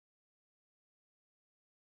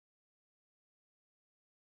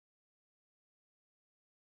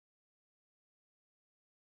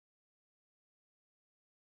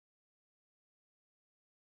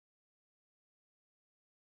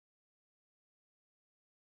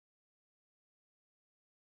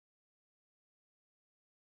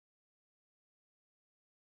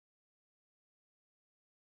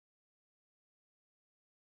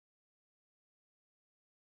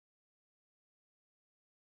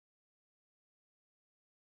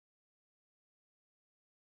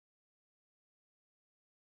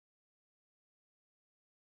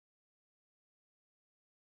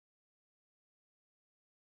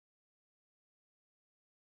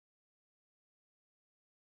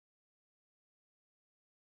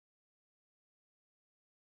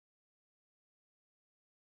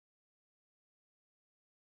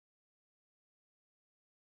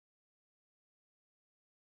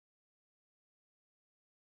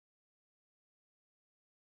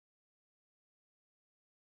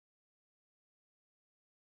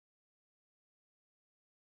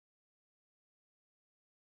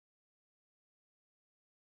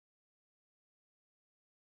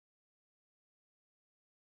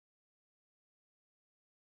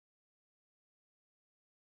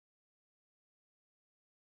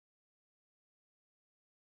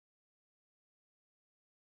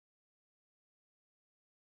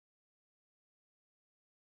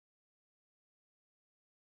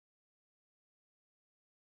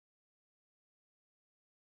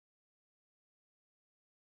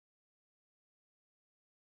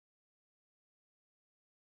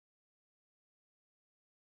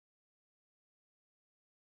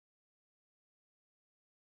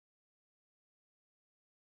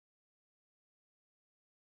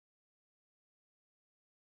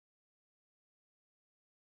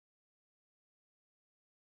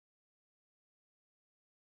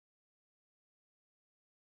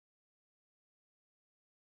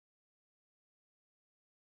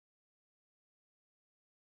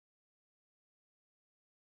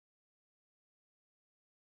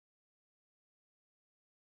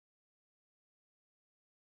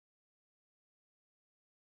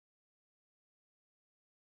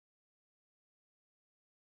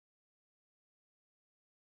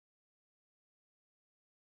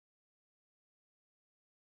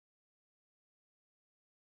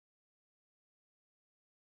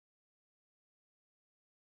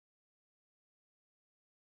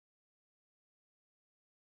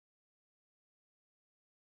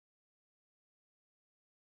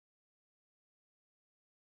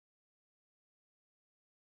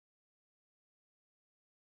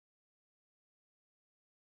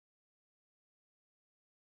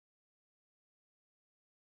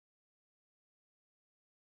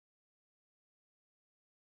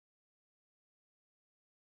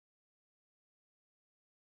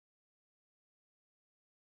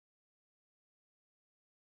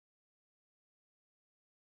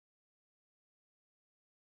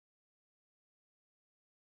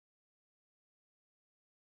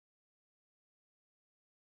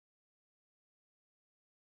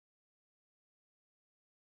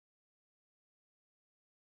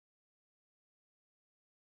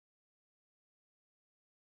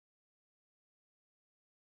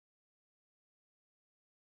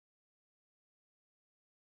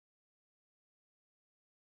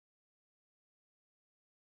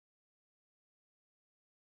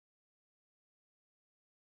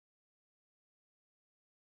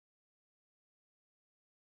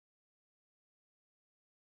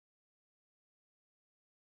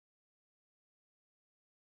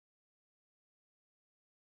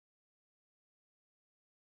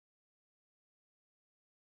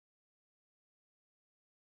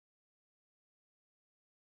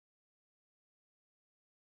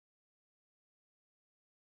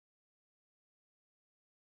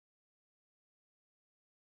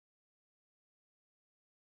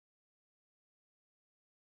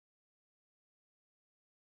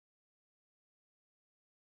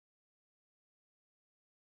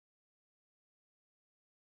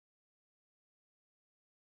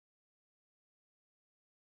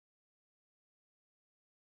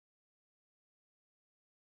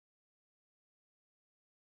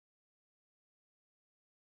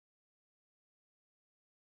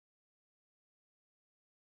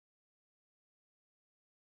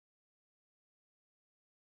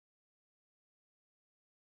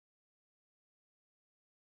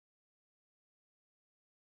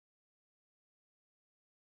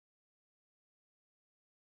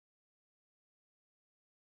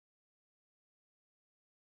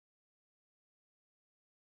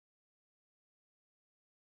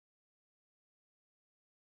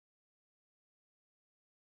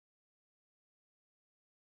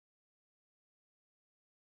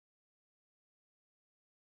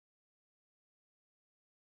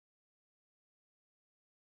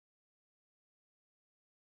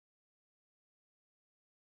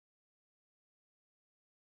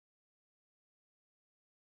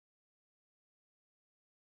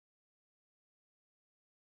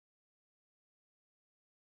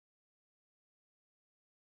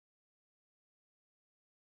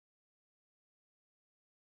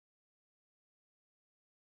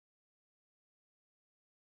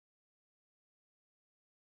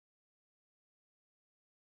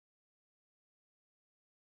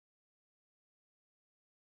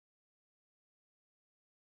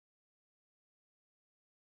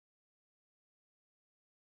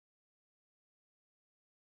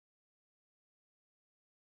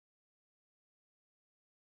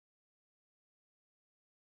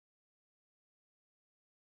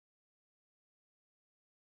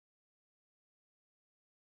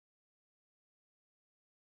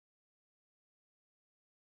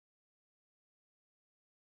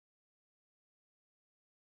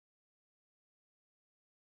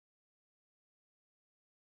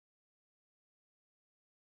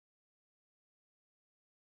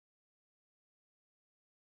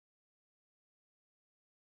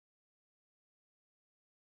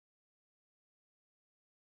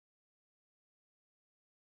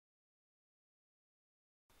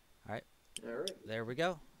All right. There we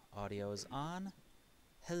go. Audio is on.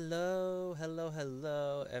 Hello, hello,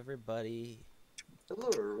 hello, everybody. Hello,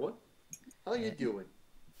 everyone. How you And, doing?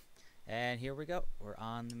 and here we go. We're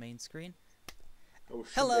on the main screen. Oh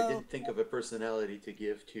shoot, I Hello. didn't think of a personality to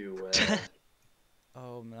give to.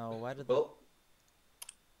 Oh no, why did the Well,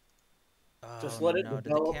 Oh Just let it no, did the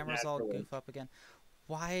develop cameras all naturally. goof up again?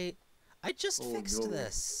 Why? I just oh fixed no,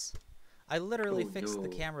 this. I literally oh fixed the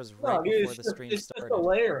no. cameras No, right dude, before the stream it's just a started.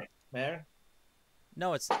 layer, man.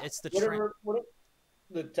 No, it's the Whatever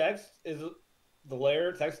the text is, the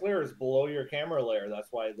layer text layer is below your camera layer. That's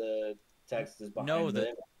why the text is no, behind the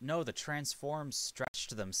the. no, the transforms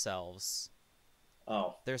stretched themselves.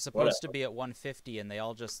 Oh, They're whatever. supposed to be at 150 and they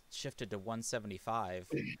all just shifted to 175.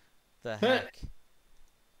 The heck?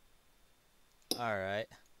 Alright.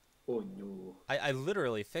 Oh no. I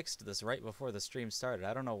literally fixed this right before the stream started.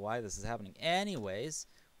 I don't know why this is happening. Anyways,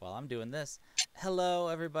 while I'm doing this, hello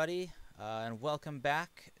everybody, and welcome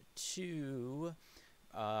back to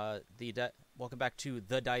welcome back to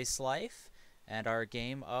The Dice Life and our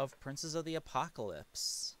game of Princes of the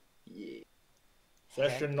Apocalypse. Yeah.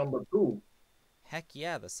 Heck, Session number 2. heck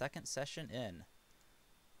yeah, the second session in.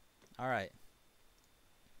 All right.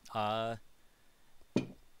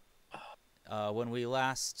 When we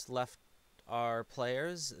last left our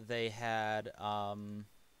players, they had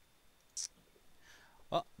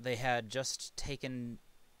they had just taken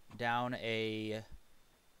down they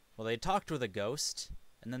talked with a ghost,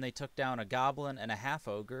 and then they took down a goblin and a half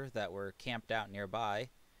ogre that were camped out nearby.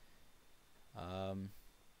 And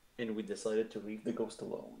we decided to leave the ghost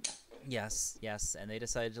alone. Yes, yes, and they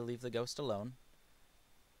decided to leave the ghost alone.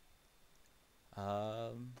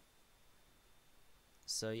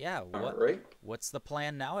 So yeah, All right. what's the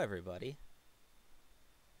plan now, everybody?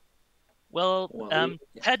 Well, Well,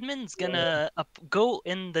 Headman's gonna go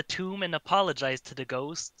in the tomb and apologize to the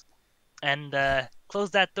ghost, and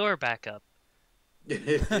close that door back up.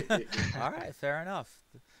 All right, fair enough.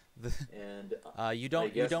 and You I you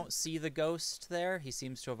guess don't see the ghost there. He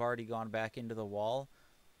seems to have already gone back into the wall.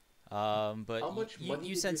 But how much money you did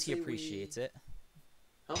you sense he say appreciates it.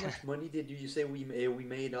 How much money did you say we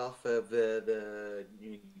made off of the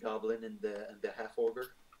goblin and the half ogre?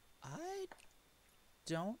 I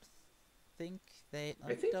don't think they.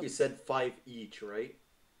 I think you said 5 each, right?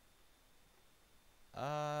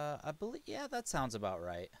 I believe. Yeah, that sounds about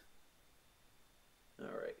right. All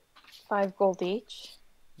right. 5 gold each.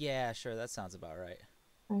 Yeah, sure, that sounds about right.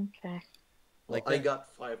 Okay. Well, I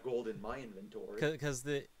got 5 gold in my inventory. Because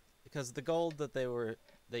the gold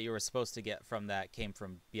that you were supposed to get from that came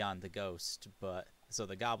from beyond the ghost, but so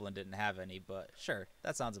the goblin didn't have any. But sure,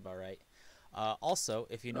 that sounds about right. Also,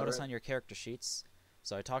 if you notice on your character sheets,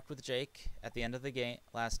 so I talked with Jake at the end of the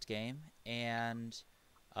last game, and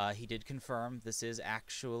he did confirm this is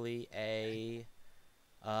actually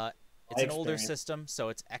it's an older system, so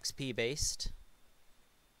it's XP based.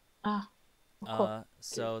 Ah, cool.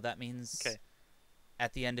 So that means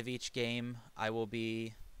at the end of each game, I will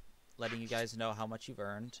be letting you guys know how much you've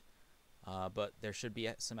earned. But there should be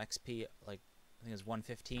some XP, like I think it's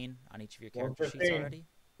 115 on each of your character sheets already.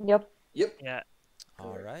 Yep. Yep. Yeah.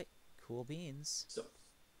 All right. Cool beans. So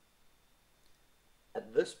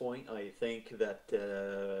at this point, I think that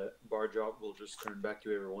Barjock will just turn back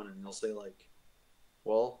to everyone and he'll say like,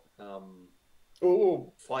 "Well,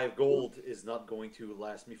 5 gold is not going to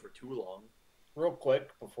last me for too long." Real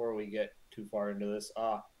quick before we get too far into this,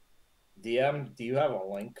 DM, do you have a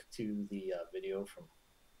link to the video from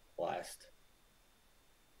last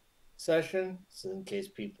session? So in case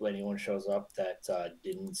anyone shows up that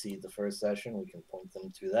didn't see the first session, we can point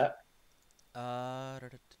them to that.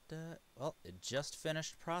 Well, it just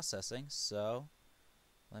finished processing, so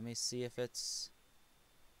let me see if it's.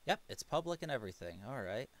 Yep, it's public and everything. All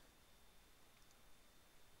right.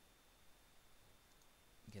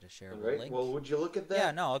 Get a shareable link. Well, would you look at that?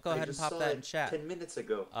 Yeah, no, I'll go ahead and pop that in chat. 10 minutes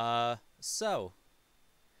ago.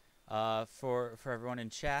 For everyone in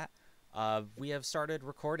chat, we have started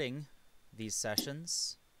recording these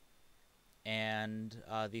sessions, and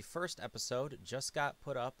the first episode just got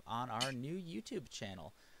put up on our new YouTube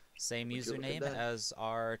channel. Same username as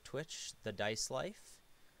our Twitch, TheDiceLife.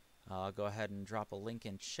 I'll go ahead and drop a link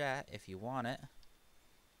in chat if you want it.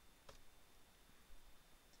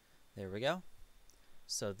 There we go.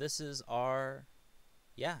 So this is our,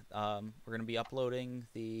 we're going to be uploading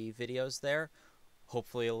the videos there,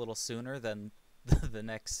 hopefully a little sooner than the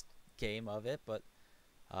next game of it, but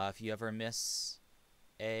if you ever miss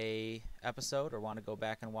a episode or want to go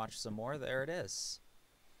back and watch some more, there it is.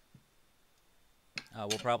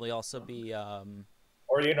 We'll probably also be...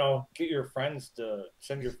 Or get your friends to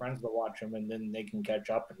send your friends to watch them, and then they can catch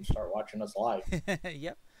up and start watching us live.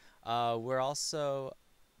 Yep. We're also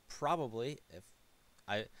probably, if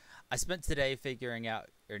I spent today figuring out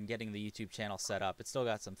and getting the YouTube channel set up. It's still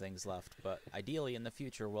got some things left, but ideally in the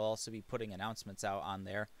future we'll also be putting announcements out on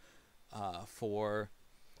there for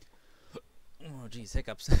oh geez,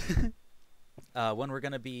 hiccups. When we're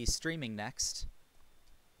gonna be streaming next.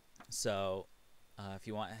 So if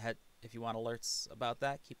you want alerts about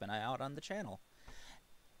that, keep an eye out on the channel.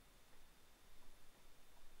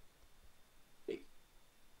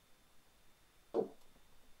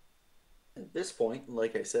 At this point,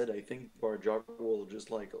 like I said, I think Barjok will just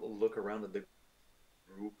like look around at the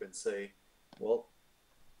group and say, "Well,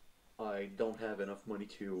 I don't have enough money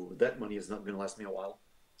to. That money is not going to last me a while.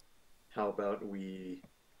 How about we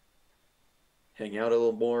hang out a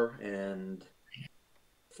little more and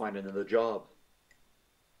find another job?"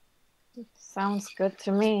 Sounds good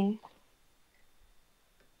to me.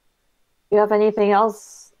 You have anything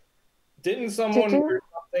else? Didn't someone do? hear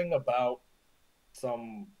something about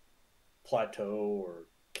some plateau or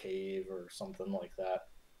cave or something like that?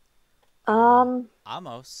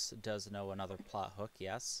 Amos does know another plot hook,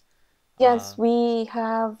 yes. Yes, we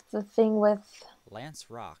have the thing with Lance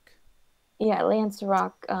Rock. Yeah, Lance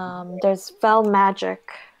Rock. There's fell magic.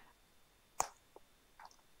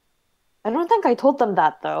 I don't think I told them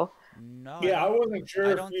that though. No. Yeah, I wasn't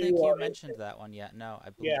sure. I don't think you mentioned that one yet. No,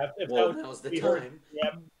 I believe. Yeah, if well, now's the time.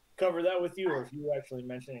 Yeah, cover that with you, or if you actually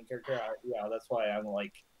mentioned in character. Yeah, that's why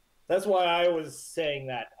that's why I was saying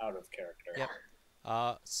that out of character. Yep.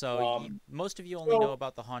 So most of you only know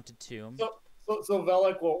about the haunted tomb. So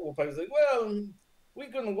Velek will probably say, "Well, we're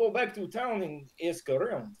gonna go back to town and ask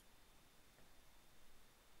around."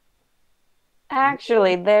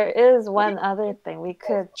 Actually, there is one other thing. We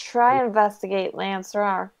could try investigate Lance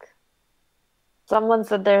Rock. Someone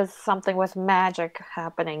said there's something with magic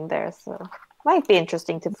happening there, so might be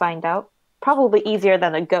interesting to find out. Probably easier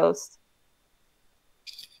than a ghost.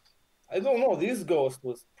 I don't know. This ghost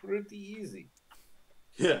was pretty easy.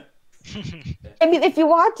 Yeah. I mean, if you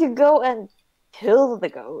want to go and kill the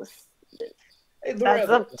ghost, that's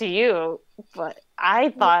up to you. But I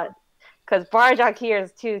thought, because Barjok here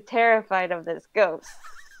is too terrified of this ghost,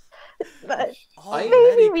 but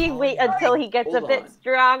maybe we wait until he gets a bit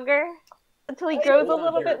stronger, until he grows a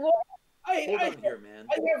little bit more. Hold on here, man.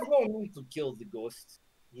 I have no need to kill the ghost.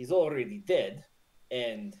 He's already dead,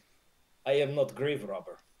 and I am not grave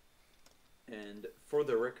robber. And for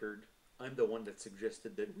the record, I'm the one that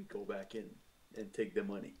suggested that we go back in and take the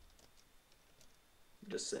money.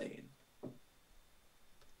 Just saying.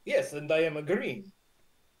 Yes, and I am agreeing.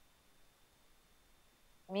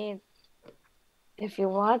 I mean, if you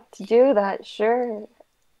want to do that, sure,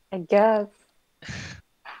 I guess.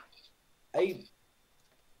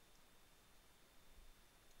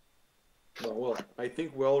 Well, I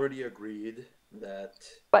think we already agreed that...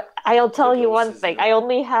 But I'll tell you one thing. I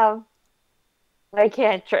only have my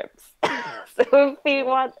cantrips. So if you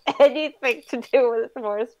want anything to do with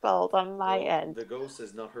more spells on my end... The ghost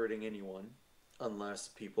is not hurting anyone unless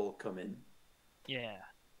people come in. Yeah.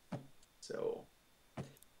 So...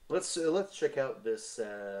 Let's check out this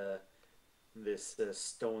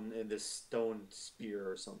stone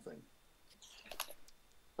spear or something.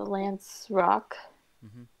 The Lance Rock.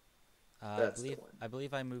 Mm-hmm. That's the one. I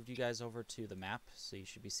believe I moved you guys over to the map, so you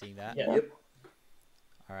should be seeing that. Yeah. Yep.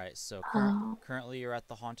 All right. So currently you're at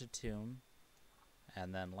the haunted tomb,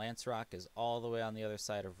 and then Lance Rock is all the way on the other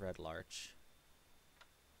side of Red Larch.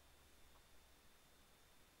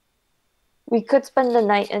 We could spend the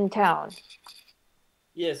night in town.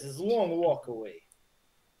 Yes, it's a long walk away.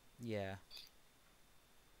 Yeah.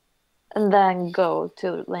 And then go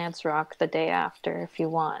to Lance Rock the day after if you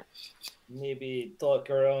want. Maybe talk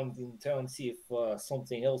around in town, see if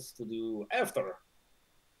something else to do after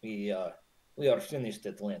we are finished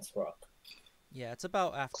at Lance Rock. Yeah, it's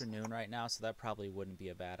about afternoon right now, so that probably wouldn't be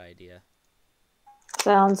a bad idea.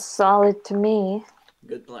 Sounds solid to me.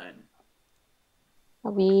 Good plan.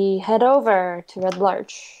 We head over to Red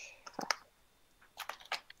Larch.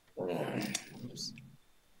 Oops.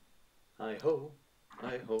 Hi ho,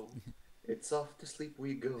 it's off to sleep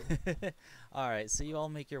we go. All right, so you all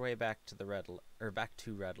make your way back to back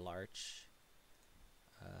to Red Larch.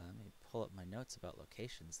 Let me pull up my notes about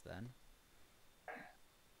locations then.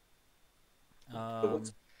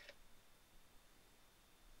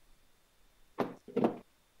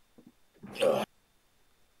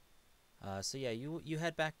 So yeah, you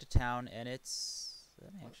head back to town, and it's.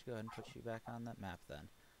 Let me actually go ahead and put you back on that map then.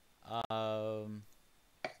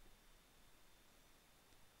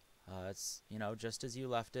 It's just as you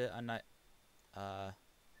left it.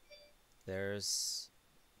 There's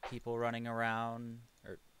people running around,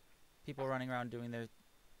 or people running around doing their...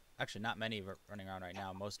 Actually, not many running around right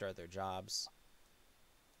now. Most are at their jobs.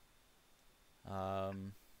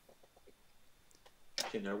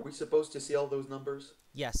 And are we supposed to see all those numbers?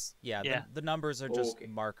 Yes, yeah. Yeah. The numbers are just Okay.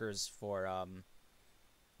 markers for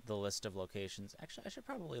the list of locations. Actually, I should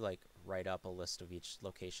probably like write up a list of each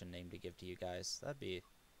location name to give to you guys. That'd be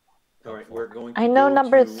All right, helpful. we're going to I know go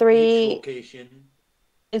number to each 3 location.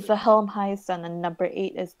 is the Helm High Sun, and number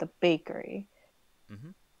 8 is the bakery.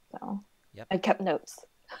 Mm-hmm. So Yep. I kept notes.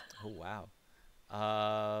 Oh wow.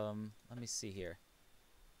 Let me see here.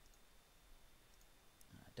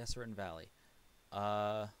 Deseret Valley.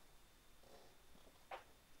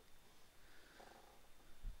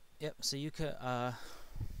 Yep. So you could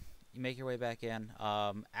you make your way back in.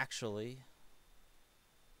 Actually,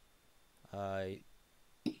 but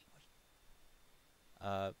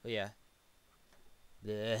yeah.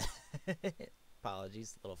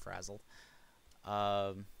 Apologies, a little frazzled.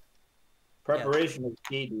 Preparation is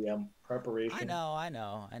key, DM. Preparation. I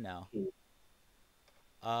know.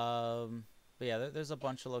 But yeah, there's a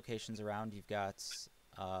bunch of locations around. You've got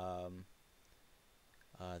the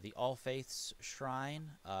All Faiths Shrine.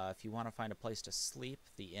 If you want to find a place to sleep,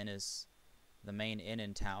 the main inn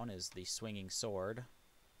in town is the Swinging Sword,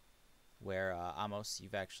 where Amos,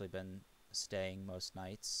 you've actually been staying most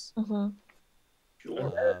nights. Mm-hmm.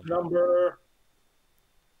 Sure. Number.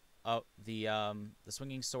 Oh, the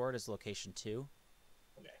Swinging Sword is location 2.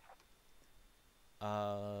 Okay.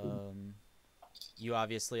 You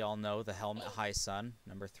obviously all know the Helmet High Sun,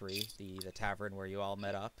 number 3, the tavern where you all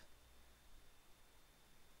met up.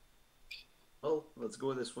 Well, let's go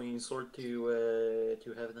with the Swinging Sword to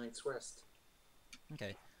have a night's rest.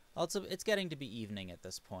 Okay. Well, it's getting to be evening at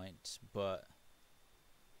this point, but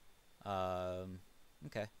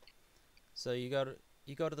okay. So you go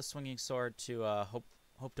to the Swinging Sword to hope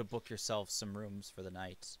to book yourself some rooms for the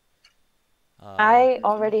night. I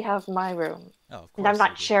already have my room, Oh, of course. and I'm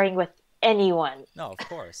not you do. sharing with anyone. No, of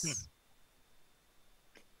course.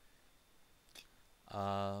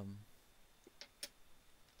 So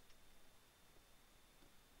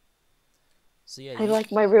yeah, I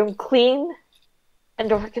like my room clean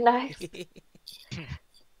and organized.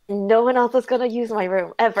 No one else is gonna use my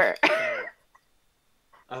room ever.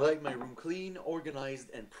 I like my room clean,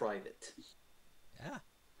 organized, and private. Yeah.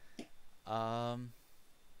 I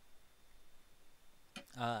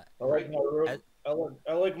like my room.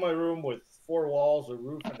 I like my room with 4 walls, a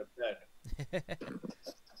roof, and a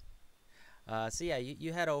bed. So yeah,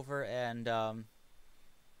 you head over, and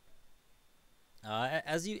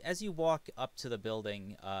as you walk up to the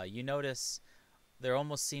building, you notice there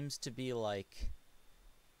almost seems to be like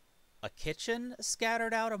a kitchen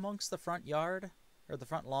scattered out amongst the front yard or the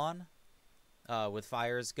front lawn, with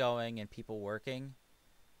fires going and people working.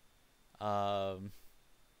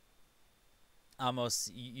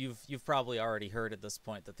 Almost you've probably already heard at this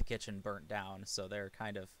point that the kitchen burnt down, so they're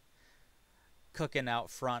kind of cooking out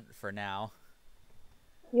front for now.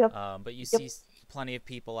 Yep. But you see plenty of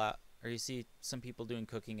people out, or you see some people doing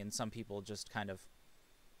cooking and some people just kind of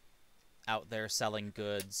out there selling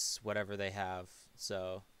goods, whatever they have.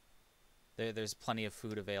 So there's plenty of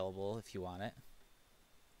food available if you want it.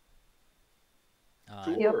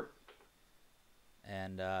 Sure.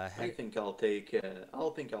 And I think I'll take.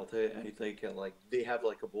 Like they have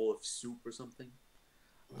like a bowl of soup or something.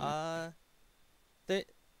 Let's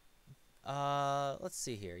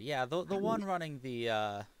see here. Yeah, the one running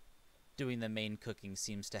the doing the main cooking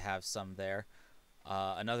seems to have some there.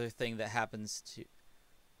 Another thing that happens to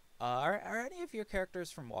are any of your characters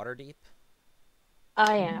from Waterdeep?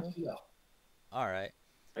 I am. No, All right.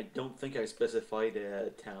 I don't think I specified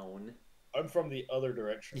a town. I'm from the other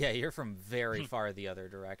direction. Yeah, you're from very far the other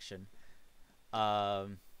direction. But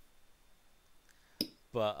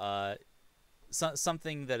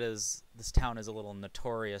something that this town is a little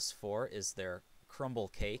notorious for is their crumble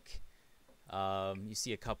cake. You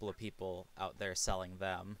see a couple of people out there selling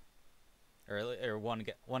them, or one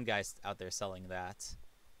guy's out there selling that.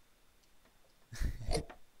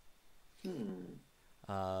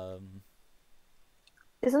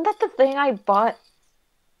 Isn't that the thing I bought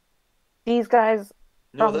these guys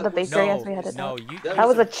from the bakery as we headed no, out? That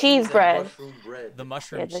was a cheese bread. Mushroom bread. The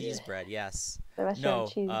mushroom Yeah, cheese bread, yes. The mushroom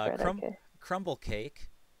cheese bread. Okay. Crumble cake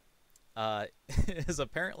is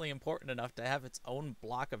apparently important enough to have its own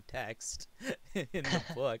block of text in the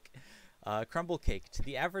book. Crumble cake. To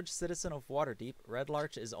the average citizen of Waterdeep, Red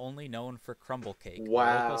Larch is only known for crumble cake, a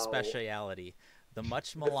local speciality. The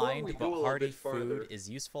much maligned but hearty food is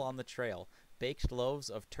useful on the trail. baked loaves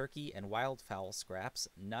of turkey and wildfowl scraps,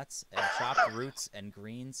 nuts, and chopped roots and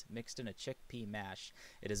greens mixed in a chickpea mash.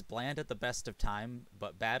 It is bland at the best of time,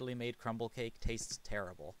 but badly made crumble cake tastes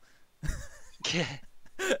terrible.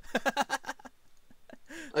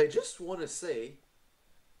 I just want to say,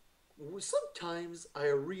 sometimes I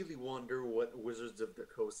really wonder what Wizards of the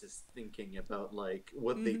Coast is thinking about, like,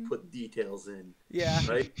 what they put details in. Yeah.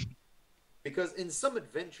 Right? Because in some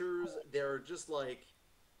adventures, they're just like,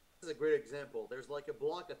 this is a great example. There's like a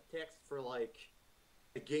block of text for like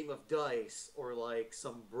a game of dice or like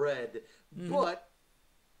some bread, but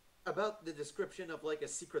about the description of like a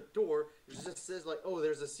secret door, it just says like, oh,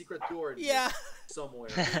 there's a secret door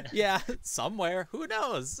somewhere. Yeah, somewhere. Who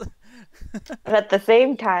knows? But at the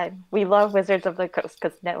same time, we love Wizards of the Coast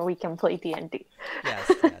because now we can play D&D.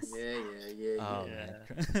 Yes. Yeah. Oh,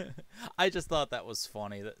 man. I just thought that was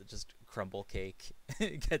funny that just crumble cake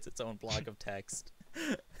gets its own block of text.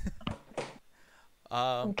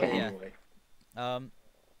 Okay. Yeah. Anyway.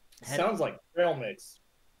 Sounds like trail mix.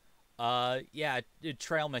 Yeah,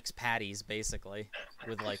 trail mix patties basically,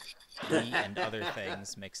 with like meat and other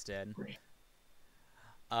things mixed in.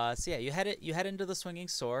 So yeah, you head into the Swinging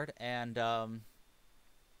Sword, and the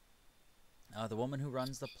woman who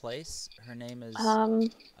runs the place, her name is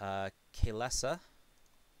Kaylessa.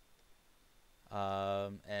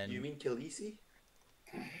 And You mean Khaleesi?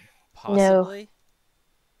 possibly? No.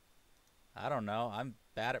 I don't know. I'm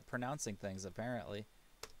bad at pronouncing things apparently.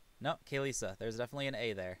 No, Kaylessa. There's definitely an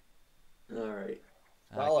A there. All right.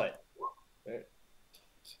 Well,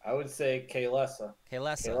 I would say Kaylessa.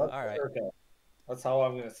 Kaylessa. All right. Okay. That's how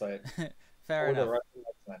I'm gonna say it. Fair enough. Right.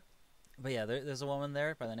 But yeah, there's a woman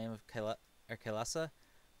there by the name of Kaylessa.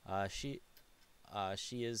 She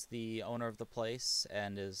is the owner of the place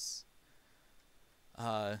and is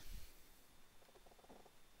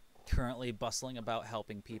currently bustling about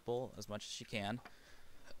helping people as much as she can.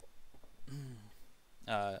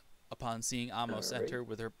 Upon seeing Amos enter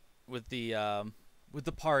with the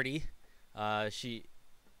party, she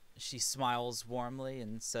smiles warmly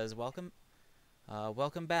and says, "Welcome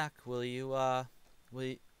back. Will the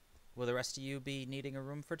rest of you be needing a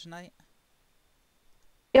room for tonight?"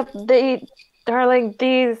 Yep, darling,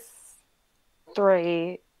 these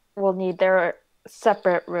three will need their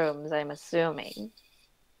separate rooms, I'm assuming.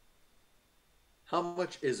 How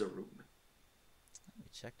much is a room? Let me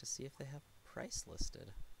check to see if they have a price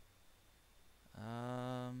listed.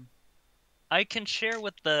 I can share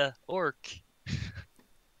with the orc.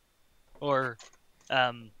 Or,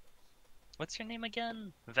 what's your name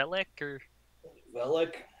again? Velek or?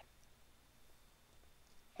 Velek.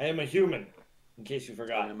 I am a human, in case you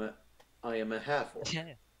forgot. I am a half orc.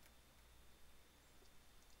 Yeah.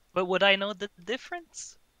 But would I know the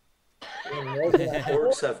difference?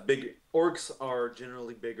 Orcs are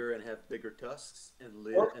generally bigger and have bigger tusks and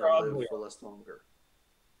live for less longer.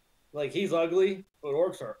 Like, he's ugly, but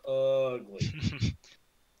orcs are ugly.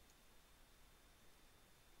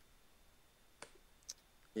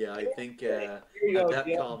 Yeah, I think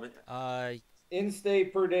comment. In-stay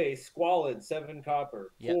per day, squalid, 7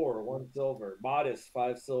 copper, Yep. poor, 1 silver, modest,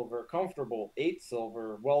 5 silver, comfortable, 8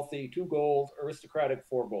 silver, wealthy, 2 gold, aristocratic,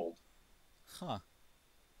 4 gold. Huh.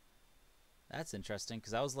 That's interesting,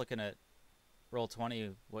 because I was looking at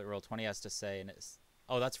Roll20, what Roll20 has to say, and it's...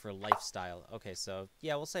 Oh, that's for lifestyle. Okay, so,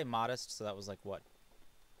 yeah, we'll say modest, so that was like, what?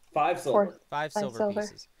 5 silver. 5 silver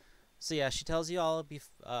pieces. So, yeah, she tells you all it'll be,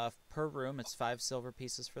 per room, it's 5 silver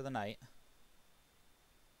pieces for the night.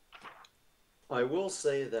 I will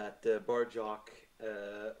say that Barjok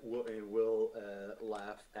will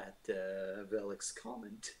laugh at Velek's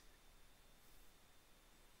comment.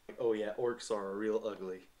 Oh yeah, orcs are real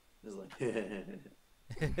ugly. It's like,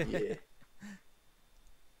 yeah.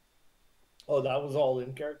 Oh, that was all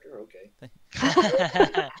in character? Okay.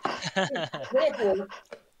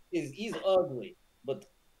 He's ugly, but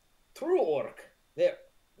true orc, they're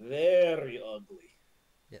very ugly.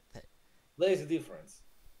 Yeah, There's a difference.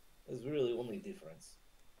 There's really only difference.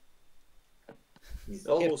 They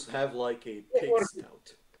almost have like a pig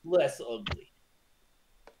snout. Less ugly.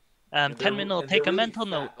 10-minute will take a really mental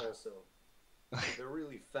fat note. Also, they're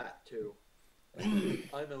really fat too. I'm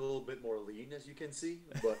a little bit more lean, as you can see,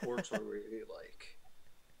 but orcs are really like,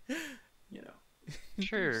 you know.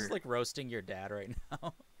 Sure. Just like roasting your dad right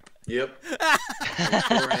now. Yep. I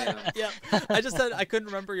sure am. Yep. I just said I couldn't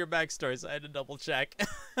remember your backstory, so I had to double check.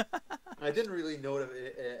 I didn't really know. I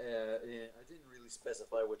didn't really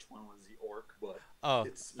specify which one was the orc, but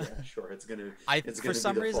it's sure it's gonna. For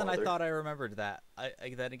some reason, I thought I remembered that.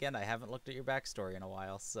 Then again, I haven't looked at your backstory in a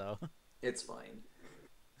while, so it's fine.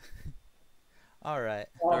 All right.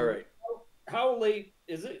 All right. how late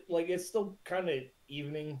is it? Like, it's still kind of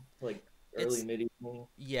evening, like early mid evening.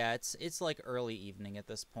 Yeah, it's like early evening at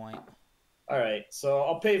this point. All right, so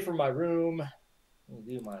I'll pay for my room. I'll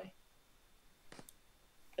do my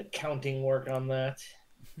accounting work on that.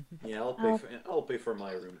 Yeah, I'll pay for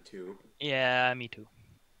my room too. Yeah, me too.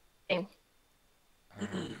 Same.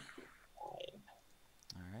 All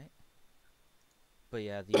right. But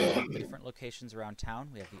yeah, the different locations around town.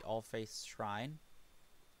 We have the All Faiths Shrine.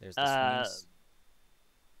 There's the swinging.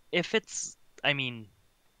 If it's, I mean,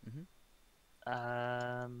 Mhm.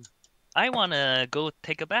 I want to go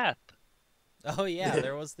take a bath. Oh yeah,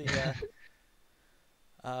 there was the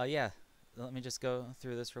yeah. Let me just go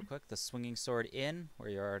through this real quick. The Swinging Sword Inn, where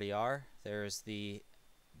you already are. There's the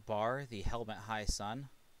bar, the Helmet High Sun.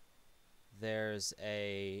 There's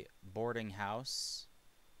a boarding house.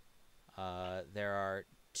 There are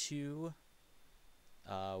 2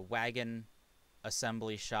 wagon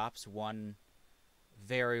assembly shops. One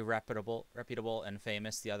very reputable and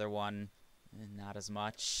famous. The other one, not as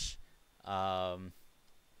much.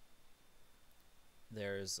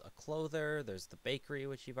 There's a clother. There's the bakery,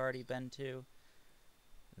 which you've already been to.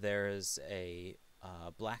 There's a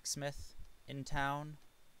blacksmith in town.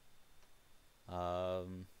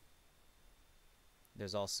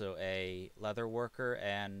 There's also a leather worker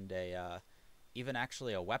and even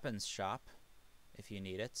actually a weapons shop, if you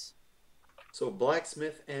need it. So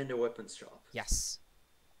blacksmith and a weapons shop. Yes.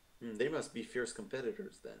 They must be fierce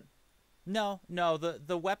competitors then. No.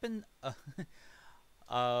 The weapon.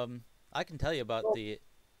 I can tell you about the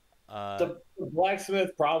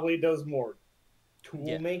blacksmith probably does more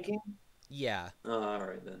tool making. Yeah. All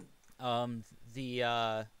right then.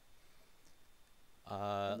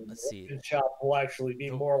 Let's see. The shop will actually be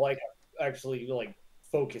more like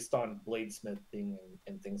focused on bladesmithing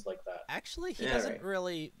and things like that. Actually, he doesn't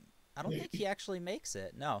really. I don't think he actually makes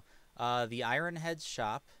it. No. The Ironhead's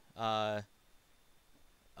shop. There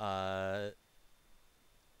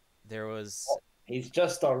was. He's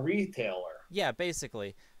just a retailer. Yeah,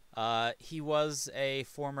 basically. He was a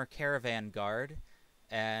former caravan guard,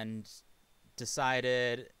 and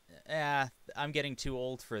decided, I'm getting too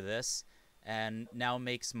old for this, and now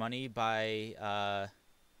makes money by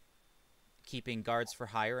keeping guards for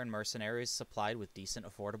hire and mercenaries supplied with decent,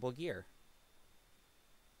 affordable gear.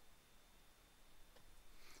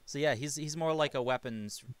 So yeah, he's more like a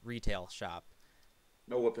weapons retail shop.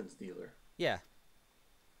 No weapons dealer. Yeah.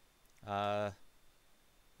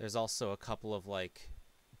 There's also a couple of like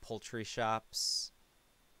poultry shops.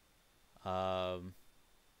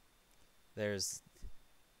 There's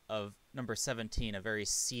of number 17, a very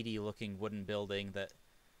seedy looking wooden building that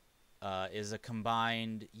is a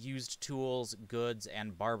combined used tools, goods,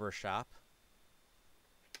 and barber shop.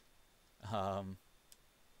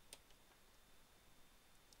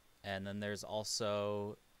 And then there's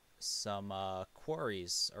also some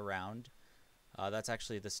quarries around. That's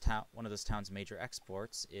actually this town. One of this town's major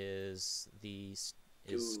exports is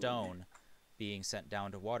stone being sent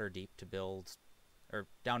down to Waterdeep to build, or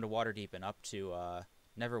down to Waterdeep and up to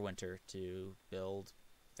Neverwinter to build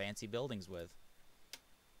fancy buildings with.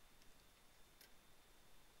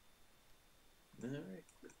 All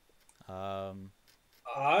right.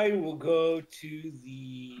 I will go to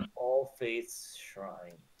the All Faiths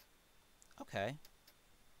Shrine. Okay.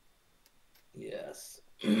 Yes.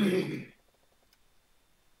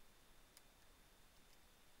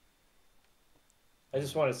 I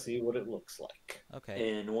just want to see what it looks like.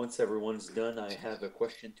 Okay. And once everyone's done, I have a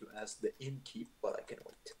question to ask the innkeep, but I can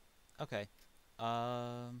wait. Okay.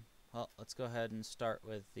 Well, let's go ahead and start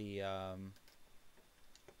with the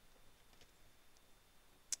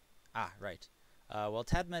right. Well,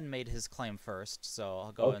 Tadman made his claim first, so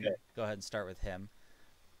I'll go ahead and start with him.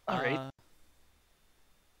 All right.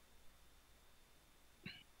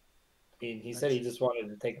 He said he just wanted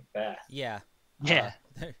to take a bath. Yeah. Yeah.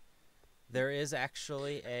 There is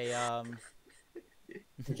actually a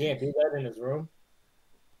He can't do that in his room.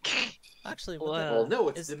 Actually, well, no,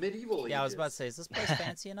 it's the medieval ages. Yeah, I was about to say, is this place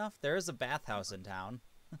fancy enough? There is a bathhouse in town.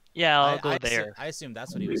 Yeah, I'll go there. I assume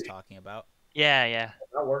that's what he was talking about. Yeah.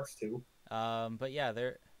 That works too. But yeah,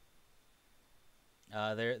 there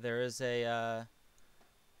is a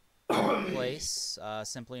place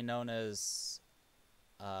simply known as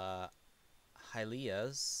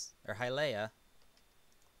Hylea's or Hylea's.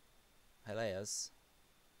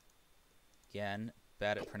 Again,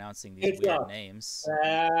 bad at pronouncing these weird names.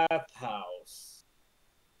 Bathhouse.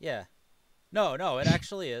 Yeah. No, it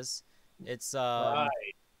actually is. It's Right.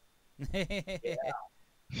 Yeah.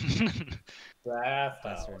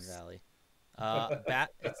 Bathhouse. Western Valley.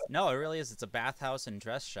 No, it really is. It's a bathhouse and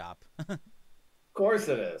dress shop. Of course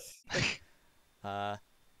it is.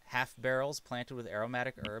 Half barrels planted with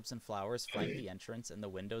aromatic herbs and flowers flank the entrance, and the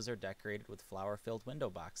windows are decorated with flower-filled window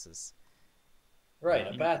boxes. Right,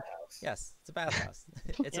 a bathhouse. Yes, it's a bathhouse.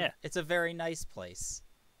 Yeah. It's a very nice place.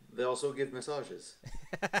 They also give massages.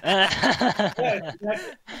 Yes,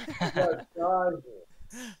 massages.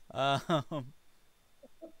 um,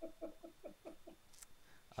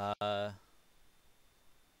 uh,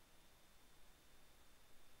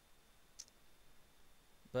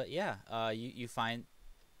 but yeah, you find,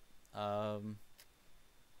 I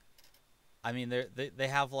mean, they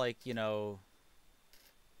have, like, you know,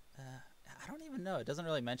 I don't even know. It doesn't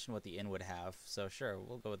really mention what the inn would have, so sure,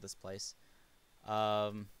 we'll go with this place.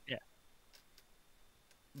 Yeah.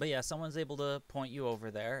 But yeah, someone's able to point you over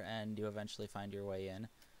there, and you eventually find your way in.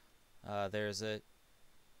 There's a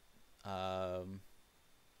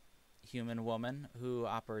human woman who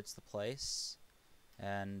operates the place,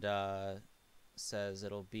 and says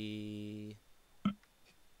it'll be,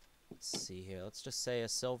 let's see here, let's just say a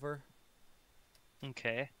silver.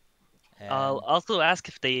 Okay. And, I'll also ask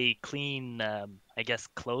if they clean, I guess,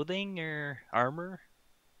 clothing or armor.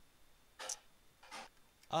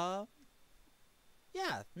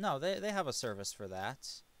 yeah, no, they have a service for that.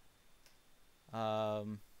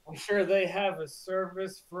 I'm sure they have a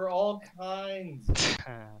service for all kinds.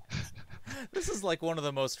 This is like one of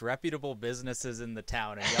the most reputable businesses in the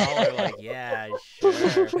town, and y'all are like, yeah,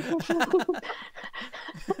 sure.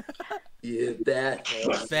 Yeah,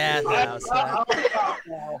 bathhouse. Bathhouse. I'll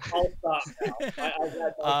stop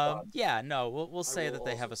now. Yeah, no, we'll say will that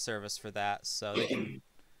they have also- a service for that, so they can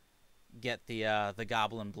get the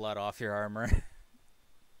goblin blood off your armor.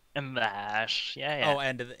 And the ash. Yeah. Oh,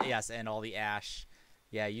 and yes, and all the ash.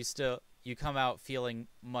 Yeah, you come out feeling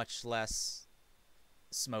much less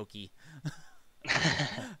smoky.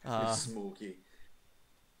 Smokey.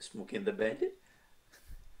 Smokey and the Bandit?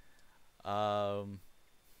 Um,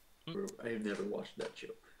 I've never watched that show.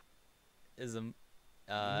 is a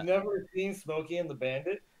Never seen Smokey and the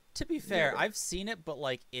Bandit? to be fair, Never. I've seen it, but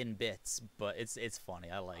like in bits. But it's funny.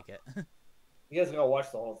 I like it. You guys gotta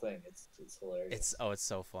watch the whole thing. It's hilarious. It's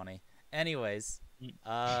so funny. Anyways,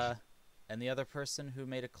 and the other person who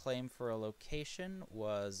made a claim for a location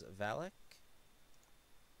was Valak.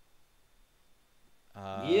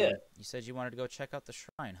 Yeah. You said you wanted to go check out the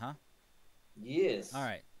shrine, huh? Yes. All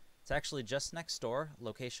right. It's actually just next door.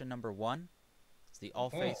 Location number 1. It's the All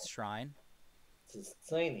Faith Shrine. It's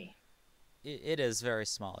tiny. It is very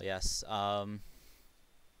small. Yes.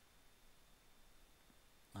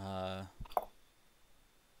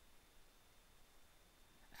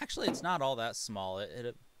 Actually, it's not all that small.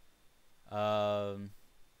 It looks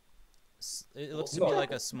to me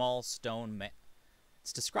like a small stone.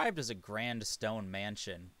 It's described as a grand stone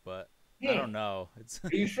mansion, but I don't know. It's Are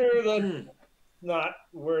you sure that not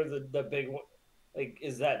where the big one? Like,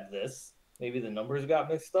 is that this? Maybe the numbers got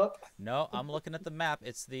mixed up. no. I'm looking at the map.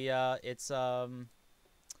 It's the Is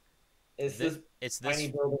this it's this. tiny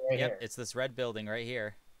building right Yep, here? it's this red building right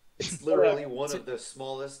here. It's literally one of the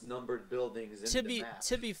smallest numbered buildings in the map.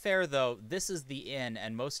 To be fair though, this is the inn,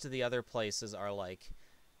 and most of the other places are like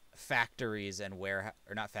factories and or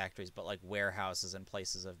not factories, but like warehouses and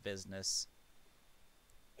places of business.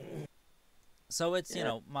 So it's you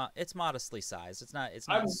know it's modestly sized. It's not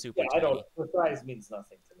super I tiny. don't. The size means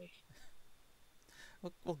nothing to me.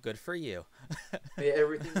 Well, good for you. Yeah,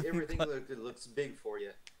 everything looks big for you.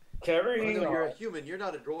 Oh, Carrying no, you're a on. human. You're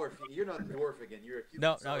not a dwarf. You're not a dwarf again. You're a human.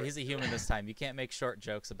 No, Sorry. he's a human this time. You can't make short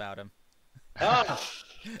jokes about him. Ah!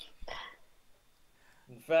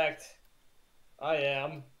 In fact, I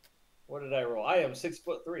am. What did I roll? I am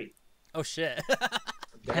 6'3". Oh shit.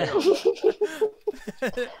 Damn.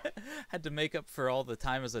 Had to make up for all the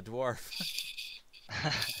time as a dwarf.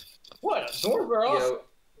 What? Dwarves are awesome.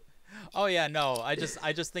 Oh yeah, no. I just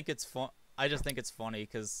think it's fun. I just think it's funny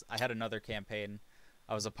because I had another campaign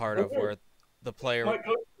I was a part of where the player My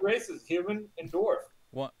coach races human and dwarf.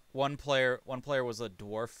 one player was a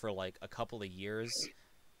dwarf for like a couple of years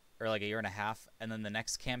or like a year and a half, and then the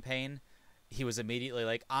next campaign he was immediately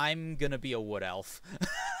like, I'm gonna be a wood elf.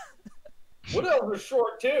 Wood elves are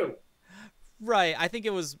short too. Right. I think it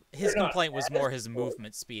was his They're not complaint was as more his short.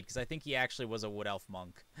 movement speed because I think he actually was a wood elf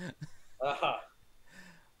monk.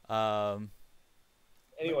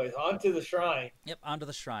 Anyways, on to the shrine. Yep, onto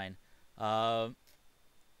the shrine.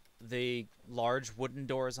 The large wooden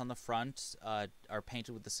doors on the front are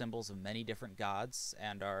painted with the symbols of many different gods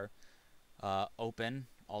and are open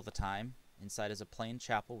all the time. Inside is a plain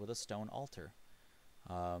chapel with a stone altar.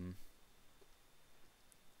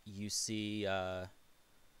 You see a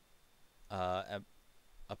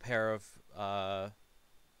pair of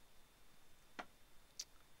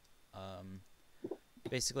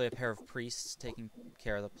basically a pair of priests taking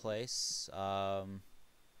care of the place, male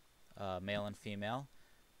and female.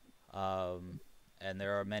 And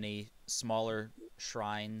there are many smaller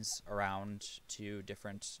shrines around to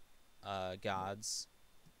different gods.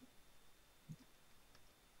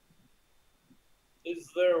 Is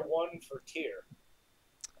there one for Tyr?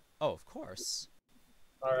 Oh, of course.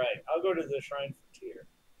 All right, I'll go to the shrine for Tyr.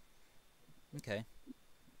 Okay.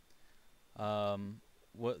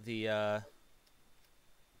 What the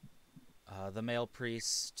male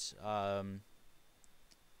priest who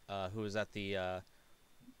is at the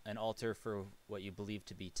an altar for what you believe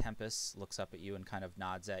to be Tempest looks up at you and kind of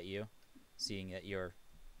nods at you, seeing that you're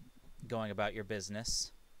going about your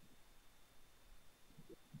business.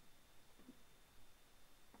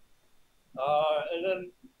 And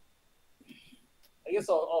then I guess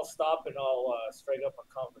I'll stop and I'll strike up a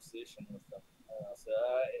conversation with them. And I'll say,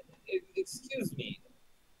 excuse me,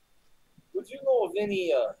 would you know of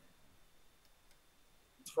any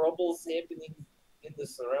troubles happening in the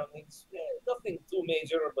surroundings? Nothing too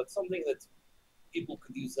major, but something that people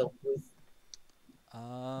could use help with.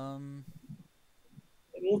 I'm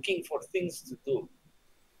looking for things to do.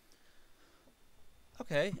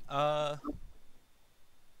 Okay.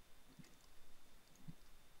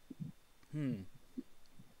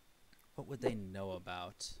 What would they know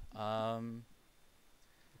about?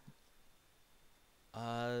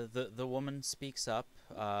 The woman speaks up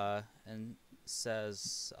and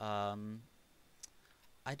says, I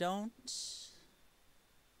don't.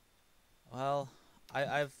 Well,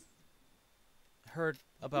 I've heard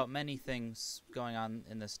about many things going on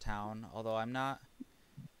in this town, although I'm not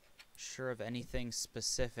sure of anything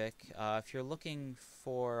specific. If you're looking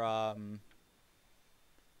for,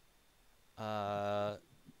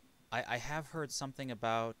 I have heard something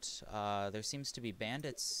about there seems to be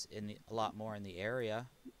bandits a lot more in the area.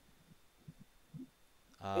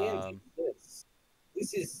 Bandits.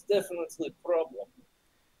 This is definitely a problem.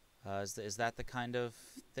 Is that the kind of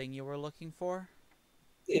thing you were looking for?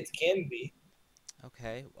 It can be.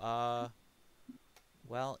 Okay.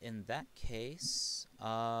 Well, in that case,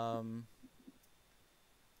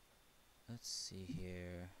 let's see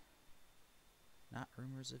here. Not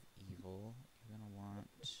rumors of evil. You're gonna want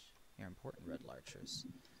your important red larchers.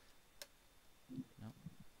 Nope.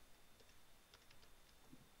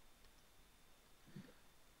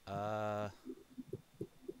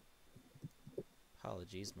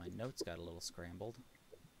 Apologies, my notes got a little scrambled.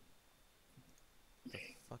 What the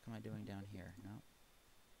fuck am I doing down here? No.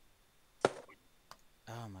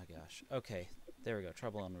 Oh my gosh. Okay, there we go.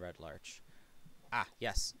 Trouble in the Red Larch. Ah,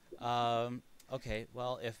 yes. Okay,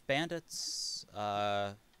 well, if bandits,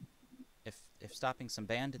 if stopping some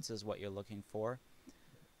bandits is what you're looking for,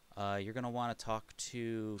 you're gonna want to talk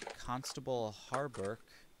to Constable Harburg.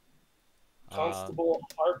 Constable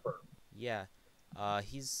Harper. Yeah,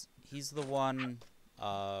 he's the one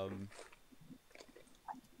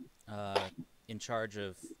in charge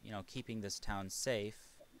of keeping this town safe.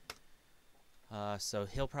 So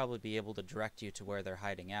he'll probably be able to direct you to where they're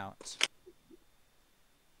hiding out.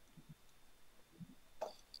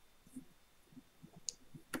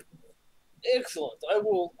 Excellent. I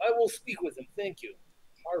will speak with him. Thank you.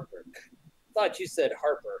 Harburg. Thought you said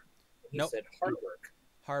Harper. You Nope. said Harburg.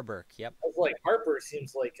 Harburg, yep. I was like, Harper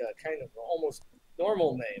seems like a kind of almost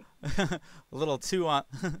normal name. A little too on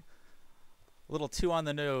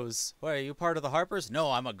the nose. Why, are you part of the Harpers?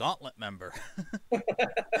 No, I'm a Gauntlet member.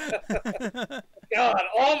 God,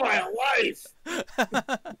 all my life.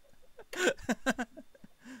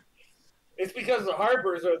 It's because the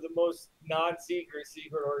Harpers are the most non-secret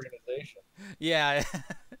secret organization. Yeah.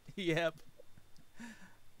 Yep.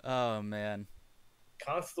 Oh man.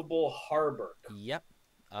 Constable Harburg. Yep.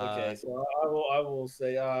 Okay, so I will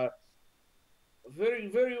say very,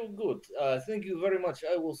 very good. Thank you very much.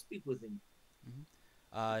 I will speak with him.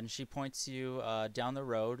 And she points you down the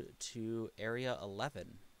road to Area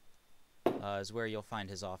 11. Is where you'll find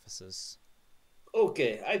his offices.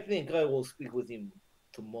 Okay, I think I will speak with him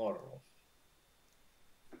tomorrow.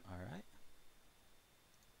 All right.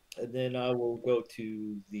 And then I will go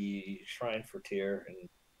to the Shrine for Tyr and,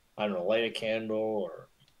 I don't know, light a candle or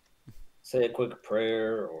say a quick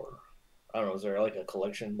prayer, or I don't know, is there like a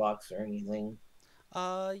collection box or anything?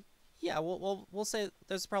 Yeah, we'll say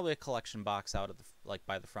there's probably a collection box out at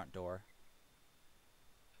by the front door.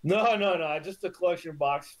 No, just a collection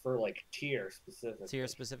box for like Tyr specifically. Tyr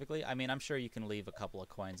specifically? I mean, I'm sure you can leave a couple of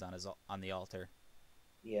coins on the altar.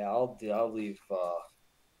 Yeah, I'll leave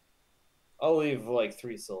like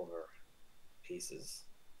 3 silver pieces.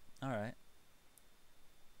 All right.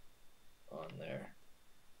 On there.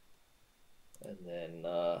 And then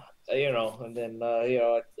and then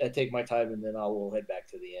I take my time, and then I will head back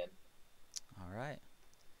to the inn. All right.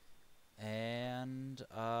 And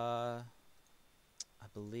I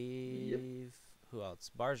believe who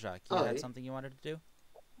else? Barjak, you had something you wanted to do?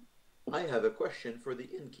 I have a question for the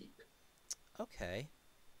innkeep. Okay.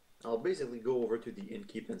 I'll basically go over to the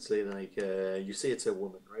innkeep and say, like, you say it's a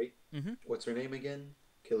woman, right? Mm-hmm. What's her name again?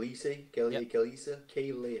 Yep. Kalisa.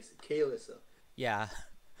 Yeah.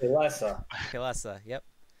 Elessa. Kalesa, yep.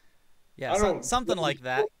 Yeah, I don't something like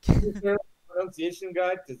that. pronunciation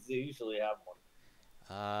guide because they usually have one.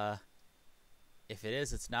 If it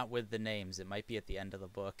is, it's not with the names. It might be at the end of the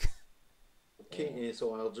book. Okay,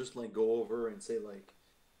 so I'll just like go over and say like,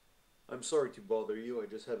 I'm sorry to bother you. I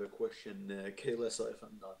just have a question, Kalisa, if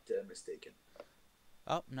I'm not mistaken.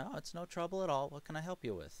 Oh, no, it's no trouble at all. What can I help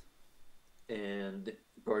you with? And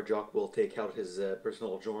Barjok will take out his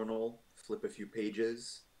personal journal, flip a few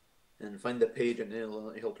pages, and find the page, and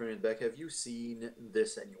he'll turn it back. Have you seen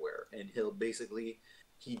this anywhere? And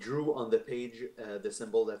he drew on the page the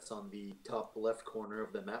symbol that's on the top left corner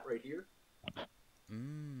of the map right here.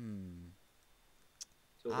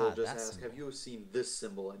 So he'll just ask, symbol. have you seen this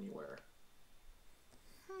symbol anywhere?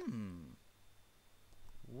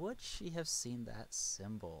 Would she have seen that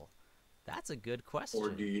symbol? That's a good question. Or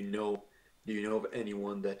do you know of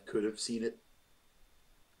anyone that could have seen it?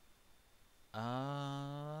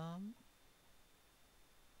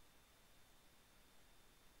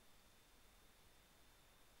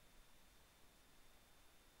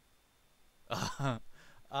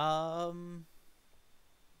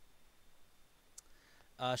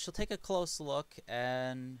 She'll take a close look,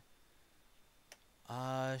 and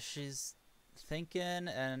she's thinking,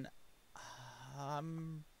 and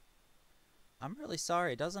I'm really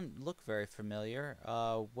sorry. It doesn't look very familiar.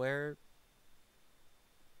 What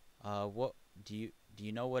do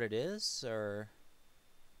you know what it is, or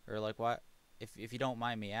like what? If you don't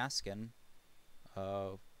mind me asking.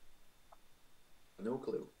 No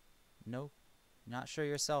clue. No, not sure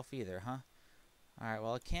yourself either, huh? All right.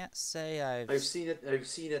 Well, I can't say I've seen it. I've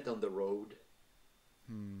seen it on the road.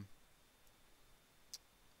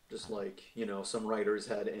 Just like some riders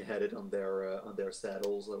had it on their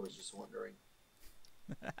saddles. I was just wondering.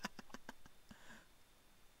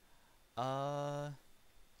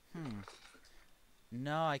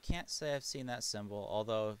 No, I can't say I've seen that symbol.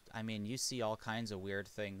 Although, I mean, you see all kinds of weird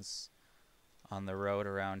things on the road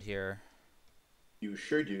around here. You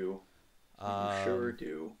sure do. You sure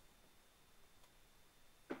do.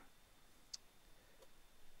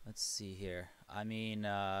 Let's see here. I mean,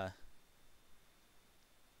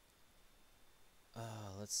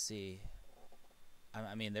 let's see.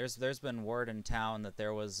 I mean, there's been word in town that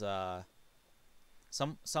there was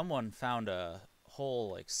someone found a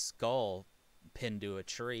whole like skull pinned to a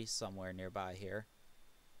tree somewhere nearby here.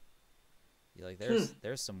 Like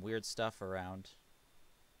there's some weird stuff around.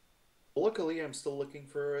 Luckily, I'm still looking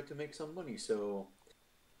to make some money. So,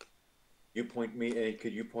 could you point me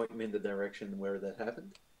in the direction where that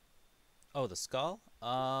happened? Oh, the skull.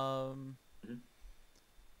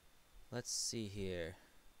 Let's see here.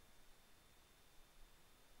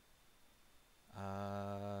 If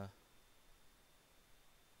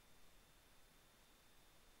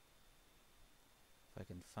I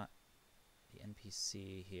can find the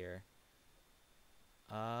NPC here.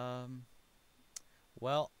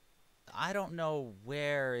 Well, I don't know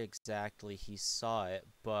where exactly he saw it,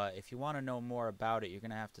 but if you want to know more about it, you're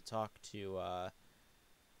gonna have to talk to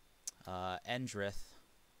Endrith.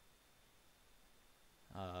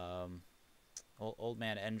 Old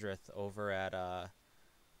man Endrith over at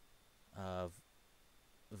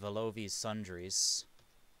Velovi's Sundries.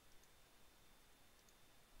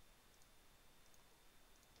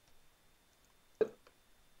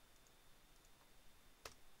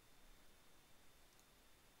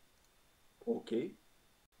 Okay.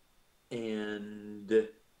 And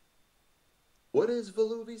what is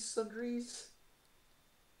Velovi's Sundries?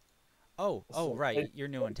 Oh, right. You're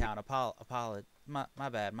new in town. My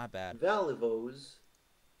bad. Valivos.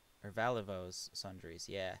 Or Valivos Sundries,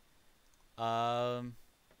 yeah.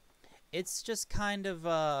 It's just kind of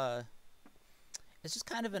an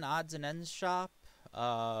odds and ends shop.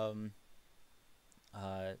 On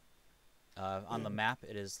the map,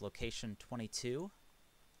 it is location 22.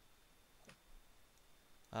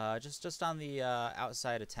 Just on the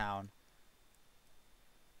outside of town.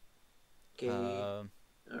 Okay. All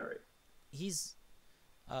right. He's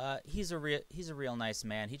a real nice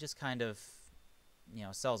man. He just kind of,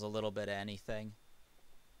 sells a little bit of anything.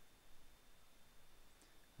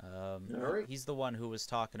 All right. He's the one who was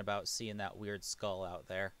talking about seeing that weird skull out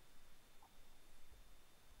there.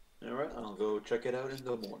 All right, I'll go check it out in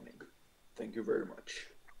the morning. Thank you very much.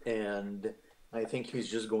 And I think he's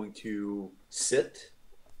just going to sit,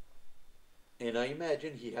 and I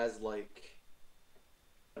imagine he has like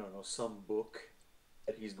I don't know some book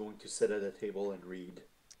that he's going to sit at a table and read.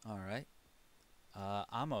 All right.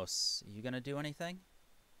 Amos, you gonna do anything?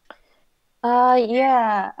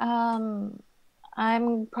 Yeah.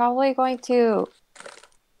 I'm probably going to.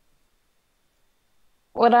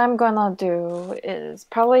 What I'm gonna do is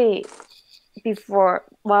probably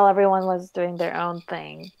while everyone was doing their own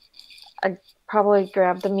thing, I'd probably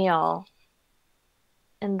grab the meal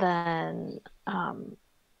and then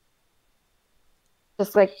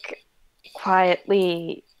just like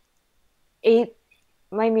quietly ate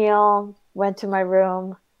my meal, went to my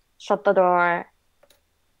room, shut the door,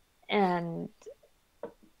 and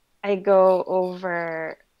I go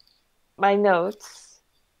over my notes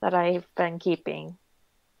that I've been keeping,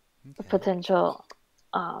 the Okay. potential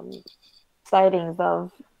um, sightings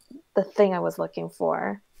of the thing I was looking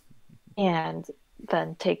for, and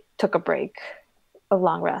then took a break, a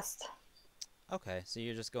long rest. Okay, so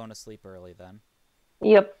you're just going to sleep early then.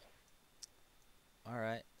 Yep. All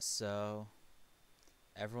right. So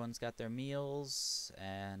everyone's got their meals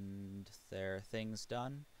and their things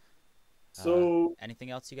done. So Anything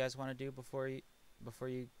else you guys want to do before you when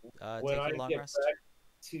take I your long get rest? back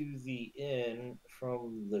to the inn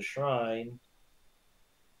from the shrine,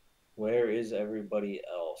 where is everybody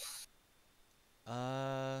else?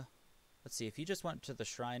 Uh, let's see. If you just went to the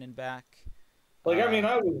shrine and back, Like, I mean, uh,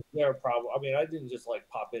 I was there probably. I mean, I didn't just like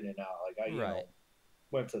pop in and out. Like, right.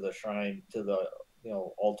 went to the shrine, to the,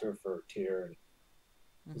 altar for Tyr, and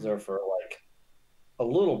was Mm-hmm. there for like a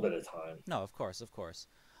little bit of time. No, of course, of course.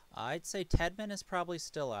 I'd say Tedman is probably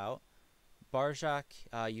still out. Barjak,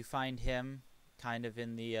 you find him kind of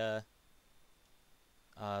in the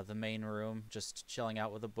main room, just chilling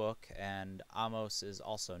out with a book, and Amos is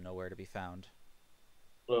also nowhere to be found.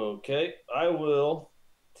 Okay, I will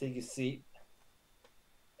take a seat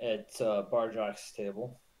at Barjak's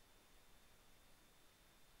table,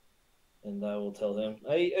 and I will tell him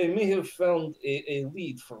I may have found a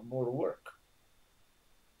lead for more work.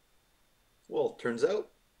 Well, turns out,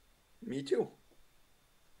 me too.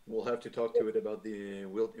 We'll have to talk to it about the.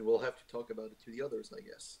 We'll have to talk about it to the others, I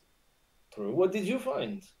guess. True. What did you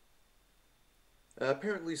find?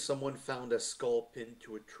 Apparently, someone found a skull pinned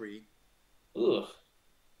to a tree. Ugh,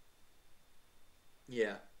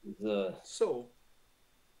 Yeah. the So,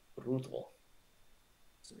 brutal.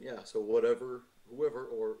 so whoever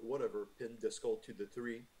or whatever pinned the skull to the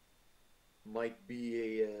tree might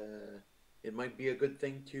be it might be a good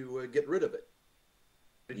thing to get rid of it.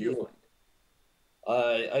 What did you Yeah. find?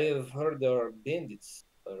 I have heard there are bandits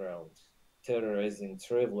around terrorizing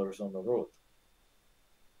travelers on the road.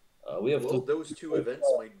 We have Well, to. those two events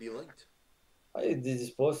might be linked. This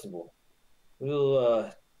is possible.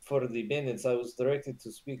 Well, for the bandits, I was directed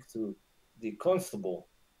to speak to the constable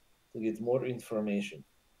to get more information.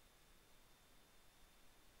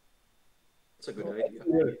 That's a good So,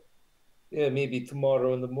 idea. yeah, maybe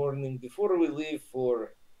tomorrow in the morning before we leave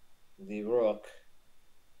for the rock,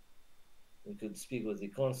 we could speak with the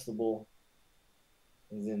constable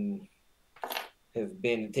and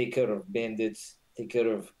then take care of bandits, take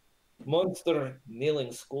care of monster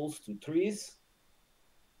nailing skulls to trees,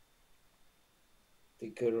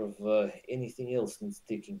 take care of anything else needs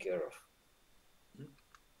taking care of.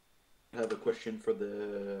 I have a question for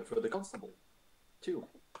the constable, too.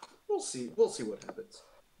 We'll see. We'll see what happens.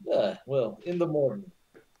 Yeah, well, in the morning.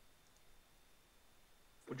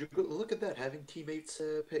 Would you look at that? Having teammates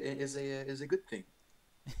is a good thing.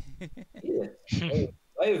 Yeah,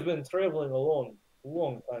 I have been traveling alone a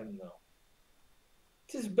long time now.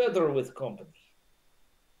 It is better with company.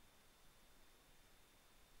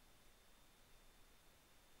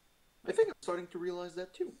 I think I'm starting to realize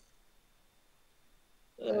that too.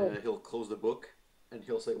 He'll close the book and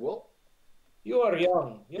he'll say, "Well, You are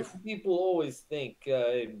young. Young if people always think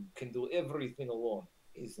can do everything alone.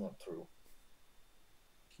 It's not true.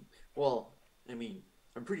 well, I mean,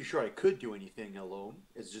 I'm pretty sure I could do anything alone.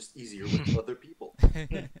 It's just easier with other people."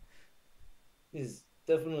 It's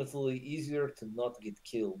definitely easier to not get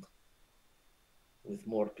killed with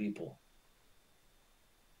more people.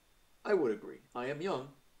 I would agree. I am young,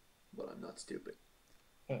 but I'm not stupid.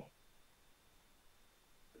 Hmm.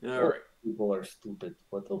 All right. People are stupid,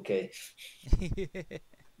 but okay.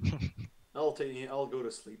 I'll go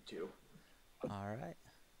to sleep too. All right.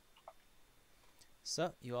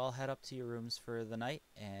 So you all head up to your rooms for the night,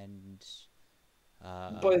 and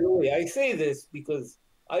By the way, I say this because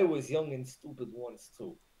I was young and stupid once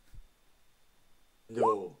too.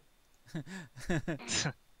 No.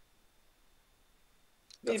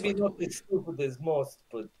 That's Maybe hard to not as believe. stupid as most,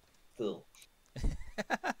 but still.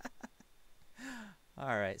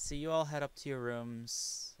 All right, so you all head up to your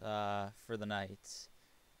rooms for the night,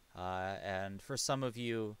 and for some of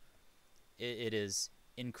you, it is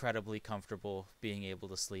incredibly comfortable being able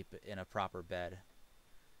to sleep in a proper bed.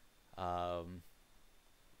 Um,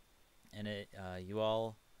 and you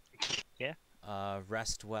all Yeah.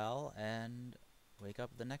 rest well and wake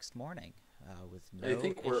up the next morning with I no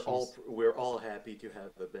think issues. we're all happy to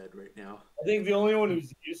have a bed right now. I think the only one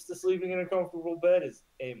who's used to sleeping in a comfortable bed is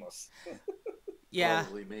Amos. Yeah,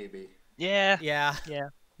 Probably, maybe. Yeah. yeah, Yeah.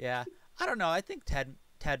 yeah. I don't know. I think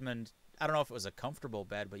Tedmund. I don't know if it was a comfortable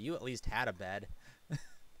bed, but you at least had a bed.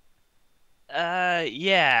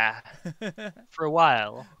 Yeah. For a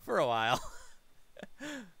while. For a while.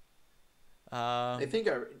 I um, think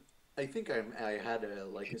I had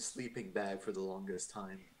a sleeping bag for the longest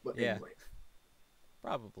time. But yeah, anyway.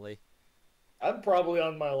 probably. I'm probably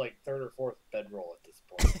on my like third or fourth bedroll at this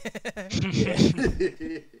point.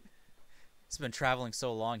 Yeah. He's been traveling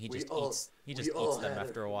so long. He just eats. He just eats them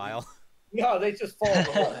after a while. No, they just fall we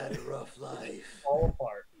all apart. had a rough life. Fall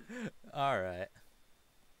apart. All right.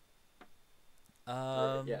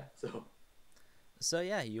 Yeah. So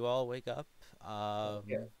yeah, you all wake up.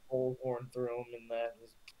 Yeah, bullhorn through him and that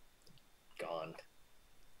is gone.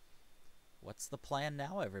 What's the plan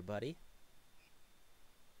now, everybody?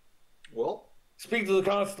 Well, Speak to the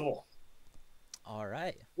constable. All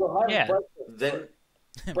right. We'll have Yeah. breakfast then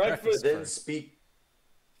Breakfast then first. speak.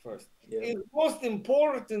 first. Yeah. It's the most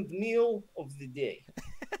important meal of the day.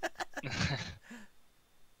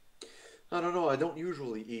 I don't know. I don't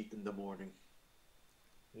usually eat in the morning.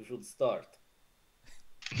 You should start.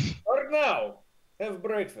 Start now. Have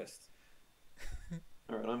breakfast.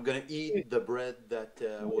 All right, I'm gonna eat the bread that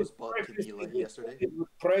was bought to me like yesterday. It's the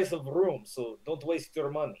price of room, so don't waste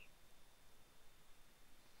your money.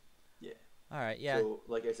 Yeah. All right. Yeah. So,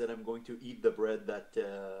 like I said, I'm going to eat the bread that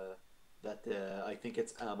I think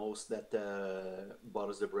it's Amos that bought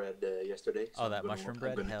us the bread yesterday. So Oh, that mushroom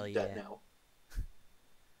bread? I'm gonna Hell eat yeah. that now.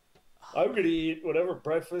 I'm gonna eat whatever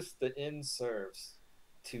breakfast the inn serves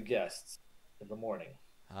to guests in the morning.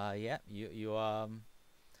 Yeah. You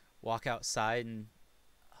walk outside and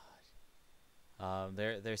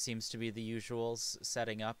there seems to be the usuals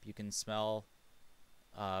setting up. You can smell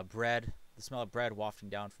bread. The smell of bread wafting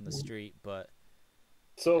down from the street, but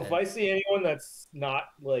So if I see anyone that's not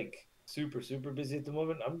like super busy at the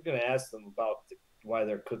moment, I'm gonna ask them about why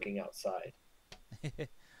they're cooking outside.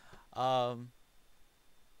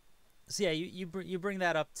 So yeah, you bring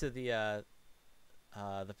that up to the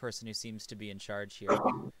person who seems to be in charge here,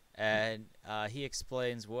 and he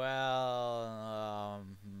explains, well,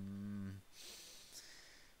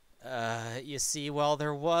 you see, well,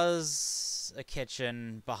 there was a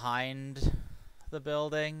kitchen behind the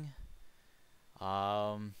building.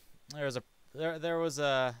 There was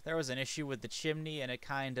an issue with the chimney, and it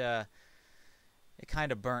kind of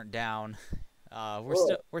burnt down.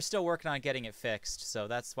 We're still working on getting it fixed, so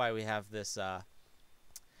that's why we have this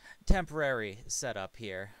temporary setup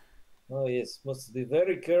here. Oh yes, must be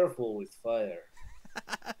very careful with fire.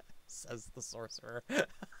 Says the sorcerer.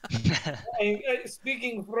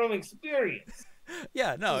 Speaking from experience,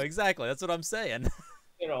 Yeah, no, exactly. That's what I'm saying.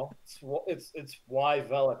 you know, it's why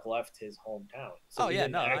Velik left his hometown. So Oh, he yeah,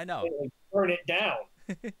 didn't no, I know. accidentally burn it down.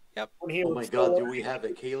 Yep. When he Oh was my still God! Do living we have a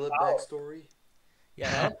in Caleb power. backstory?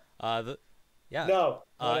 Yeah. Yeah. No.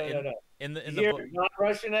 In the Here, book. not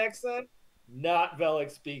Russian accent, not Velik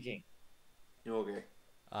speaking. Okay.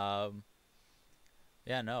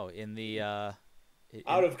 Yeah, no. In the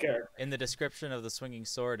Out of character. in the description of the swinging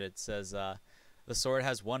sword, it says the sword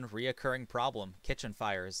has one reoccurring problem: kitchen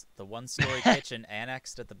fires. The one-story kitchen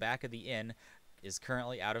annexed at the back of the inn is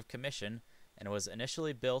currently out of commission and was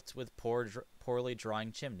initially built with poorly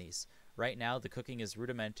drawing chimneys. Right now, the cooking is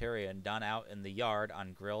rudimentary and done out in the yard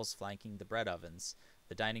on grills flanking the bread ovens.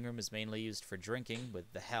 The dining room is mainly used for drinking,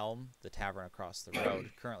 with the Helm, the tavern across the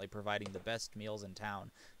road, currently providing the best meals in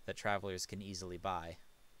town that travelers can easily buy.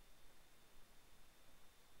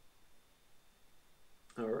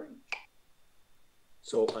 All right.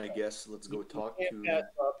 So I guess let's go talk You can't to. pass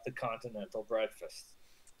up the continental breakfast.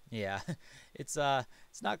 Yeah, it's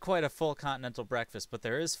not quite a full continental breakfast, but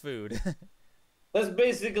there is food. It's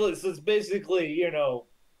basically,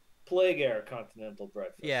 plague air continental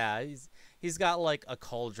breakfast. Yeah, he's got like a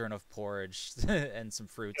cauldron of porridge and some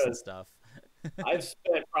fruits and stuff. I've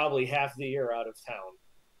spent probably half the year out of town.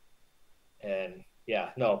 And yeah,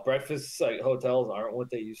 no, breakfasts at hotels aren't what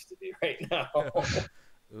they used to be right now.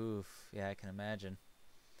 Oof, yeah, I can imagine.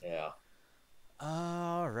 Yeah.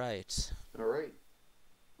 All right. All right.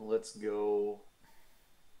 Let's go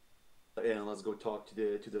and let's go talk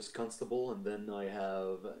to this constable, and then I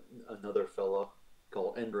have another fella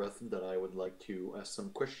called Endreth that I would like to ask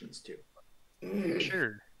some questions to.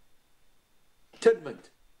 Sure.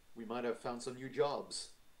 Tidmont, we might have found some new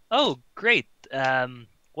jobs. Oh, great.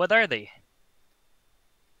 What are they?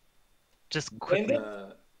 Just quickly.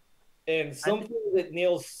 And something that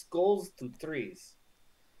nails skulls to trees.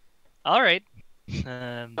 All right.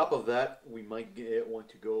 Top of that, we might want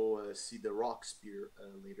to go see the rock spear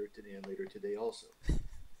later today also.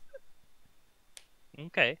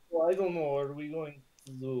 Okay. Well, I don't know. Are we going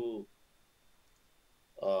to do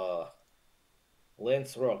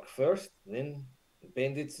Lance Rock first, then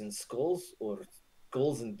bandits and skulls, or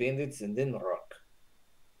skulls and bandits and then rock?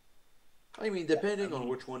 I mean, depending on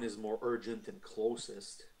which one is more urgent and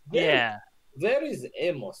closest. Yeah. There is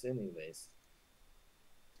Amos, anyways.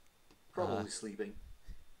 Probably sleeping.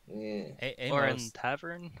 Yeah. Or in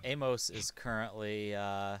tavern. Amos is currently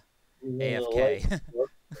AFK.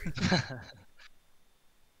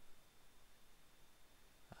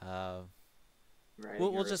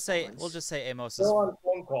 We'll just say Amos is still on a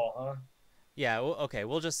phone call, huh? Yeah, okay.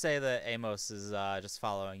 We'll just say that Amos is just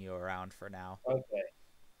following you around for now. Okay.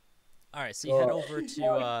 All right, so you head over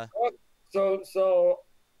to So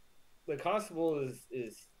the constable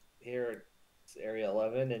is here at area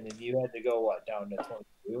 11, and then you had to go down to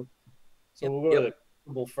 22. So we'll go to the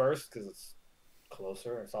constable first because it's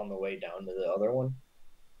closer. It's on the way down to the other one.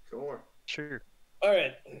 Sure. All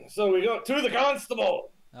right, so we go to the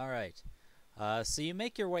constable. All right. So you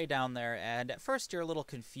make your way down there, and at first you're a little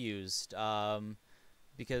confused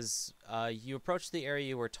because you approach the area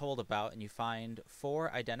you were told about, and you find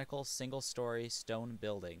 4 identical single-story stone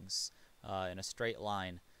buildings in a straight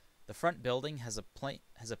line. The front building has a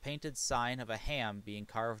painted sign of a ham being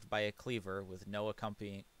carved by a cleaver with no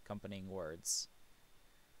accompanying words.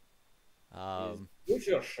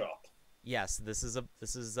 Butcher shop. Yes, this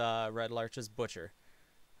is Red Larch's butcher.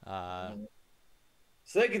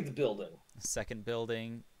 Second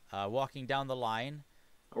building. Walking down the line.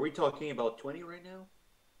 Are we talking about 20 right now?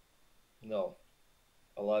 No,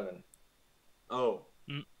 11. Oh.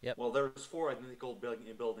 Yep. Well, there's 4 identical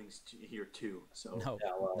buildings here too. So no,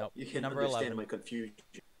 you can number understand 11. my confusion.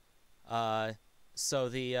 So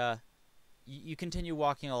you continue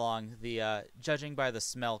walking along. Judging by the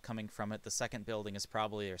smell coming from it, the second building is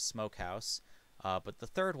probably a smokehouse. But the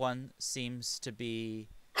third one seems to be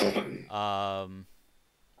it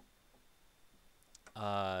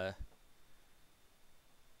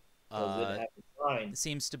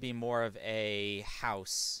seems to be more of a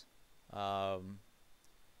house.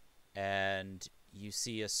 And you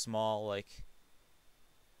see a small let's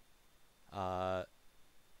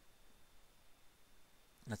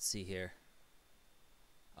see here.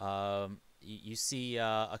 You see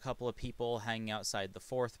a couple of people hanging outside the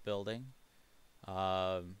 4th building,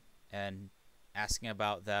 and asking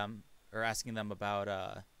them about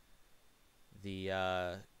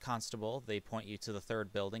the constable. They point you to the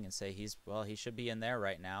 3rd building and say he should be in there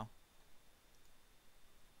right now.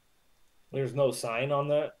 There's no sign on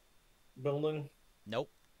that building? Nope.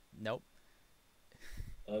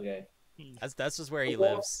 Okay. That's just where he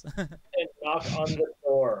lives. And knock on the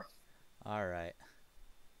door. All right.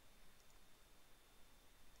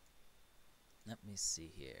 Let me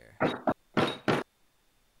see here.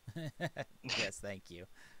 Yes, thank you.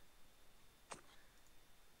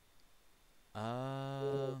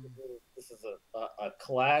 This is a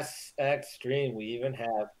class X stream. We even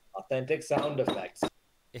have authentic sound effects.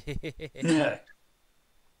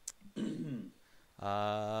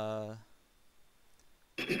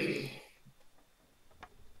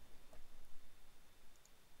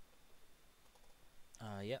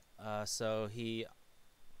 Yep. So he,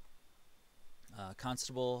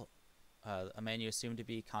 Constable, a man you assume to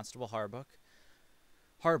be Constable Harburk,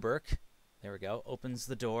 there we go, opens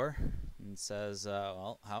the door and says,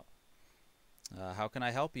 well, how can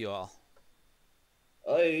I help you all?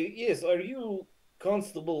 Yes, are you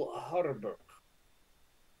Constable Harburk?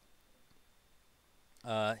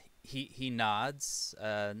 He nods.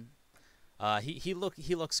 He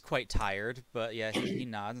looks quite tired, but yeah, he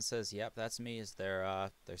nods and says, "Yep, that's me. Is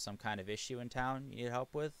there's some kind of issue in town you need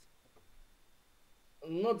help with?"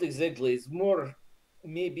 Not exactly. It's more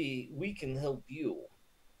maybe we can help you.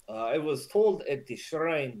 I was told at the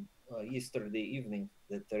shrine yesterday evening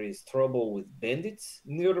that there is trouble with bandits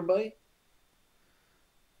nearby.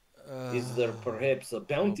 Is there perhaps a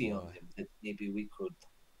bounty on them that maybe we could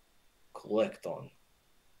collect on?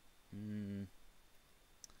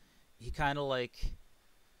 He kind of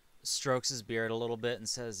strokes his beard a little bit and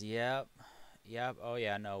says, "Yep, oh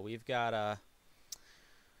yeah, no, we've got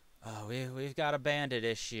We've got a bandit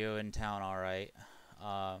issue in town, all right.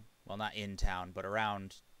 Well, not in town, but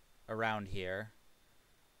around here.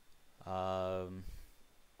 I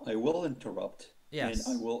will interrupt, and I Yes.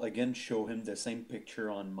 will again show him the same picture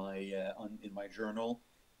on my in my journal.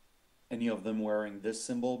 Any of them wearing this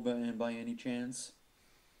symbol by any chance?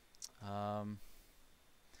 Um,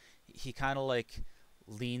 he kind of like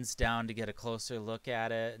leans down to get a closer look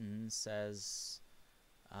at it and says,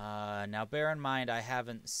 "Now bear in mind, I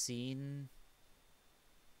haven't seen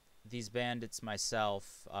these bandits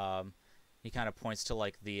myself." He kind of points to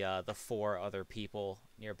like the four other people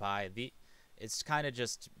nearby. It's kind of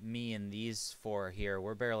just me and these four here.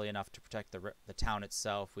 We're barely enough to protect the town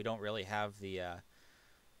itself. We don't really have the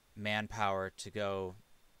manpower to go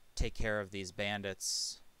take care of these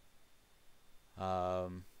bandits.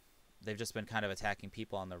 They've just been kind of attacking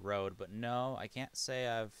people on the road, but no, I can't say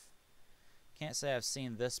I've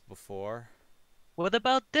seen this before. What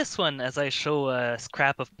about this one? As I show a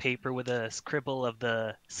scrap of paper with a scribble of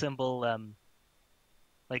the symbol,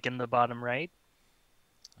 like in the bottom right.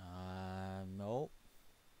 Nope,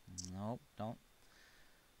 nope, don't.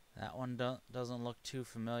 That one doesn't look too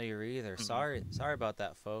familiar either. Sorry about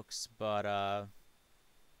that, folks. But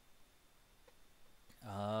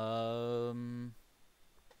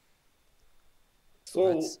So,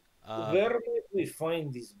 let's where might we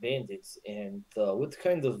find these bandits, and what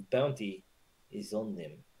kind of bounty is on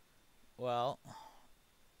them? well,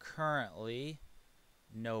 currently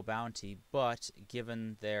no bounty, but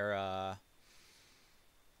given their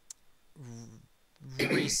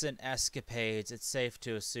recent escapades, it's safe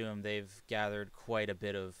to assume they've gathered quite a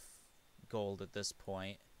bit of gold at this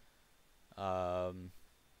point. So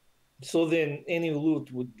then, any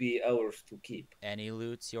loot would be ours to keep. Any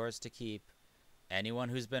loot's yours to keep. Anyone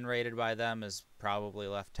who's been raided by them has probably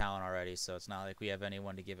left town already, so it's not like we have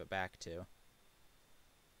anyone to give it back to.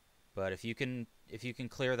 But if you can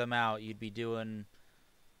clear them out, you'd be doing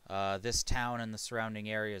this town and the surrounding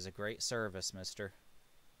areas a great service, mister.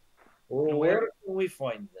 Well, where can we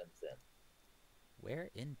find them then? Where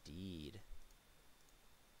indeed?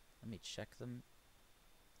 Let me check them.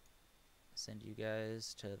 Send you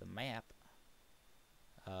guys to the map.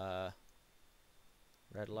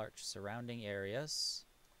 Red Larch surrounding areas.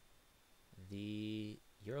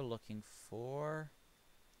 You're looking for...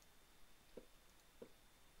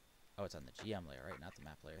 Oh, it's on the GM layer, right? Not the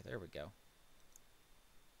map layer. There we go.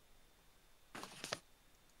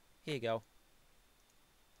 Here you go.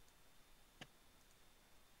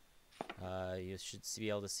 You should be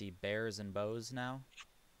able to see bears and bows now.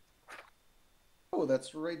 Oh,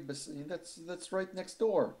 that's right. That's right next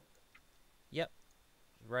door. Yep,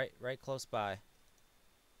 right close by.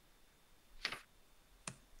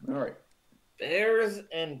 All right. Bears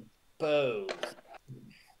and bows.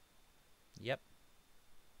 Yep.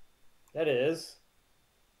 That is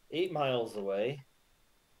 8 miles away,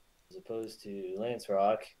 as opposed to Lance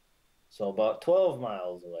Rock, so about 12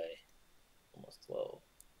 miles away, almost 12.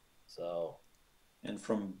 So, and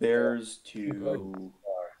from bears to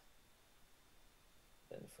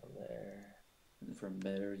then from there, and from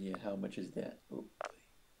there, yeah. How much is that?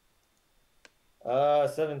 Oh.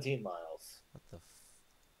 17 miles. What the?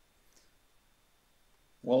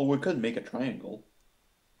 Well, we could make a triangle.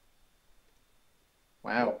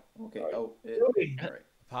 Wow. Okay. Sorry. Oh. All right.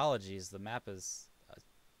 Apologies. The map is.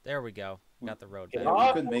 There we go. Got the road back. Yeah,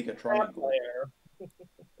 we could make a triangle.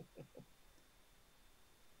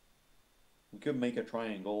 We could make a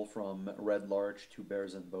triangle from Red Larch to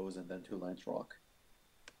Bears and Bows and then to Lance Rock.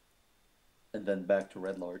 And then back to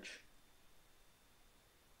Red Larch.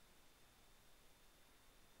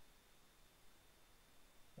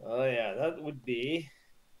 Oh yeah, that would be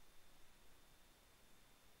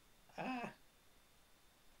it's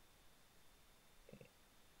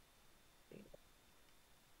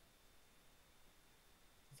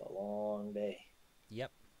a long day.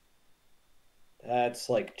 Yep. That's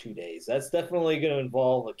like 2 days. That's definitely going to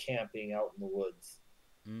involve a camping out in the woods.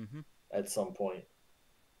 Mm-hmm. At some point.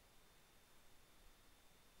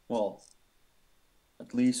 Well,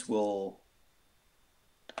 at least we'll.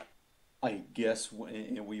 I guess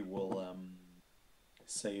we will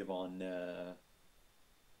save on the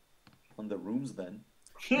rooms then.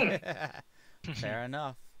 Fair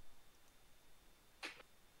enough.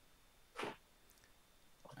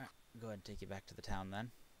 All right, go ahead and take you back to the town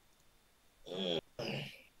then.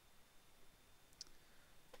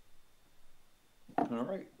 All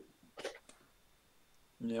right.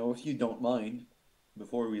 Now, if you don't mind,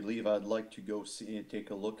 before we leave, I'd like to go take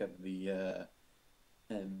a look at the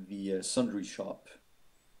sundry shop.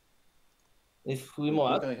 If we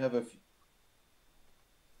want. I have a.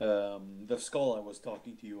 The skull I was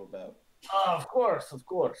talking to you about. Oh, of course, of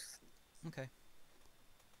course. Okay.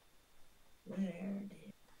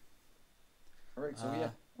 All right, so yeah,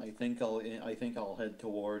 I think I'll head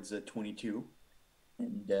towards 22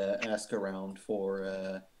 and ask around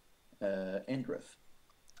for Andrith.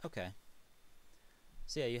 Okay.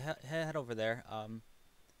 So yeah, you head over there.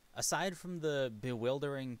 Aside from the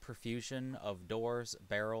bewildering profusion of doors,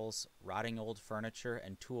 barrels, rotting old furniture,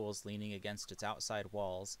 and tools leaning against its outside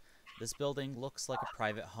walls, this building looks like a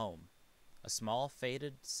private home. A small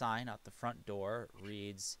faded sign at the front door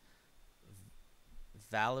reads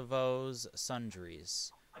Valivo's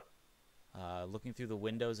Sundries. Looking through the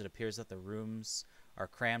windows, it appears that the rooms are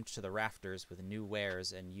crammed to the rafters with new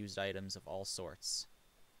wares and used items of all sorts.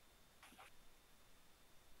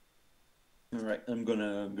 All right, I'm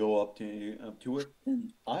gonna go up to it,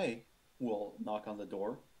 and I will knock on the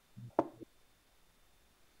door.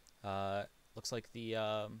 Looks like the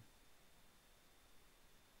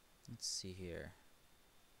let's see here.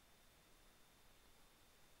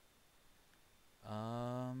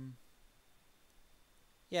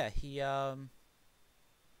 Yeah, he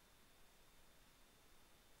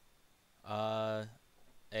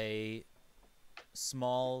a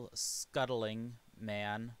small scuttling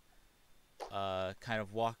man kind of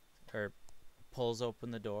pulls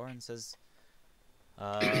open the door and says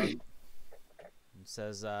come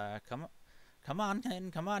on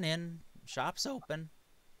in, shop's open.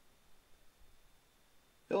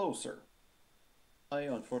 Hello, sir. I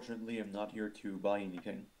unfortunately am not here to buy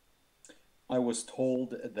anything. I was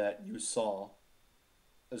told that you saw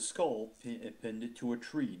a skull pinned to a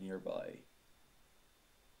tree nearby.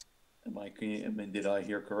 Did I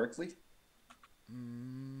hear correctly?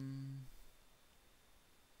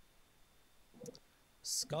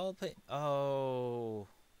 Skull oh.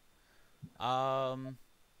 Oh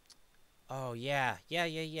yeah.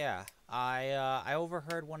 I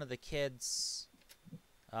overheard one of the kids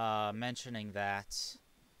mentioning that.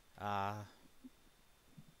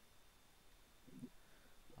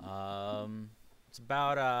 It's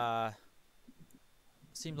about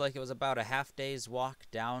seemed like it was about a half day's walk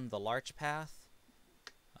down the larch path,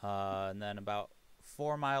 and then about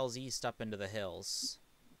 4 miles east up into the hills.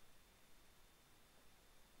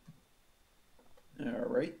 All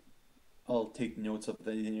right. I'll take notes of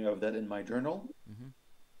that in my journal. Mm-hmm.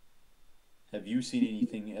 Have you seen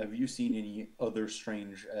anything? Have you seen any other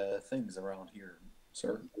strange things around here,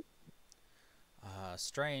 sir?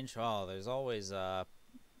 Strange. Well, there's always we're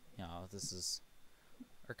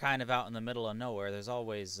kind of out in the middle of nowhere. There's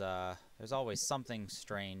always something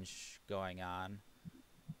strange going on.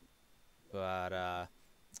 But I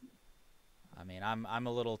mean, I'm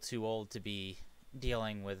a little too old to be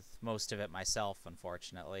dealing with most of it myself,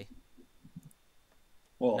 unfortunately.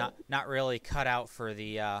 Well, not really cut out for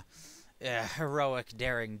the heroic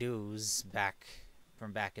daring do's back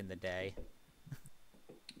in the day.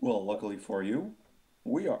 Well, luckily for you,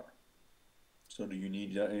 we are. So do you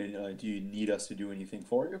need us to do anything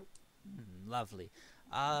for you? Lovely.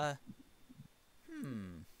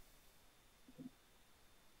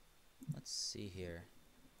 Let's see here.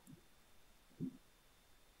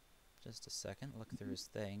 Just a second. Look through his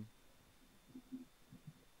thing.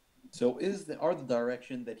 So are the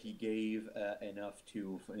direction that he gave enough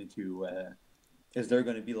to is there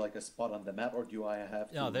going to be like a spot on the map, or do I have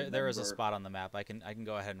to? No, there remember... is a spot on the map. I can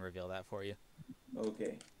go ahead and reveal that for you.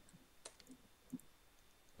 Okay.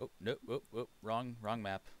 Oh no! Wrong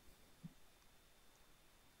map.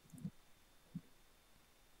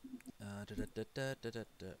 Where the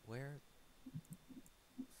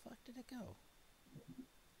fuck did it go?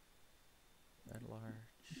 Red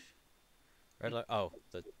Larch. Oh,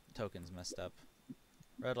 the token's messed up.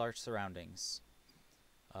 Red Larch surroundings.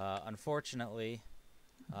 Unfortunately,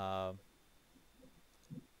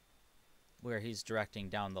 where he's directing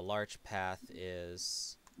down the Larch path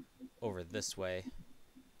is over this way.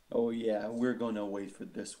 Oh yeah, we're gonna wait for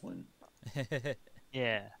this one.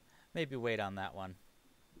 Yeah. Maybe wait on that one.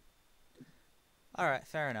 Alright,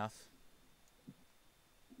 fair enough.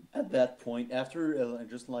 At that point, after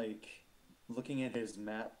just like looking at his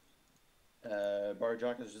map,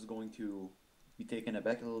 Barjak is just going to be taken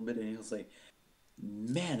aback a little bit, and he'll say,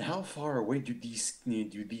 "Man, how far away do these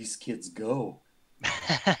kids go?"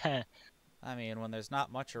 I mean, when there's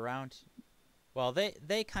not much around, well,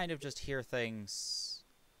 they kind of just hear things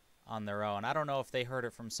on their own. I don't know if they heard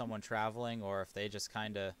it from someone traveling or if they just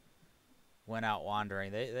kind of went out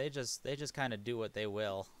wandering. They just kind of do what they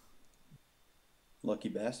will. Lucky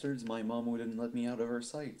bastards! My mom wouldn't let me out of her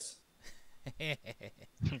sights.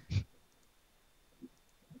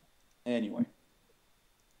 Anyway,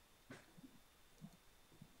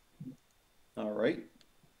 right.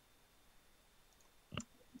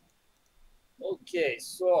 Okay,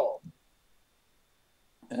 so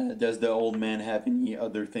Does the old man have any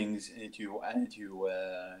other things to add to?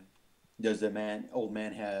 Does the old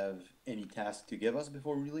man have any task to give us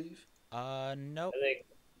before we leave? Nope. I think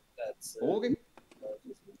that's Okay.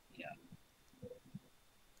 yeah.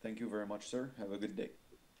 Thank you very much, sir. Have a good day.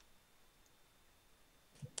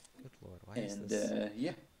 Good lord, why is And this?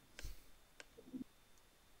 yeah.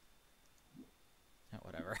 Oh,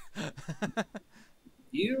 whatever.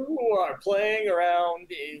 You are playing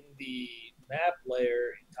around in the map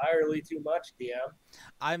layer entirely too much, DM.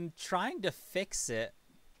 I'm trying to fix it.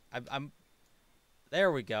 I'm.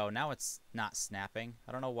 There we go. Now it's not snapping.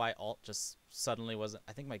 I don't know why Alt just suddenly wasn't.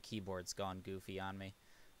 I think my keyboard's gone goofy on me.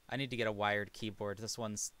 I need to get a wired keyboard. This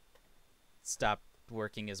one's stopped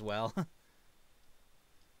working as well.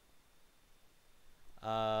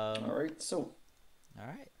 All right. So. All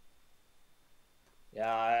right.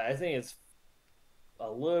 Yeah, I think it's a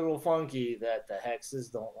little funky that the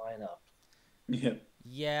hexes don't line up. Yeah.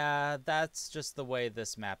 Yeah, that's just the way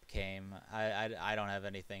this map came. I don't have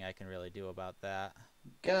anything I can really do about that.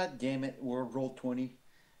 God damn it! We're roll 20.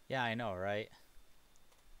 Yeah, I know, right?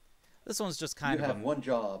 This one's just You kind of have a. one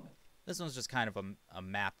job. This one's just kind of a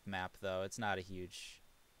map though. It's not a huge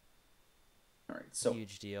All right. So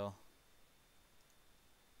huge deal.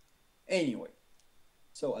 anyway,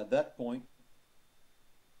 so at that point,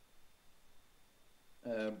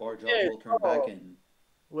 Barjot will turn back and.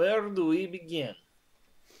 Where do we begin?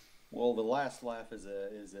 Well, the last laugh is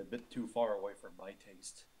a bit too far away for my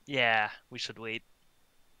taste. Yeah, we should wait.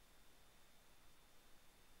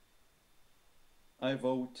 I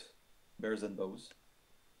vote Bears and Bows,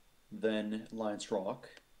 then Lions Rock,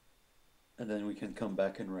 and then we can come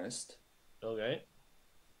back and rest. Okay.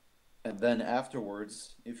 And then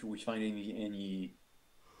afterwards, if we find any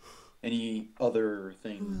other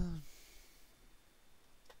thing,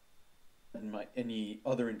 any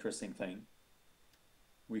other interesting thing,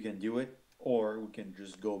 we can do it, or we can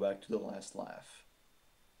just go back to the last laugh.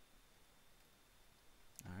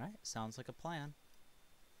 All right, sounds like a plan.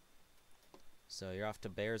 So you're off to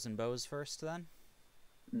Bears and Bows first, then?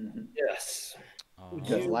 Mm-hmm. Yes. Oh.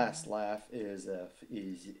 Because last laugh is a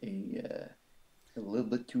little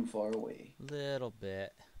bit too far away. Little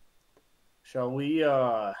bit. Shall we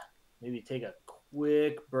maybe take a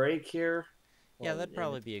quick break here? Yeah, that'd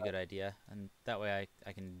probably be a good idea, and that way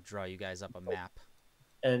I can draw you guys up a map.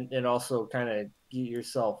 And also kind of get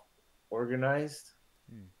yourself organized.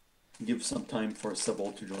 Give some time for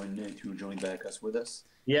Sybil to join back us with us.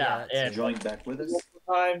 Yeah, and join back with us.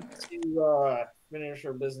 Time to finish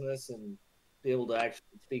our business and be able to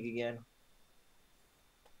actually speak again,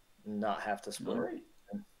 and not have to split. All right.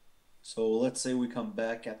 So let's say we come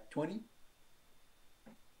back at 20.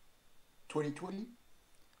 2020?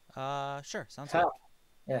 Sure, sounds good.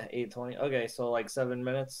 Yeah, 8:20. Okay, so like 7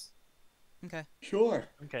 minutes. Okay. Sure.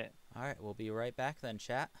 Okay. All right, we'll be right back then,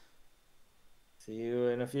 chat. See you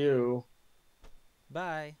in a few.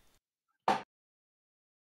 Bye.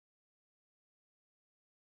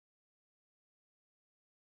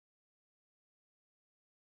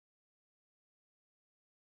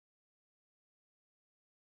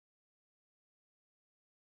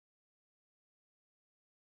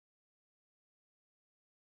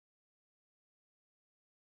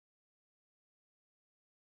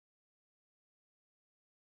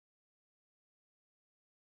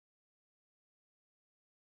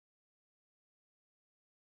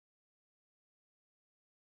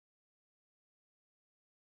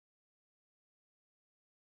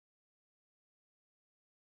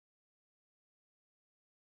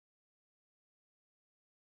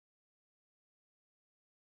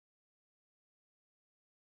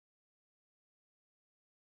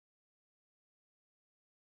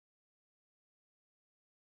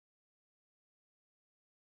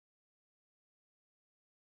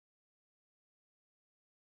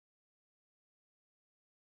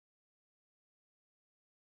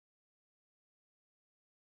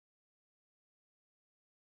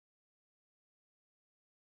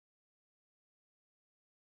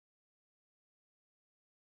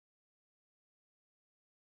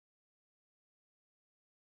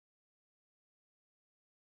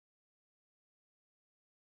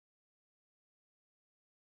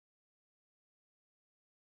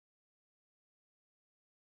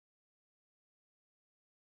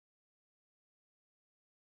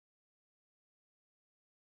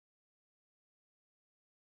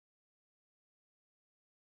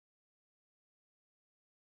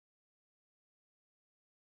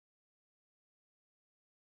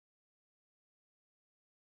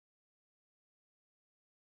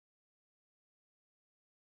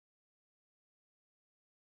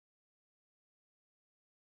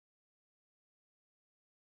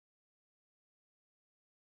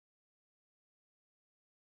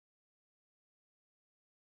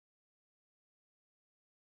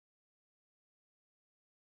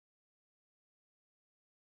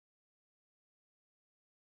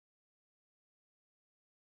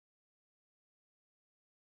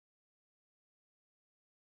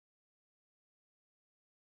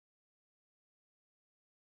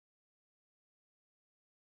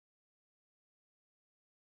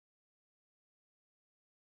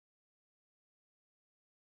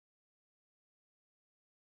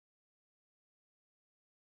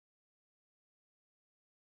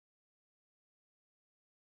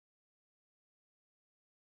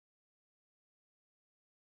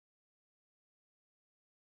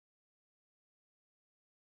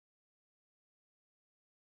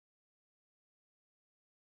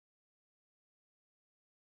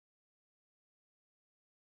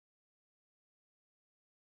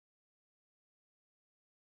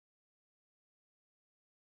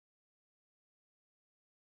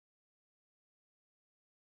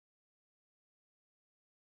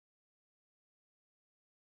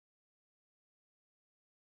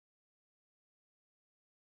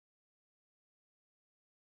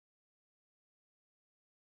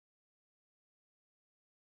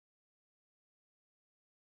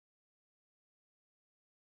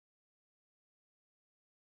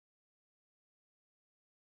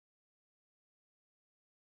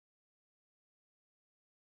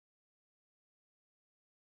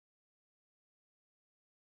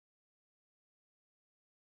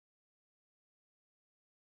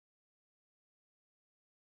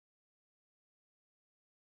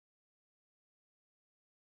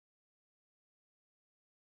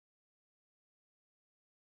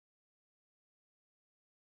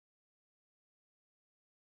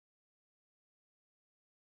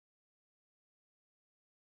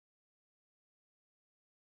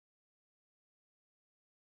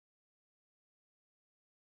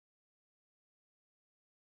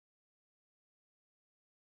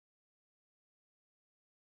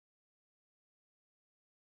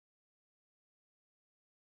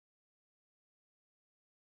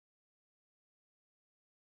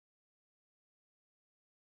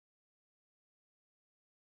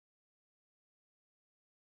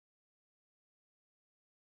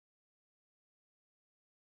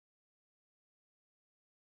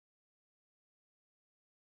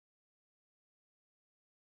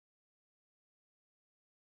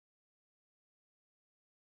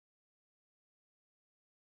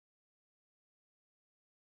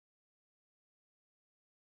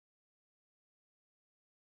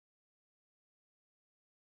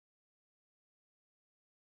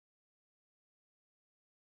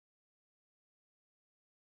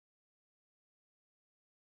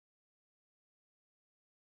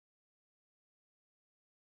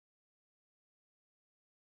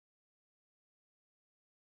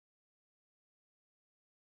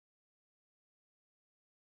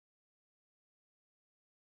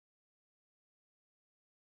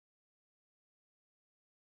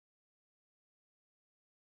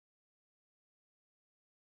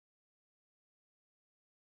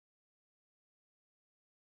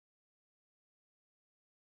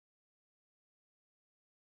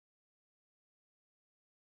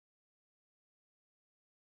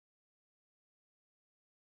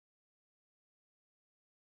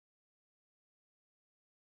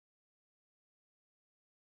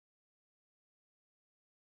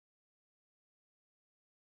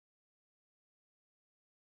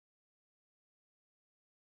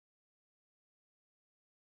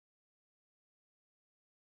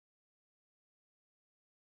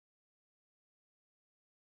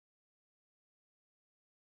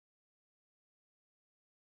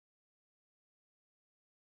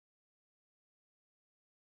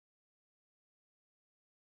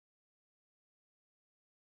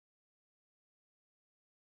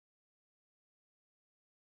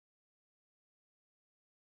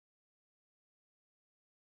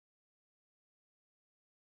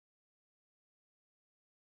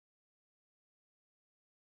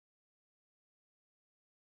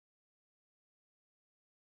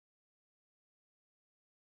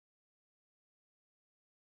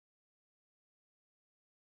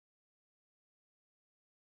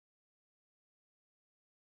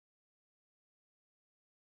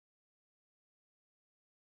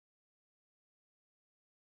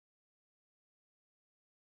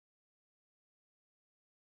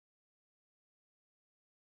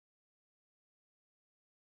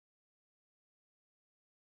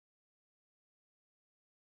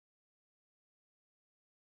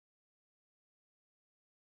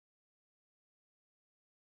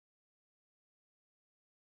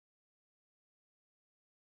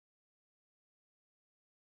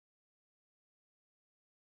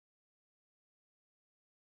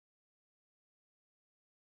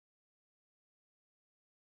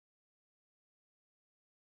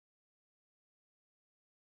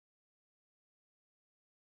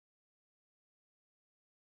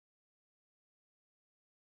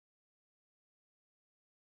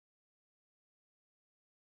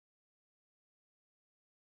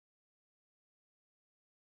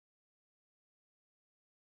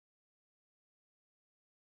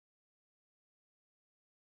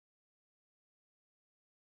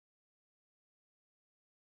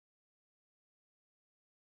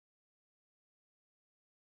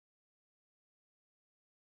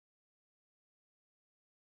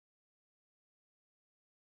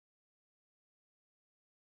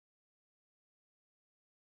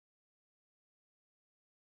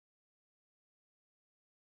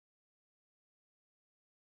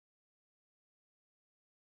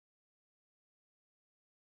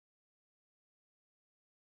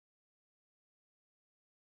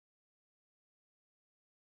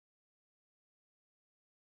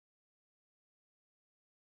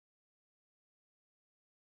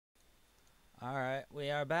 All right,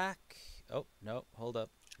 we are back. Oh, no, hold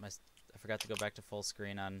up. I forgot to go back to full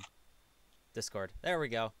screen on Discord. There we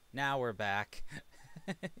go. Now we're back.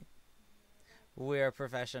 We're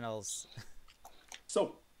professionals.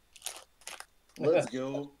 So, let's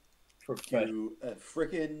go to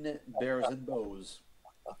frickin' bears and bows.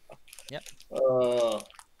 Yep. Uh,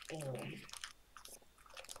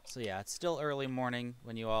 So yeah, it's still early morning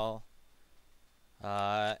when you all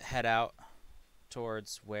head out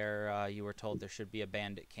towards where you were told there should be a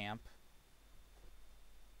bandit camp.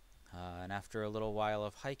 And after a little while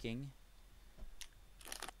of hiking,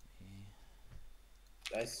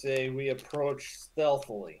 I say we approach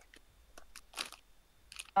stealthily.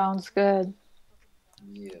 Sounds good.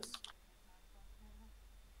 Yes.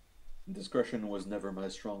 Discretion was never my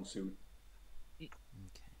strong suit. okay.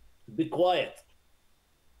 Be quiet.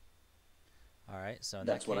 All right, so in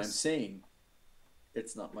That's that what I'm case, saying.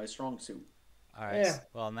 It's not my strong suit. all right. Yeah.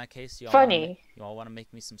 Well, in that case, you all Funny. you all want to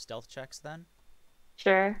make me some stealth checks then?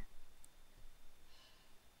 Sure.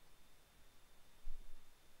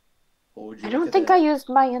 What would you I like don't to think bet? I used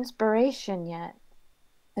my inspiration yet.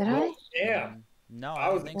 Did I? Yeah. No, I I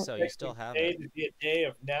don't was think so. You still have today it. to be a day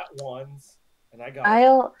of nat ones, and I got.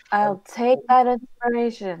 I'll take that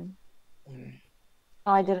inspiration.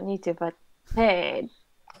 Oh, I didn't need to, but hey,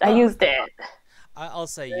 I used it. I'll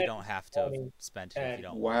say you don't have to have spent it if you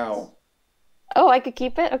don't want. Wow. Oh, I could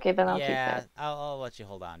keep it? Okay, then I'll keep Yeah, it. I'll let you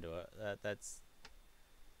hold on to it. That's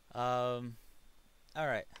all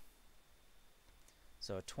right.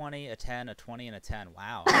 So a 20, a 10, a 20, and a 10.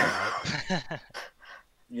 Wow. All right.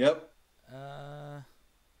 Yep. I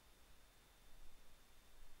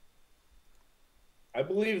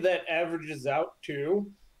believe that averages out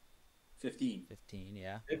to 15. 15,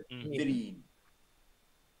 yeah. 15.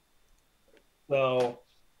 So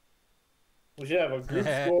we should have a group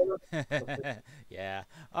score. Yeah.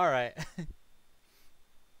 All right.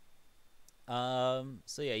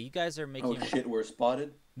 So yeah, you guys are making. Oh shit, we're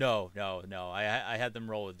spotted. No. I had them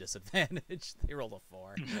roll with disadvantage. They rolled a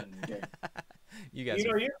 4. Okay. You guys.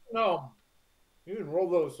 You can roll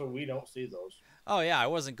those so we don't see those. Oh yeah, I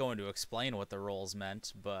wasn't going to explain what the rolls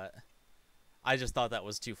meant, but I just thought that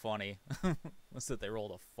was too funny. Was that they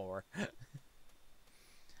rolled a 4.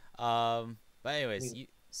 But anyways,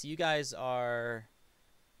 you guys are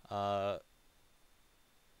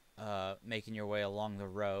making your way along the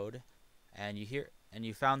road, and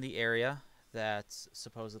you found the area that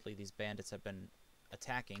supposedly these bandits have been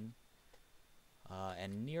attacking,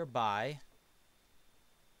 and nearby,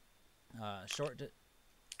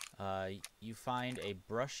 you find a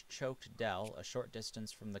brush-choked dell a short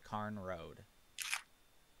distance from the Cairn Road.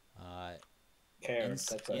 Cairn.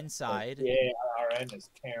 Inside. K-A-R-N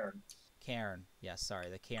is Cairn. Cairn. Yes, sorry,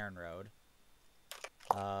 the Cairn Road.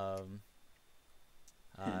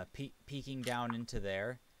 Peeking down into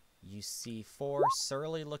there, you see 4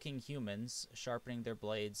 surly-looking humans sharpening their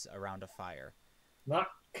blades around a fire. Not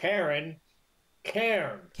Karen.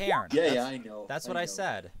 Cairn. Cairn. Yeah, I know. That's what I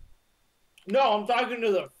said. No, I'm talking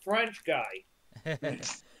to the French guy.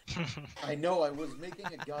 I know, I was making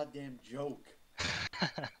a goddamn joke.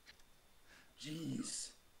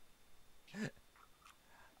 Jeez.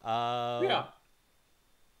 Yeah.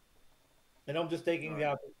 And I'm just taking the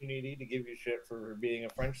opportunity to give you shit for being a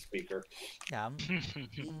French speaker. Yeah.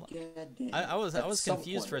 I was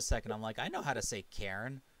confused for a second. I'm like, I know how to say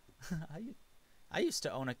Karen. I used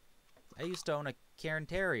to own a Cairn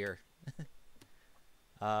Terrier.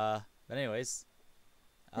 But anyways.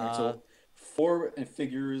 So 4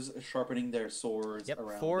 figures sharpening their swords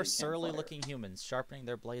around 4 surly-looking humans sharpening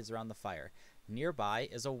their blades around the fire. Nearby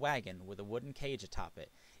is a wagon with a wooden cage atop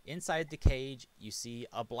it. Inside the cage, you see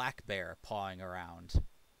a black bear pawing around.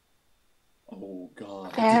 Oh,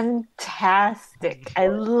 God. Fantastic. I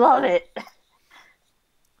love it.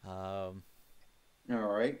 All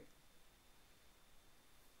right.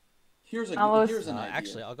 Here's an idea.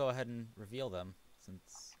 Actually, I'll go ahead and reveal them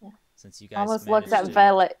since you guys almost looks at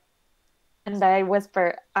Violet and I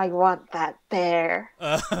whisper, I want that bear.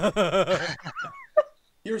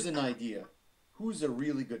 Here's an idea. Who's a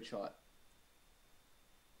really good shot?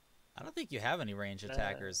 I don't think you have any range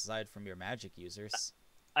attackers aside from your magic users.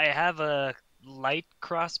 I have a light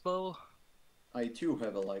crossbow. I too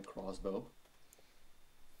have a light crossbow.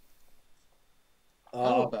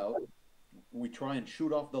 How about we try and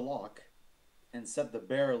shoot off the lock and set the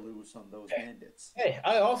bear loose on those bandits? Hey,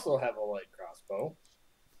 I also have a light crossbow.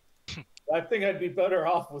 I think I'd be better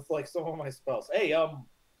off with like some of my spells. Hey,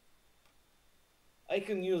 I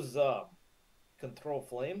can use control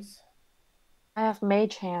flames. I have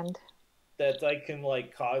mage hand. That I can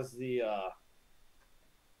like cause the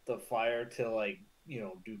fire to like,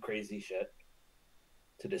 do crazy shit.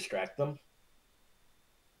 to distract them.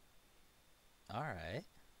 All right.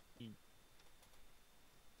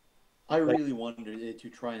 I really wanted it to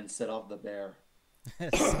try and set off the bear.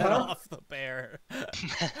 Set off the bear.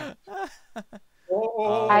 I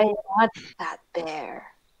want that bear.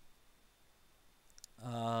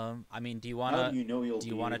 I mean, do you How wanna do you know you'll do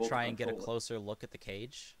you be wanna able to try and get a control it? closer look at the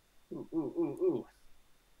cage? Ooh.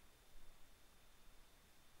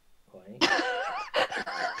 Okay.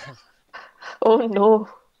 Oh no.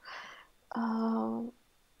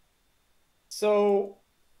 So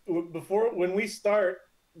when we start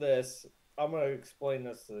this, I'm gonna explain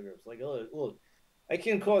this to the groups. Like, look, I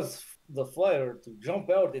can cause the fire to jump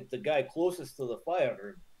out at the guy closest to the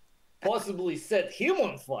fire, possibly set him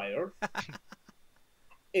on fire,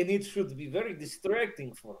 and it should be very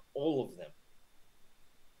distracting for all of them.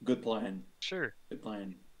 Good plan. Sure. Good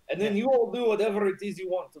plan. And then you all do whatever it is you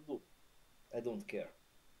want to do. I don't care.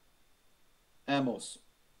 Amos,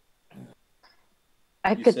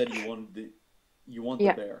 I you could. said you want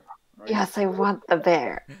Yeah. the bear, right? Yes, I want the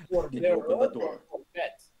bear. Can you open the door?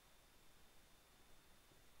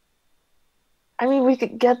 I mean, we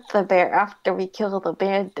could get the bear after we kill the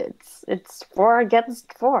bandits. It's 4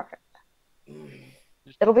 against 4.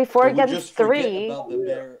 It'll be 4 So we against just forget 3. about the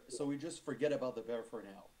bear. So we just forget about the bear for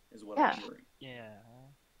now, is what I'm hearing. Yeah.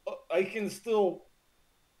 I can still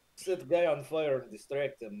set the guy on fire and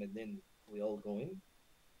distract him, and then we all go in.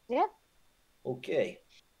 Yeah. Okay.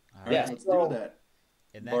 All All right, right. let's so- do that.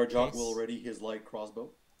 In that Barjok case, will ready his light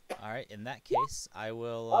crossbow. all right. In that case, I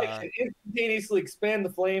will. I can instantaneously expand the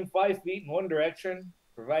flame 5 feet in one direction,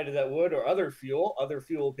 provided that wood or other fuel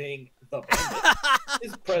being the bandit,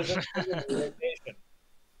 is present in the location.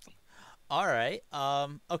 All right.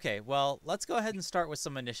 Okay. Well, let's go ahead and start with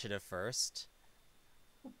some initiative first.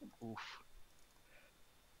 Oof.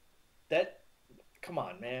 Come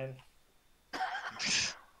on, man.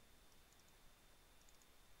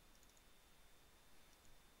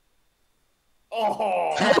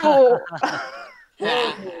 Oh, Oh!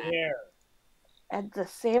 here. And the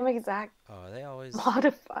same exact Oh, they always.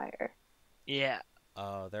 modifier. Yeah.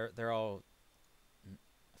 Oh, they're all.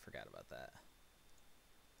 I forgot about that.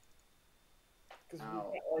 Because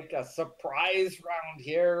we got like a surprise round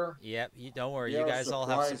here. Yep. You don't worry. Yeah, You guys all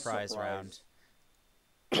have surprise. round.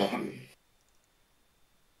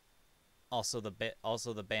 Also,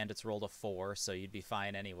 the bandits rolled a 4, so you'd be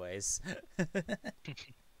fine anyways.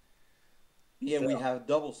 Yeah, we have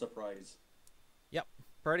double surprise. Yep,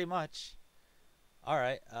 pretty much. All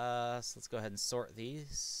right, so let's go ahead and sort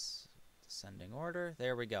these. Descending order.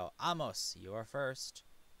 There we go. Amos, you are first.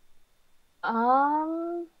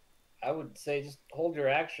 I would say just hold your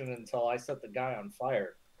action until I set the guy on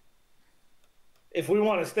fire. If we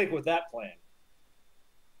want to stick with that plan.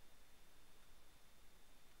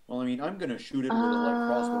 Well, I mean, I'm gonna shoot it with a light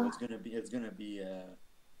crossbow. It's gonna be.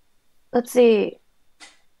 Let's see.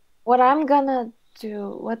 What I'm gonna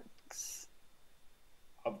do. What's.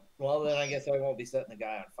 Well, then I guess I won't be setting the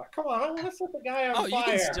guy on fire. Come on, I want to set the guy on Oh, you fire.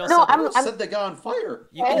 can still No, Set the guy on fire.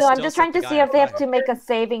 You can No, I'm still just set trying the to guy see on if they have fire. to make a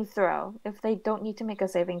saving throw. If they don't need to make a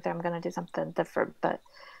saving throw, I'm gonna do something different. But,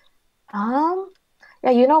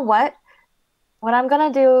 yeah, you know what? What I'm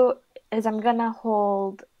gonna do is I'm gonna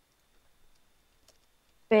hold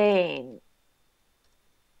Bane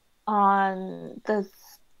on the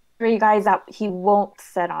 3 guys that he won't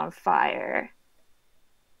set on fire.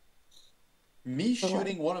 Me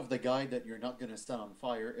shooting one of the guy that you're not gonna set on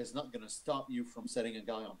fire is not gonna stop you from setting a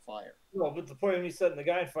guy on fire. No, but the point of me setting the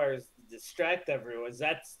guy on fire is to distract everyone.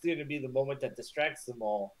 That's going to be the moment that distracts them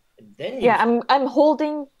all. And then Yeah, I'm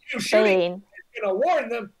holding you shooting. Bane. You're going to warn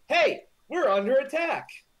them, hey, we're under attack.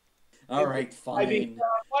 All right, I mean, fine.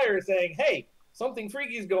 on fire saying, hey, something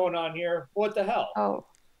freaky's going on here. What the hell? Oh,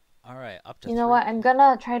 All right, up to you know 3. what? I'm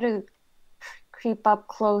gonna try to creep up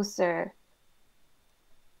closer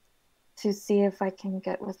to see if I can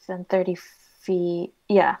get within 30 feet.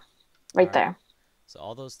 Yeah, right All there. So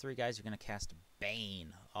all those 3 guys are gonna cast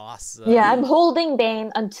Bane. Awesome. Yeah, I'm holding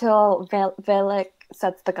Bane until Velik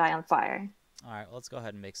sets the guy on fire. All right, let's go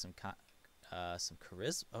ahead and make some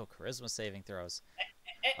charisma. Oh, charisma saving throws.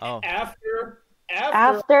 Oh, After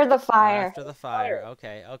the fire. after the fire.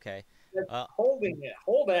 Okay. Holding it.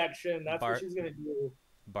 Hold action. That's Bart- what she's going to do.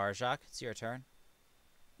 Barjak, it's your turn.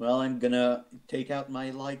 Well, I'm gonna take out my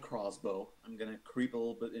light crossbow. I'm gonna creep a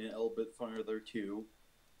little bit farther too.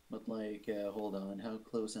 But hold on, how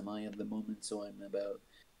close am I at the moment? So I'm about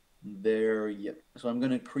there. Yep. So I'm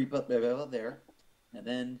gonna creep up about there, and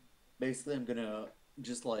then basically I'm gonna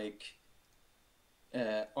just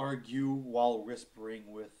argue while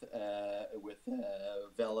whispering with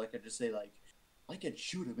Velik and just say I can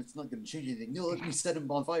shoot him. It's not going to change anything. No, let me set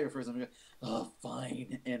him on fire first. I'm going, oh,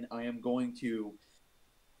 fine. And I am going to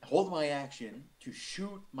hold my action to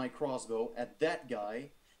shoot my crossbow at that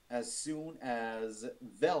guy as soon as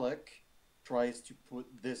Velik tries to put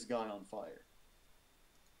this guy on fire.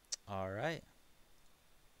 All right.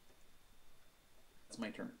 That's my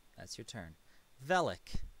turn. That's your turn.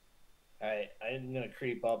 Velik. Alright, I'm gonna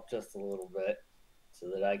creep up just a little bit so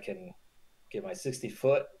that I can get my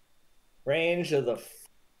 60-foot range of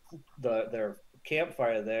their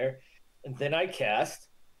campfire there, and then I cast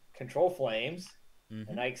Control Flames,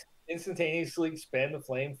 and I instantaneously expand the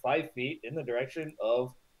flame 5 feet in the direction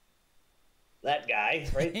of that guy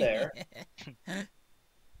right there,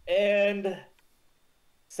 and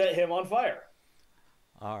set him on fire.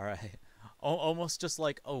 All right. Almost just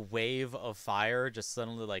like a wave of fire just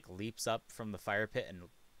suddenly like leaps up from the fire pit and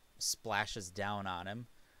splashes down on him.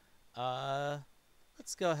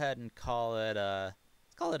 Let's go ahead and call it a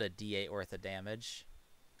D8 worth of damage.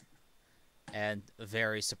 And a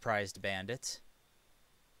very surprised bandit.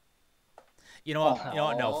 You know what? You know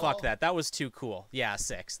what? No, fuck that. That was too cool. Yeah,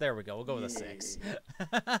 6. There we go. We'll go with a 6.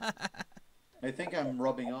 I think I'm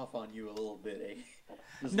rubbing off on you a little bit, eh?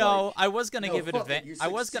 No, like, I was gonna no, give it. I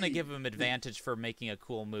was gonna succeed. give him advantage for making a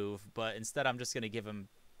cool move, but instead I'm just gonna give him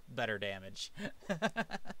better damage.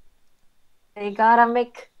 They gotta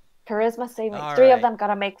make charisma saving. All 3 right. of them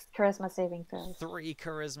gotta make charisma saving throws. 3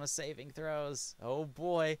 charisma saving throws. Oh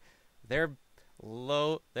boy, they're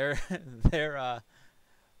low. They're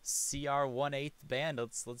CR 1/8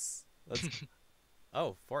 bandits. Let's.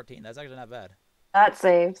 Oh, 14. That's actually not bad. That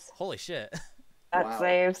saves. Holy shit. That Wow.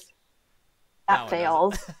 saves. That That one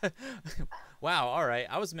fails. doesn't. Wow. All right.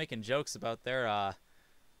 I was making jokes about their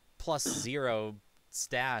 +0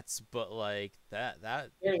 stats, but like that.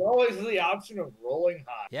 There's always the option of rolling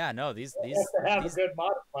high. Yeah. No. These You have to have a good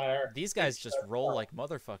modifier. These guys just roll like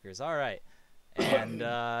motherfuckers. All right. And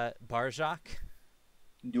Barjak.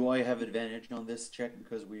 Do I have advantage on this check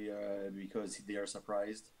because they are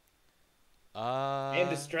surprised? And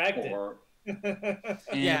distracted. Or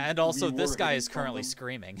Yeah, and also we this were guy hidden is from currently them?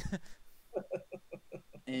 screaming.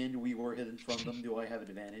 And we were hidden from them. Do I have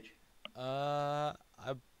advantage? I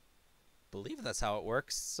believe that's how it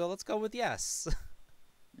works. So let's go with yes.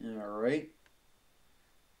 All right.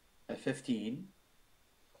 A 15.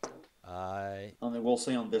 And then we'll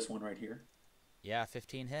say on this one right here. Yeah,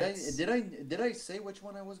 15 hits. Did I say which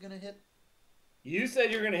one I was gonna hit? You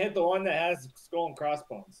said you're gonna hit the one that has skull and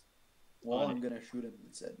crossbones. Well, I'm gonna shoot him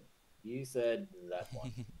instead. You said that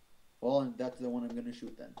one. Well, that's the one I'm gonna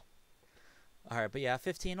shoot then. All right, but yeah,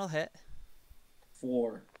 15 will hit.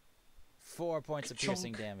 4. 4 points of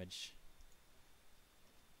piercing Chunk. damage.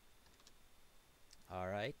 All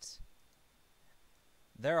right.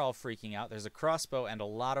 They're all freaking out. There's a crossbow and a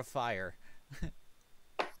lot of fire.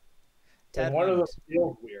 And one of them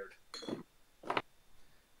feels weird.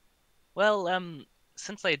 Well,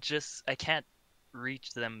 since I can't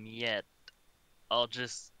reach them yet, I'll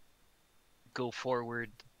just go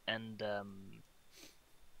forward and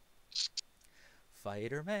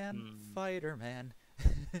Fighter man, fighter man.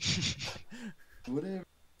 Whatever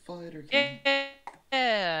fighter can.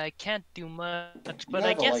 yeah, I can't do much, but You I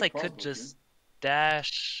have a guess light I could crossbow, just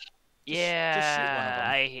dash. Just shoot one of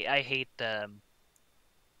them. I hate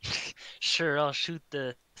Sure, I'll shoot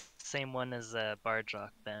the same one as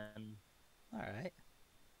Barjok then. All right.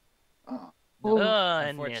 Ah, Ooh. And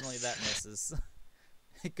Unfortunately, miss. that misses.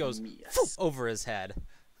 It goes yes. over his head.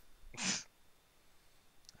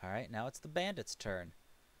 All right, now it's the bandits' turn.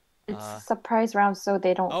 It's a surprise round, so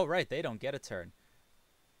they don't. Oh, right, they don't get a turn.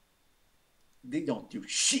 They don't do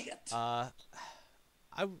shit. I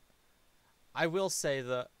will say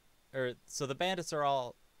so the bandits are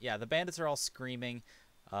all screaming.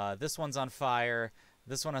 This one's on fire.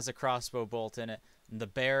 This one has a crossbow bolt in it. And the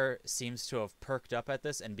bear seems to have perked up at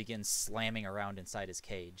this and begins slamming around inside his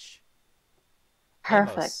cage.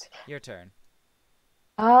 Perfect. Amos, your turn.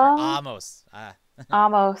 Almost.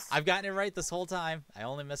 Almost. I've gotten it right this whole time. I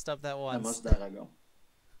only messed up that I once. must that I go.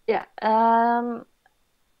 Yeah.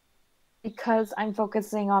 Because I'm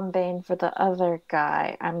focusing on Bane for the other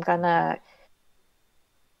guy, I'm gonna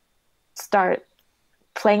start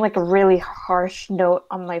playing like a really harsh note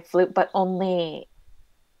on my flute, but only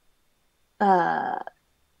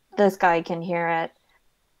this guy can hear it.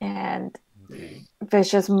 And Okay.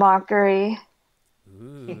 vicious mockery,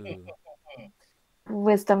 Ooh.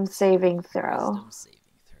 wisdom saving throw. Wisdom saving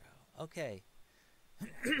throw. Okay.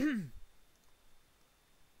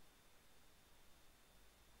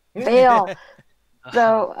 Fail.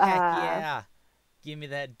 So Heck yeah. Give me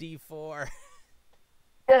that D4.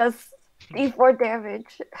 yes, D4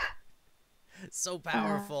 damage. So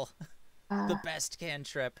powerful. The Uh, best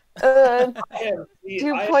cantrip. uh, I had, see,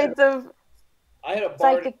 2 points of I had a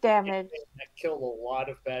bard psychic damage that killed a lot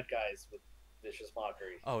of bad guys with vicious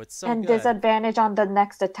mockery. Oh, it's so and good. disadvantage on the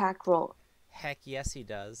next attack roll. Heck yes, he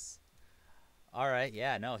does. All right,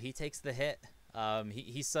 yeah, no, he takes the hit.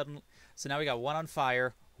 He suddenly. So now we got one on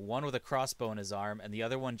fire, one with a crossbow in his arm, and the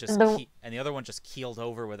other one just keeled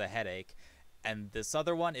over with a headache, and this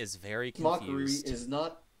other one is very confused.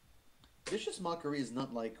 Vicious Mockery is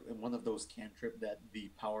not like one of those cantrip that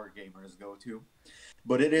the power gamers go to,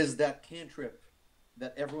 but it is that cantrip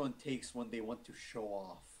that everyone takes when they want to show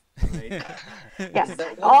off, right? Yeah. It's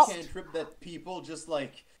that one cantrip that people just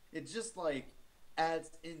like, it just like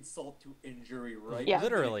adds insult to injury, right? Yeah.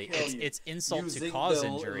 Literally, it's insult to cause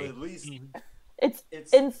injury. It's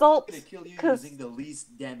It's insult gonna kill you because using the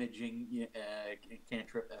least damaging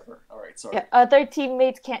cantrip ever. All right, sorry. yeah, other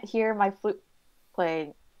teammates can't hear my flute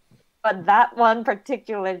playing. But that one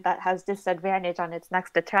particular that has disadvantage on its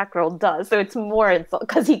next attack roll does, so it's more insult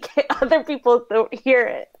because other people don't hear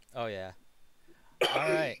it. Oh yeah. All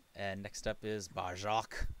right, and next up is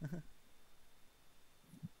Bajak.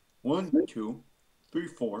 1, 2, 3,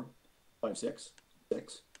 4, 5, 6.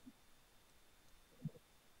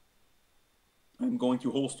 I'm going to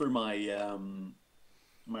holster my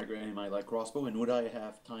my light crossbow, and would I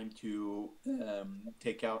have time to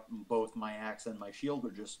take out both my axe and my shield,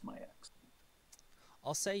 or just my axe?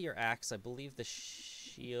 I'll say your axe. I believe the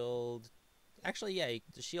shield. Actually, yeah,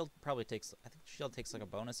 the shield probably takes. I think the shield takes like a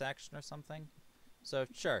bonus action or something. So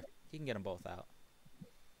sure, you can get them both out.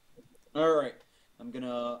 All right, I'm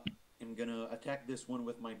gonna attack this one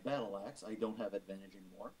with my battle axe. I don't have advantage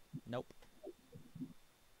anymore. Nope.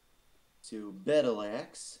 So battle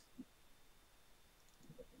axe.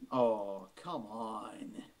 Oh, come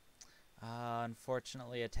on.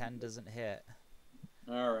 Unfortunately, a 10 doesn't hit.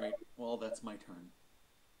 All right. Well, that's my turn.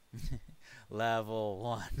 Level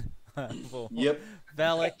 1. Level Yep.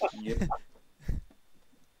 Velik. Yep.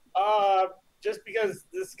 Just because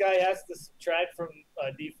this guy has to subtract from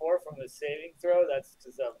D4 from his saving throw, that's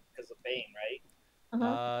because of Bane,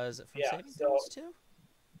 right? Is it from saving throws too?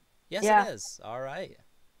 Yes, Yeah. it is. All right.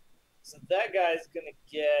 So that guy's gonna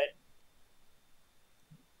get.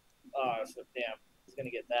 So damn, he's gonna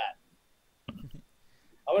get that.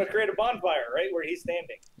 I'm gonna create a bonfire right where he's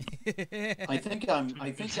standing. I think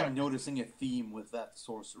I'm noticing a theme with that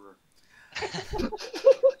sorcerer.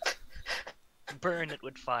 Burn it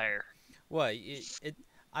with fire. What?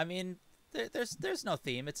 I mean, there's no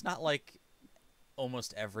theme. It's not like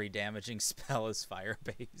almost every damaging spell is fire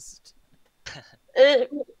based.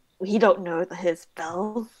 We don't know his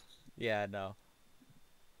spells. Yeah, no.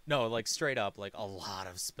 No, like straight up, like a lot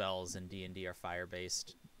of spells in D&D are fire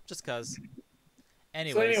based. Just cause.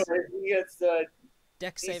 Anyways, So anyway, he gets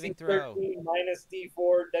Dex DC saving throw. 13 minus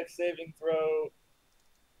D4 Dex saving throw.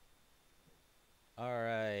 All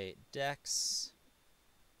right, Dex.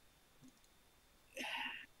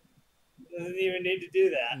 Doesn't even need to do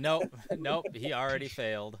that. Nope, nope. He already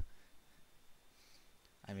failed.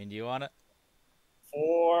 I mean, do you want to?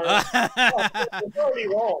 4. It's already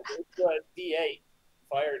rolled. It's D8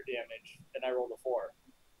 fire damage, and I rolled a 4.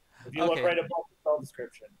 If you look right above the spell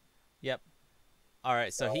description. Yep. All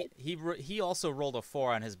right, so he also rolled a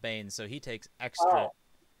 4 on his Bane, so he takes extra.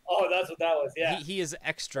 Oh, that's what that was. Yeah. He is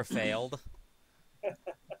extra failed.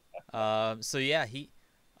 So yeah, he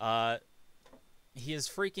is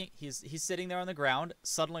freaking. He's sitting there on the ground.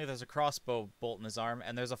 Suddenly, there's a crossbow bolt in his arm,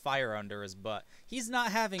 and there's a fire under his butt. He's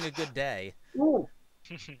not having a good day. Ooh.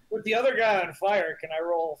 With the other guy on fire, can I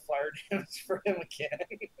roll fire damage for him again?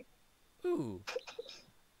 Ooh.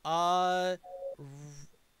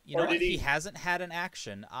 You know what? He hasn't had an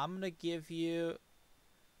action. I'm gonna give you.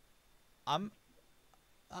 I'm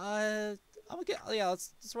gonna get. Yeah,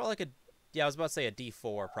 let's roll like a. Yeah, I was about to say a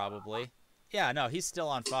D4 probably. Yeah, no, he's still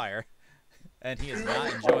on fire, and he is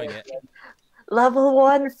not enjoying it. Level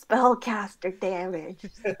 1 spellcaster damage.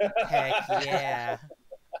 Heck yeah.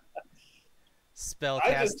 Spellcasters.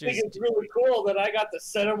 I just think it's really cool that I got to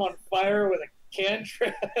set him on fire with a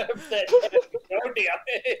cantrip that has no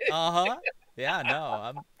damage. Yeah,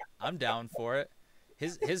 no, I'm down for it.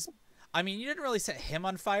 His I mean, you didn't really set him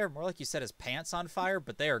on fire, more like you set his pants on fire,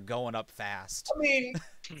 but they are going up fast. I mean,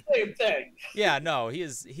 same thing. Yeah, no,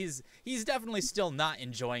 he's definitely still not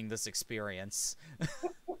enjoying this experience.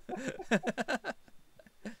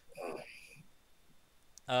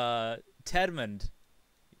 Tedmund.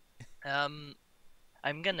 I'm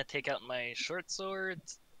gonna take out my short sword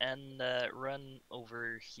and run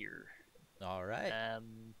over here. All right.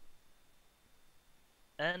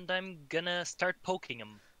 And I'm gonna start poking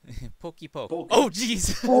him. Pokey poke. Poke. Oh,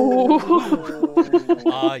 jeez. Oh.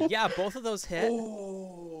 Yeah, both of those hit.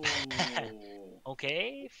 Oh.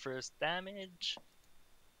 Okay, first damage.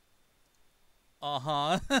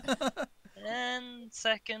 Uh-huh. And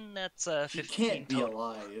second, that's He 15 can't be total.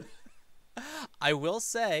 alive. I will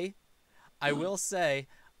say,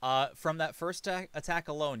 from that first attack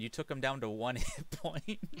alone, you took him down to 1 hit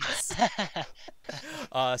point.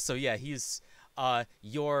 So yeah, he's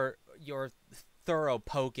your thorough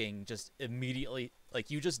poking just immediately, like,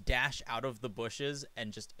 you just dash out of the bushes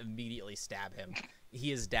and just immediately stab him.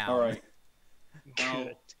 He is down. All right. Now,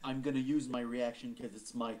 Good. I'm going to use my reaction because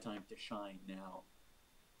it's my time to shine now.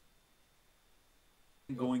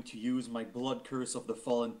 I'm going to use my blood curse of the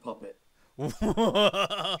fallen puppet. All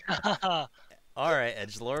right,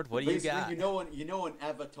 Edgelord, what do you Basically, got? you know in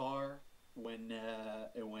Avatar when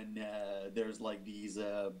there's like these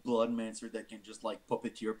bloodmancer that can just like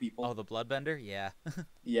puppeteer people. Oh, the bloodbender? Yeah.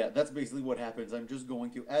 Yeah, that's basically what happens. I'm just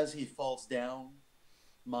going to, as he falls down,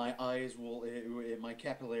 my eyes will, my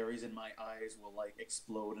capillaries in my eyes will like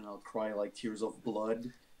explode, and I'll cry like tears of blood,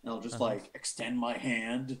 and I'll just like extend my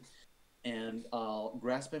hand, and I'll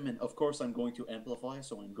grasp him, and of course I'm going to amplify,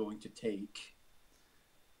 so I'm going to take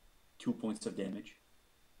 2 points of damage.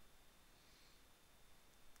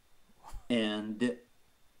 And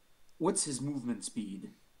what's his movement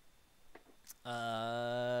speed?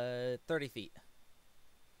 30 feet.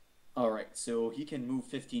 All right, so he can move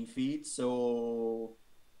 15 feet. So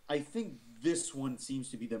I think this one seems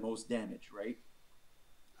to be the most damage, right?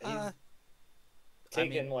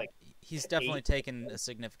 Taking like He's definitely taken a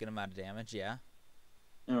significant amount of damage. Yeah.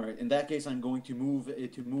 All right. In that case, I'm going to move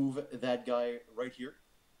that guy right here,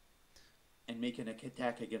 and make an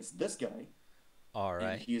attack against this guy. All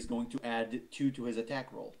right. And he is going to add 2 to his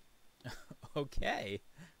attack roll. Okay.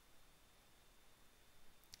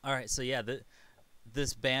 All right. So yeah,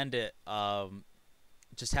 this bandit,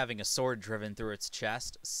 just having a sword driven through its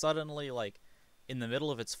chest, suddenly, like, in the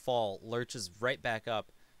middle of its fall, lurches right back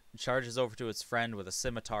up, and charges over to its friend with a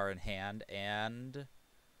scimitar in hand, and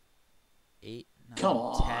 8, 9, Come 10.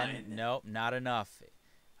 on. Nope, not enough.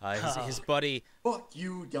 His buddy. Fuck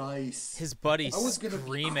you, Dice. His buddy I was gonna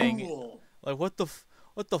screaming, be cool. like, what the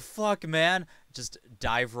fuck, man? Just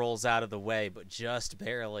dive rolls out of the way, but just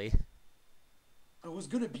barely. I was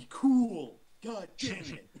gonna be cool. God damn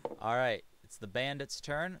it. All right, it's the bandit's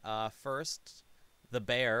turn. First, the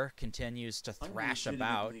bear continues to thrash I'm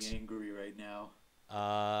about. legitimately angry right now.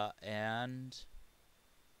 And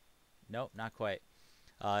nope, not quite.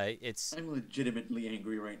 It's I'm legitimately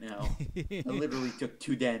angry right now. I literally took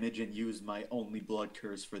 2 damage and used my only blood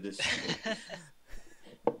curse for this shit.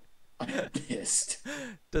 I'm pissed.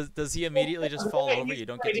 Does he immediately just fall over? You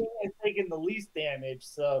don't get to... He's taking the least damage,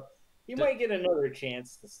 so you might get another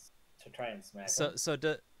chance to try and smack him. So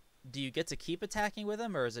do you get to keep attacking with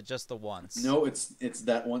him, or is it just the once? No, it's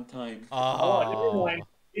that one time. Never mind.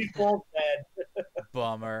 He's both dead.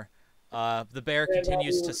 Bummer. The bear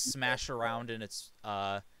continues to smash around in its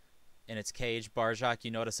cage. Barjak,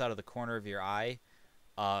 you notice out of the corner of your eye,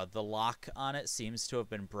 the lock on it seems to have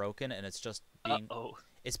been broken, and it's just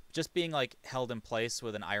being like held in place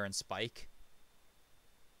with an iron spike.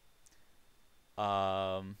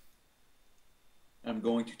 I'm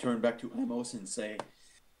going to turn back to Amos and say,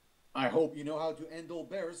 I hope you know how to handle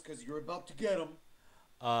bears, because you're about to get them.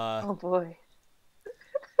 Oh boy.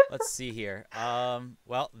 Let's see here.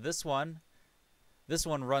 Well, this one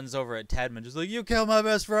runs over at Tedman, just like, you killed my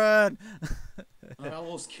best friend. I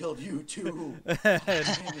almost killed you too.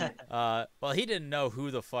 Well, he didn't know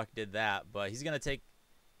who the fuck did that, but he's gonna take.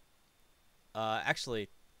 Actually,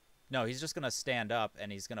 no, he's just gonna stand up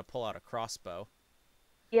and he's gonna pull out a crossbow.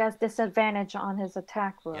 He has disadvantage on his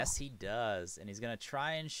attack roll. Yes, he does, and he's gonna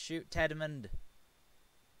try and shoot Tedmund.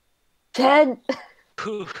 Ted.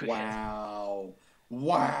 Wow.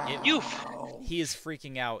 Wow. He is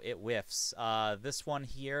freaking out. It whiffs. This one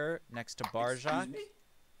here next to Barjak.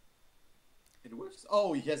 It whiffs?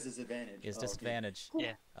 Oh, he has disadvantage. He has disadvantage.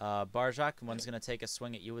 Okay. Yeah. Barjak, one's going to take a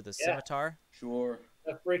swing at you with a scimitar. Sure.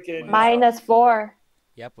 A freaking -4.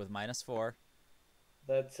 Yep, with -4.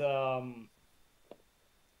 That's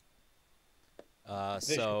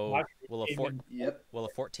So will a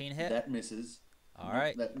 14 hit? That misses. All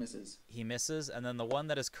right. That misses. He misses, and then the one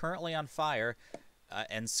that is currently on fire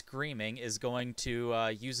and screaming is going to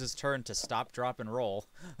use his turn to stop, drop, and roll.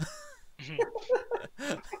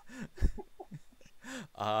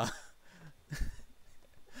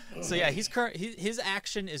 So yeah, his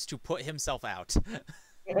action is to put himself out.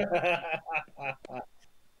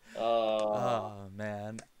 Oh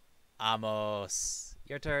man, Amos,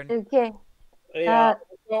 your turn. Okay. Yeah.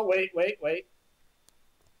 Oh, wait.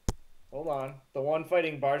 Hold on. The one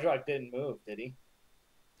fighting Barjok didn't move, did he?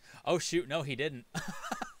 Oh shoot, no, he didn't.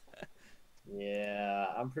 Yeah,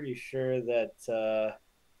 I'm pretty sure that.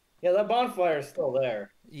 Yeah, that bonfire's still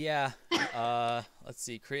there. Yeah. Let's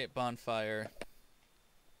see. Create bonfire.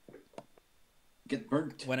 Get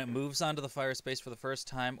burnt. When it moves onto the fire space for the first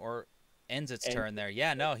time or ends its turn there.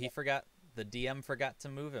 Yeah, no, he forgot. The DM forgot to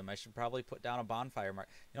move him. I should probably put down a bonfire mark.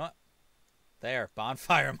 You know what? There,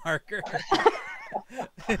 bonfire marker.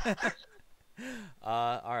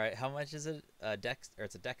 All right. How much is it?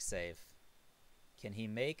 It's a dex save. Can he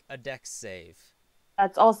make a dex save?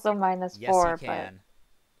 That's also -4. Yes, he can.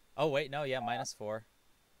 Oh wait, no, yeah, -4.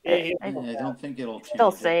 Yeah, I don't think it'll change.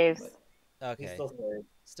 Still saves. Okay. Still saves.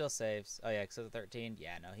 Still saves. Oh yeah, so 13.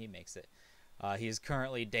 Yeah, no, he makes it. He's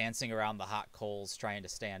currently dancing around the hot coals, trying to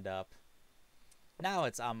stand up. Now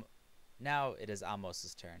it is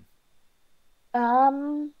Amos's turn.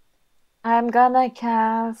 I'm gonna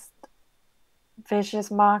cast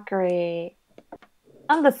Vicious Mockery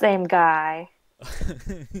on the same guy.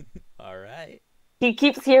 All right. He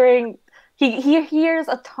keeps hearing. He hears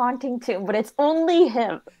a taunting tune, but it's only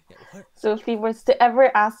him. Yeah, so if he was to ever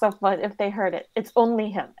ask someone if they heard it, it's only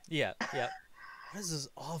him. Yeah. What is this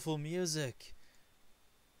awful music?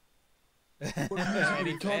 What are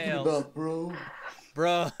you talking about, bro?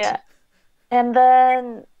 Bro. Yeah. And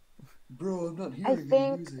then Bro, I'm not hearing I any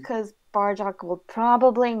think music. because Barjok will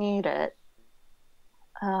probably need it,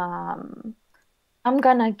 I'm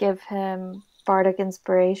gonna give him Bardic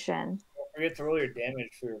Inspiration. Don't forget to roll your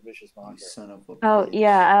damage for your Vicious You Mockery. son of a Oh bitch.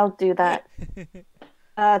 yeah, I'll do that.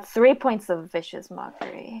 3 points of Vicious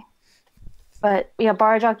Mockery. But yeah,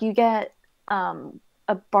 Barjok, you get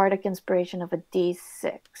a Bardic Inspiration of a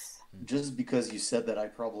D6. Just because you said that I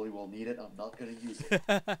probably will need it, I'm not going to use it.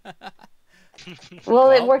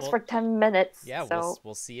 Well, it works for 10 minutes. Yeah, so...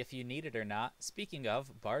 we'll see if you need it or not. Speaking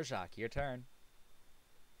of, Barjok, your turn.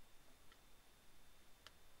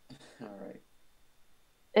 All right.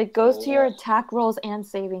 It goes to your attack rolls and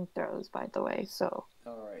saving throws, by the way. So.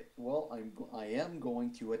 All right. Well, I am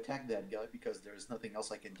going to attack that guy because there's nothing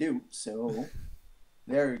else I can do. So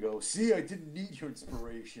there you go. See, I didn't need your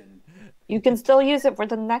inspiration. You can still use it for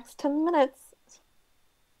the next 10 minutes.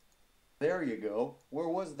 There you go. Where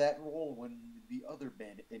was that roll when the other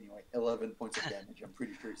bandit? Anyway, 11 points of damage. I'm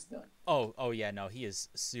pretty sure he's done. Oh yeah, no, he is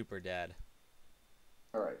super dead.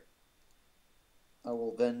 All right. I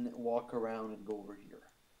will then walk around and go over here.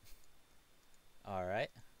 All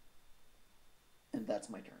right. And that's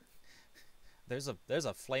my turn. There's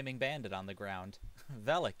a flaming bandit on the ground.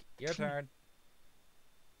 Velik, your turn.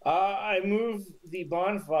 I move the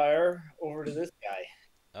bonfire over to this guy.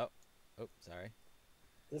 Oh, sorry.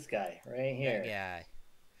 This guy right here. That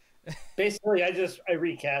guy. Basically, I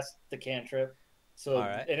recast the cantrip. So All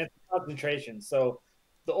right. And it's concentration. So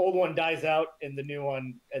the old one dies out and the new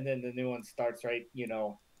one, and then the new one starts right, in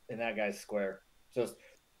that guy's square. Just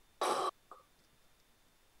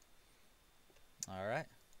all right.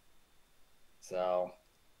 So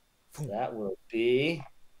that will be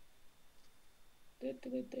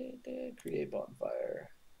create bonfire.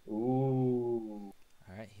 Ooh.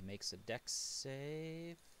 All right, he makes a dex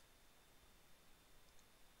save.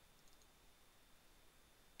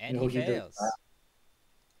 And he fails.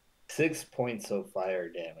 6 points of fire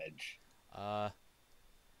damage.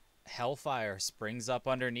 Hellfire springs up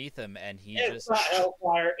underneath him, and It's not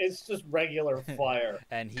hellfire. It's just regular fire.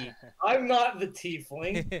 And he. I'm not the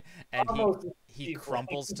tiefling. And he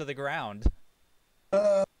crumples to the ground.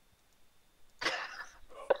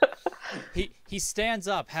 He stands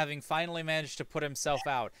up, having finally managed to put himself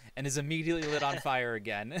out, and is immediately lit on fire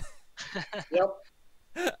again. Yep.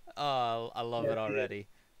 Oh, I love it already.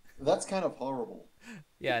 That's kind of horrible.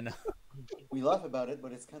 Yeah, no. We laugh about it,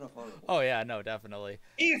 but it's kind of horrible. Oh yeah, no, definitely.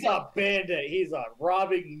 He's a bandit. He's a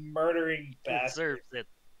robbing, murdering bastard. Deserves it.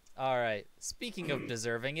 All right. Speaking of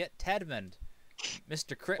deserving it, Tedmund,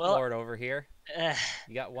 Mr. Crit Lord over here.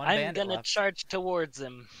 You got one bandit I'm gonna left. charge towards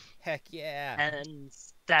him. Heck yeah. And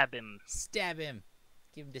stab him. Stab him.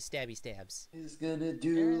 Give him the stabby stabs. He's gonna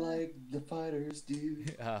do like the fighters do.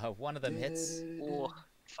 One of them hits. Ooh,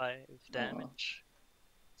 5 damage.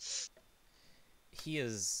 He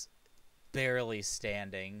is barely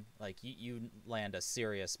standing. Like, you land a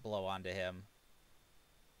serious blow onto him.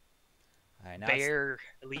 All right, now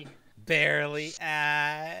Barely. Barely.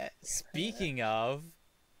 Speaking of...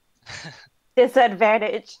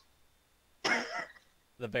 Disadvantage.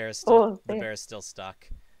 The bear's still stuck.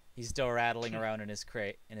 He's still rattling around in his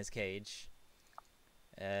cage.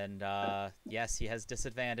 And yes, he has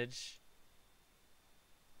disadvantage.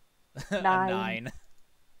 9.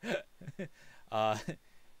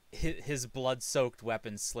 his blood-soaked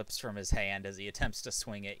weapon slips from his hand as he attempts to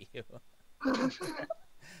swing at you.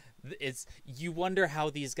 You wonder how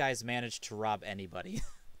these guys managed to rob anybody.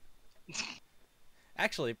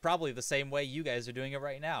 Actually, probably the same way you guys are doing it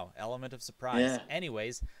right now. Element of surprise. Yeah.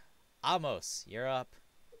 Anyways, Amos, you're up.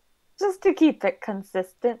 Just to keep it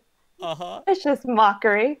consistent. Uh-huh. It's just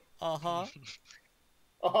mockery. Uh-huh.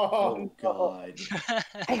 Oh God.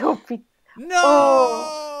 I hope he. No!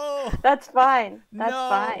 Oh, that's fine. That's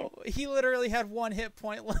fine. He literally had 1 hit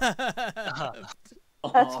point left.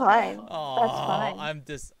 That's fine. Oh, That's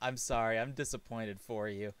fine. I'm sorry. I'm disappointed for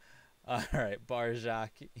you. All right, Barjak,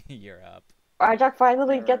 you're up. Barjak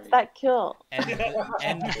finally All gets right. that kill.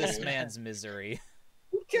 End this man's misery.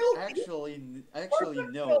 Actually,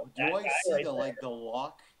 no. Do I see the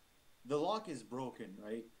lock? The lock is broken,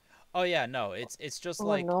 right? Oh yeah, no. It's just Oh,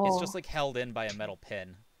 like no. it's just like held in by a metal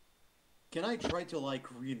pin. Can I try to like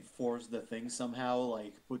reinforce the thing somehow?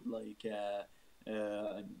 Like put like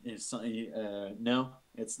it's no,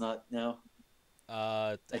 it's not. No,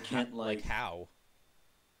 I can't like how?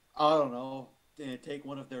 I don't know. Take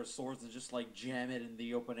one of their swords and just like jam it in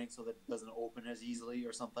the opening so that it doesn't open as easily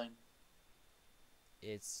or something.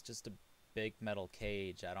 It's just a big metal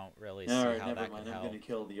cage. I don't really see All right, how never that mind. could I'm help. gonna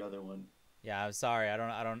kill the other one. Yeah, I'm sorry. I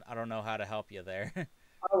don't know how to help you there. I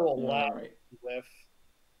will laugh. All right.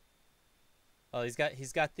 Well, he's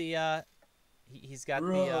got the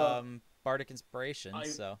bardic inspiration, I-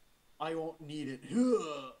 so I won't need it.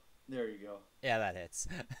 There you go. yeah, that hits.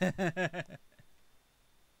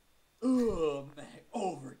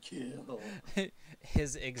 Overkill.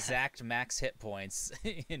 His exact max hit points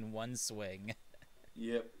in 1 swing.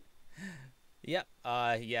 Yep. Yep.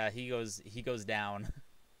 Yeah, he goes down.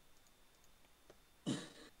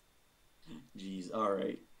 Jeez. All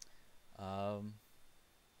right. Um.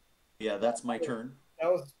 Yeah, that's my turn.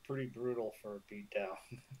 That was pretty brutal for a beatdown.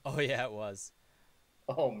 Oh yeah, it was.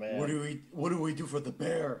 Oh man. What do we do for the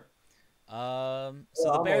bear? So Well,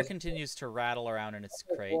 the bear almost- continues to rattle around in its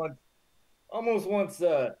crate. Almost once.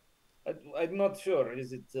 I'm not sure.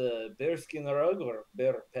 Is it bearskin rug or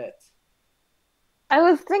bear pet? I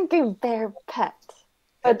was thinking bear pet,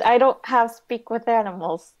 but I don't have speak with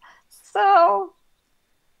animals, so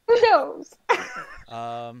who knows?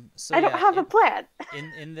 So I don't have a plan.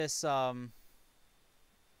 in this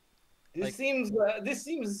This seems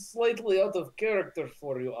slightly out of character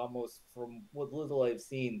for you, Amos. From what little I've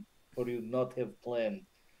seen, for you not have planned.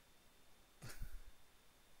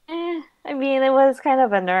 I mean, it was kind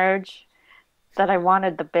of an urge that I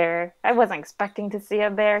wanted the bear. I wasn't expecting to see a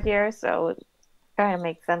bear here, so it kind of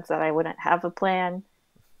makes sense that I wouldn't have a plan.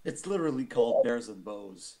 It's literally called Bears and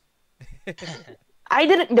Bows. I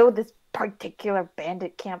didn't know this particular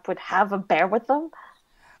bandit camp would have a bear with them.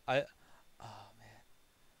 Oh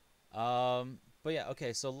man. But yeah,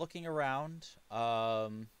 okay, so looking around,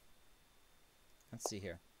 let's see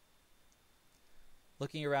here.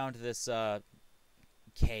 Looking around this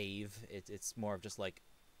cave, it's more of just like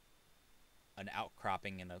an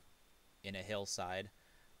outcropping in a hillside.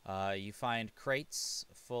 You find crates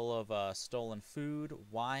full of stolen food,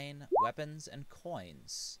 wine, weapons, and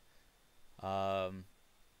coins.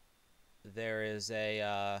 There is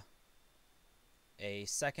a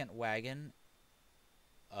second wagon.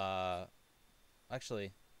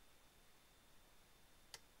 Actually,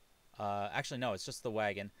 no, it's just the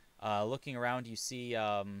wagon. Looking around, you see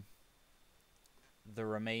the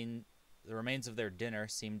remains of their dinner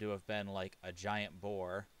seem to have been like a giant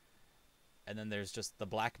boar, and then there's just the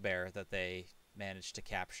black bear that they managed to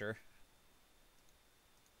capture.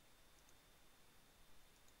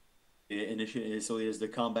 So is the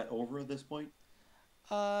combat over at this point?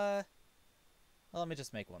 Well, let me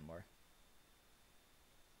just make one more.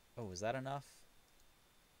 Oh, is that enough?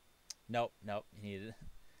 Nope. You needed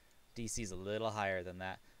DC's a little higher than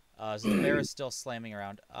that. So the bear is still slamming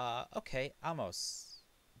around. Okay, Amos,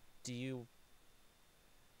 do you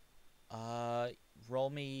roll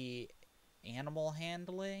me animal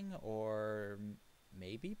handling or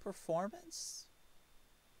maybe performance?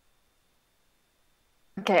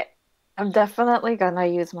 Okay, I'm definitely gonna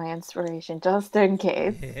use my inspiration just in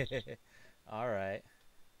case. All right.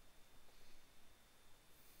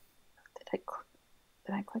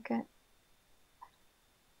 Did I click it?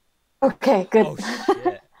 Okay, good. Oh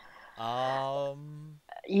shit.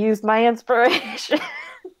 Use my inspiration.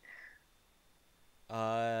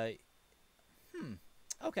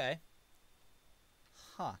 Okay.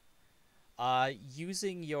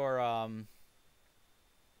 Using your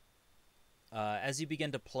as you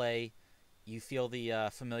begin to play, you feel the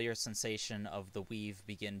familiar sensation of the weave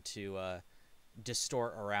begin to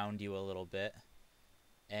distort around you a little bit,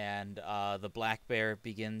 and the black bear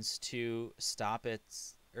begins to stop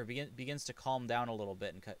its, or begins to calm down a little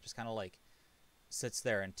bit, and just kind of like sits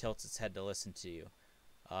there and tilts its head to listen to you.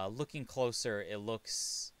 Looking closer, it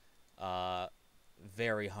looks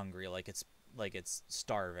very hungry, like it's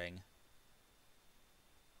starving.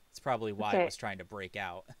 It's probably why it was trying to break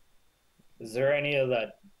out. Is there any of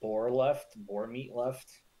that boar meat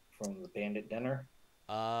left from the bandit dinner?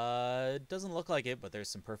 It doesn't look like it, but there's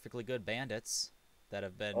some perfectly good bandits that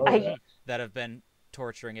have been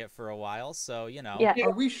torturing it for a while, so you know. Yeah.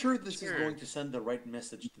 Are we sure this is going to send the right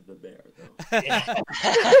message to the bear, though?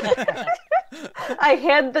 I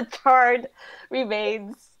hand the charred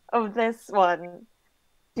remains of this one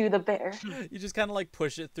to the bear. You just kind of like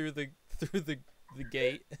push it through the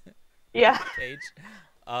gate. Yeah. Cage.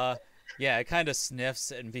 Yeah, it kind of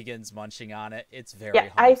sniffs and begins munching on it. It's very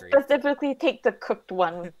hungry. I specifically take the cooked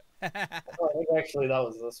one. I think actually that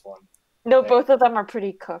was this one. No, both of them are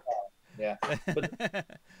pretty cooked. Yeah. But this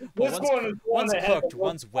one's cooked,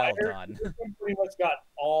 one's well done. This one pretty much got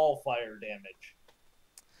all fire damage.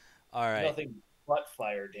 All right. Nothing but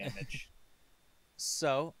fire damage.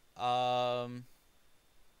 So,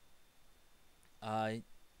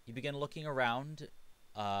 you begin looking around.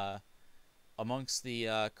 Amongst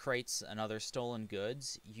the crates and other stolen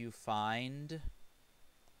goods, you find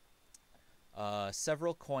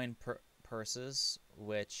several coin purses,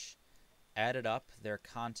 which added up, their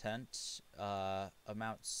content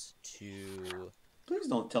amounts to... Please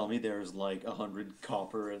don't tell me there's like 100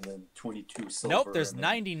 copper and then 22 silver. Nope, there's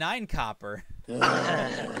 99 copper.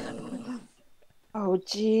 Oh,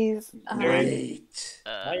 jeez. Great.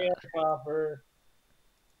 9 copper.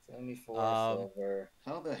 74 silver.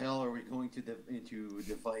 How the hell are we going to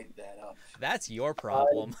divide that up? That's your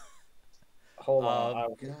problem. Hold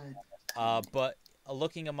on. But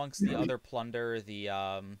looking amongst the other plunder, the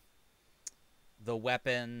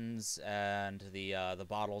weapons and the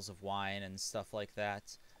bottles of wine and stuff like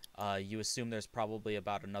that, you assume there's probably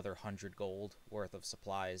about another 100 gold worth of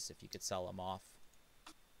supplies if you could sell them off.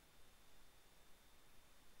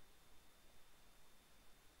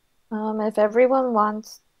 If everyone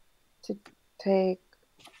wants to take,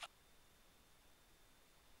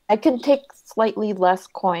 I can take slightly less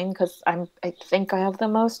coin because I think I have the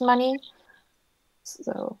most money.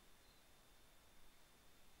 So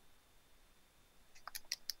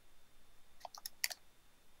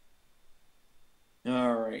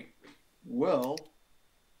all right. Well,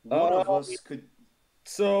 one of us could.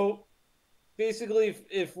 So basically,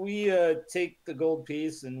 if we take the gold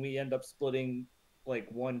piece and we end up splitting like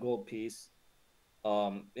 1 gold piece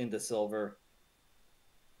into silver,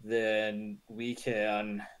 then we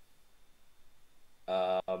can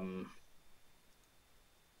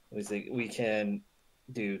we can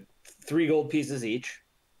do 3 gold pieces each,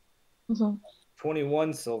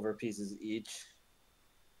 21 silver pieces each,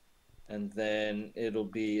 and then it'll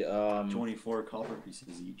be 24 copper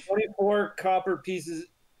pieces each. 24 copper pieces.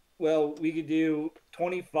 Well, we could do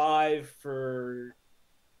 25 for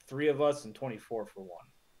 3 of us and 24 for 1.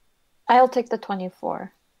 I'll take the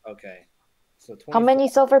 24. Okay. So how many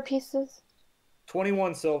silver pieces?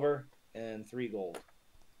 21 silver and 3 gold.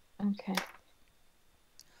 Okay.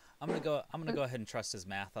 I'm gonna go ahead and trust his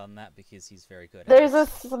math on that because he's very good.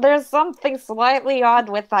 There's something slightly odd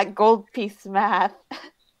with that gold piece math.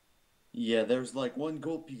 Yeah, there's like 1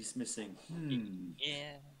 gold piece missing.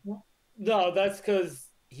 Yeah. No, that's because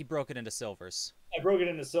he broke it into silvers. I broke it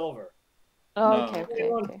into silver. Oh, okay.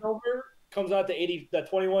 21 silver comes out to 80. That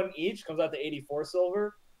 21 each comes out to 84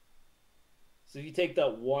 silver. So if you take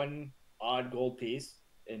that 1 odd gold piece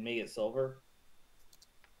and make it silver,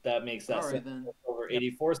 that makes that silver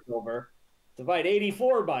 84 silver. Divide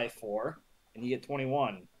 84 by 4, and you get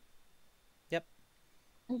 21. Yep.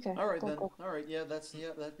 Okay. All right then. All right. Yeah,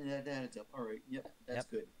 that adds up. All right. Yep. That's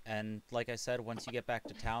good. And like I said, once you get back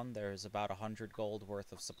to town, there's about 100 gold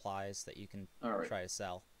worth of supplies that you can try to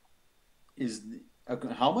sell.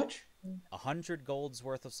 How much? 100 gold's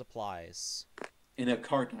worth of supplies. In a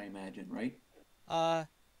cart, I imagine, right?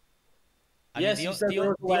 There's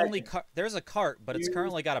a cart, but it's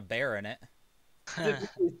currently got a bear in it.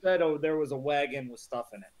 Typically said, there was a wagon with stuff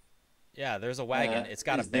in it. Yeah, there's a wagon. It's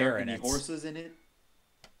got a bear in it. Is there any horses in it?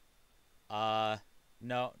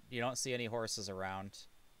 No, you don't see any horses around.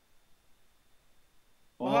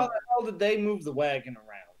 Well, how the hell did they move the wagon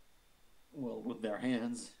around? Well, with their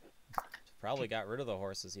hands. Probably got rid of the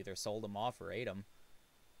horses, either sold them off or ate them.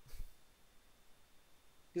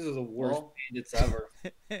 These are the worst bandits ever.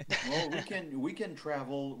 Well, we can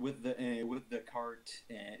travel with the cart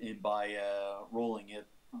and by rolling it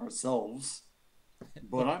ourselves,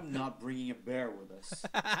 but I'm not bringing a bear with us.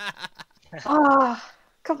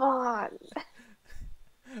 Come on.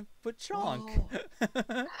 But Chonk.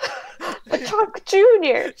 But Chonk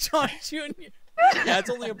Jr. Chonk Jr. Yeah, it's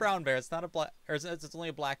only a brown bear. It's not a black, or it's only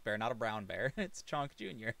a black bear, not a brown bear. It's Chonk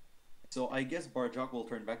Jr. So I guess Barjok will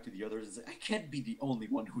turn back to the others and say, I can't be the only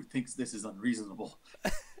one who thinks this is unreasonable.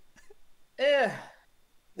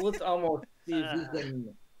 Let's almost see if we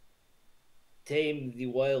can tame the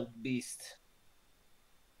wild beast.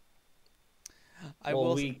 I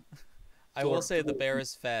will say the bear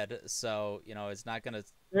is fed, so you know it's not gonna.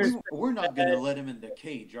 We're not gonna let him in the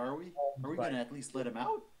cage, are we? Are we gonna at least let him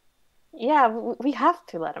out? Yeah, we have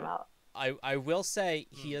to let him out. I will say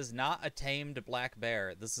he is not a tamed black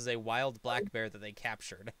bear. This is a wild black bear that they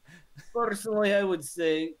captured. Personally, I would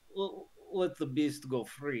say let the beast go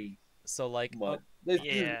free. So like, this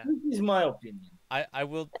is my opinion. I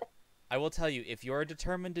will tell you, if you're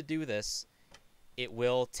determined to do this, it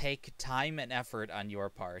will take time and effort on your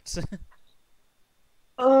part.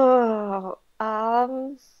 Oh,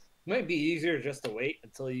 Might be easier just to wait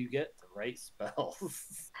until you get the right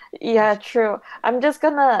spells. Yeah, true. I'm just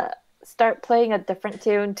gonna start playing a different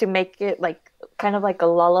tune to make it like kind of like a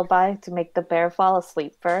lullaby to make the bear fall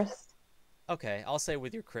asleep first. Okay, I'll say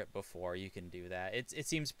with your crit before you can do that. It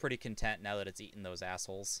seems pretty content now that it's eaten those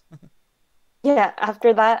assholes. Yeah,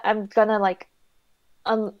 after that I'm gonna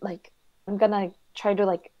I'm gonna try to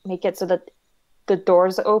like make it so that the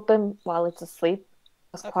doors open while it's asleep,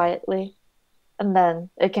 just quietly, and then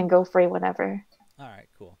it can go free whenever. All right,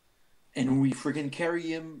 cool. And we freaking carry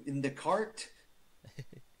him in the cart.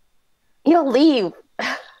 He'll leave.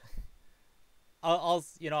 I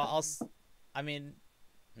mean,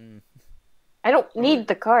 I don't need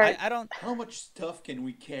the cart. I don't. How much stuff can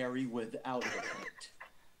we carry without the cart?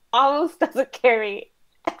 Almost doesn't carry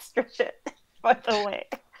extra shit, by the way.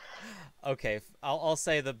 Okay, I'll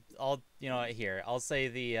say I'll say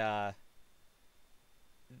the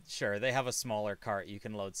sure, they have a smaller cart you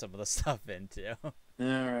can load some of the stuff into. All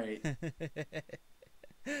right.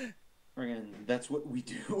 Again, that's what we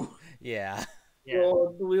do. Yeah.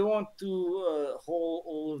 So, do we want to haul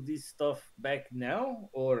all of this stuff back now,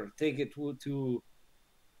 or take it to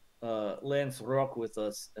Lance Rock with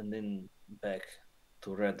us and then back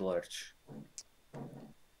to Red Larch?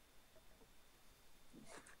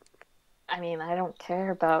 I mean, I don't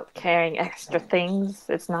care about carrying extra things.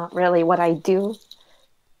 It's not really what I do.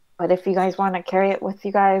 But if you guys want to carry it with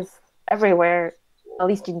you guys everywhere, at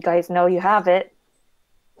least you guys know you have it.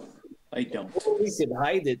 I don't. We could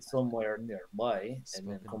hide it somewhere nearby and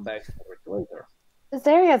then come back for it later. This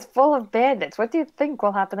area is full of bandits. What do you think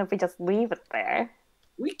will happen if we just leave it there?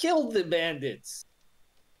 We killed the bandits.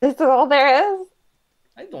 This is all there is?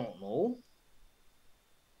 I don't know.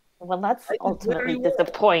 Well, that's ultimately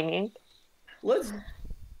disappointing. Let's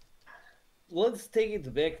take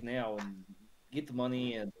it back now and get the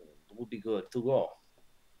money, and we'll be good to go.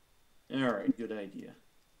 All right, good idea.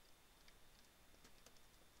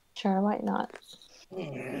 Sure, why not? All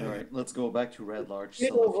right, let's go back to Red Larch.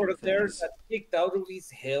 Get over there, got kicked out of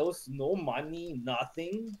his house, no money,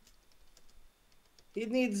 nothing. He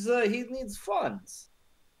needs funds.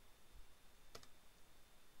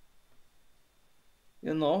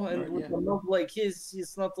 You know, and with a mouth like his,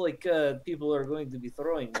 it's not like people are going to be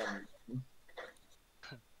throwing money.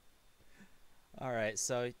 All right,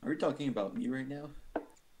 so are we talking about me right now?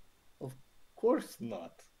 Of course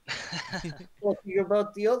not. Talking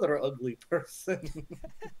about the other ugly person,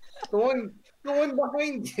 the one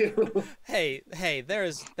behind you. Hey,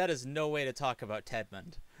 that is no way to talk about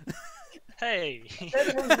Tedmund. Hey.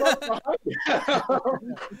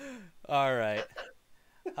 All right.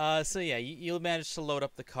 So yeah, you managed to load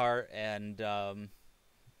up the cart and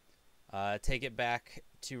take it back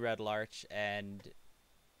to Red Larch, and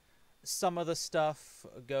some of the stuff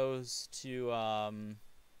goes to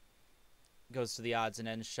the odds and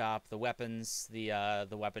ends shop. The weapons, the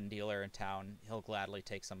weapon dealer in town, he'll gladly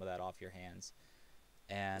take some of that off your hands.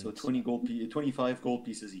 And so 25 gold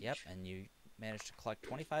pieces each. Yep, and you managed to collect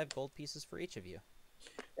 25 gold pieces for each of you.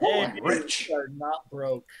 Oh, I'm rich. We are not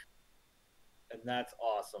broke, and that's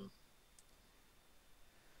awesome.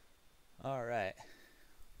 All right.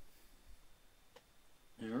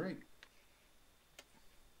 All right.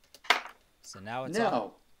 So now it's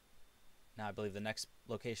now I believe the next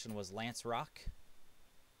location was Lance Rock.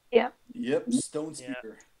 Yep. Yep, Stone Spear.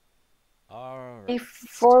 Yeah. All right.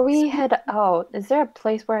 Before we head out, is there a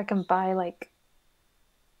place where I can buy like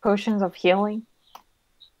potions of healing?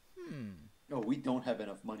 No, we don't have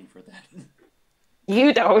enough money for that.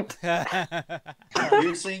 You don't.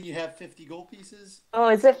 You're saying you have 50 gold pieces? Oh,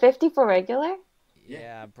 is it 50 for regular?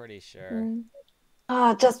 Yeah, I'm pretty sure.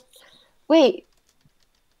 Just wait.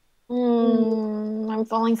 I'm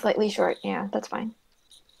falling slightly short. Yeah, that's fine.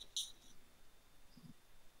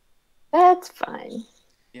 That's fine.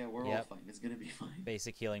 Yeah, we're all Yep. fine. It's gonna be fine.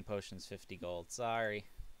 Basic healing potions, 50 gold. Sorry.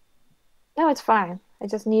 No, it's fine. I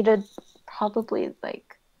just needed probably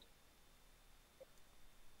like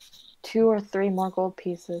 2 or 3 more gold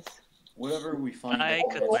pieces. Whatever we find I at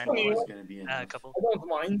could Lance lend Rock you is gonna be a enough. couple. I don't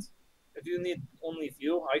mind. If you need only a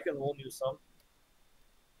few, I can loan you some.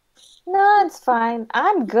 No, it's fine.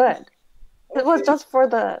 I'm good. It was Okay. just for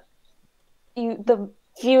the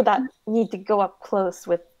few that need to go up close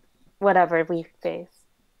with whatever we face.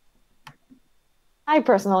 I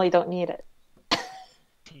personally don't need it.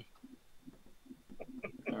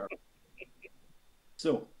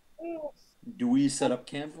 So, do we set up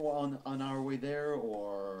camp on our way there,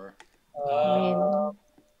 or I mean, Uh,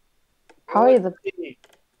 probably let's the see.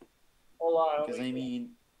 Hold on. because I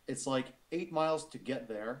mean it's like 8 miles to get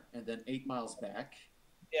there and then 8 miles back.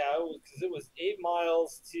 Yeah, because it was 8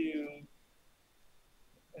 miles to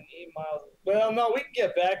and 8 miles. Well, no, we can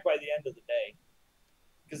get back by the end of the day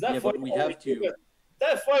because that Yeah, fight but we only have to. took us,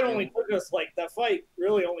 that fight Yeah, only took us like that fight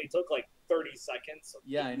really only took like 30 seconds.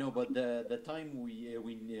 Yeah, I know, but the time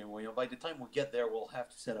by the time we get there, we'll have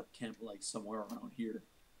to set up camp like somewhere around here.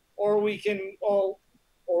 Or we can, or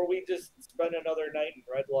we just spend another night in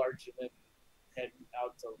Red Larch and then head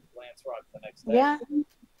out to Lance Rock the next day. yeah.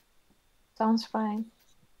 Sounds fine.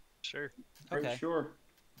 Sure. Okay. Right, sure.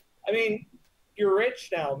 I mean, you're rich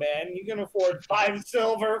now, man. You can afford 5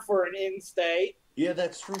 silver for an inn stay. Yeah,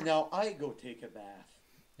 that's true. Now I go take a bath.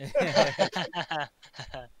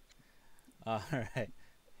 All right.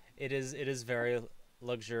 It is very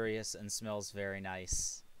luxurious and smells very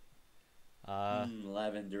nice.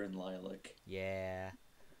 Lavender and lilac. Yeah.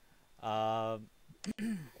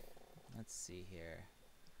 Let's see here.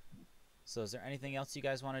 So is there anything else you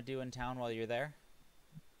guys want to do in town while you're there?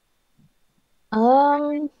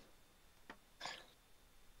 I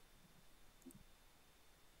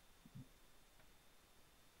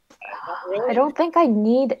don't think I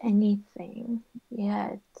need anything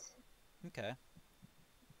yet. Okay.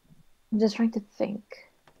 I'm just trying to think.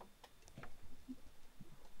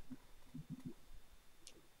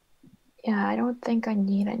 Yeah, I don't think I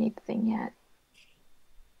need anything yet.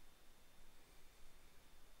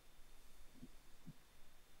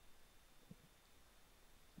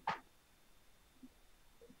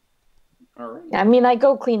 All right. Yeah, I mean, I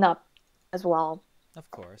go clean up as well. Of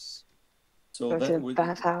course. So Go to that the would.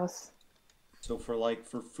 bathhouse. So for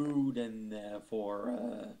food and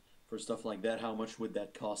for stuff like that, how much would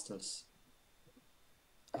that cost us?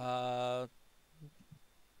 Uh,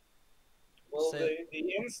 Well, say- the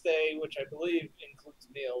inn stay, which I believe includes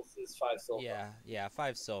meals, is 5 silver. yeah,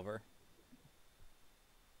 5 silver.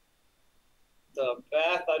 The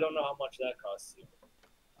bath, I don't know how much that costs you.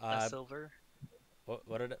 A silver. What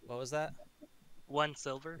was that? 1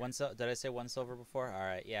 silver. Did I say 1 silver before? All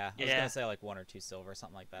right, yeah. I was gonna say like 1 or 2 silver,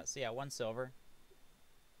 something like that. So yeah, 1 silver.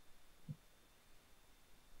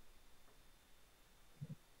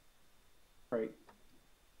 Right.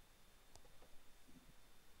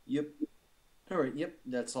 Yep. All right. Yep.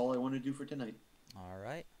 That's all I want to do for tonight. All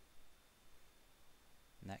right.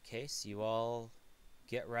 In that case, you all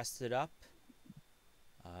get rested up.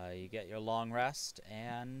 You get your long rest,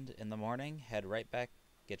 and in the morning, head right back,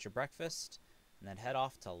 get your breakfast, and then head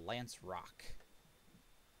off to Lance Rock.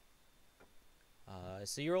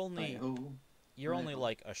 So you're only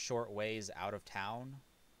like a short ways out of town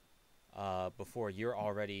before you're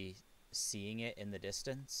already seeing it in the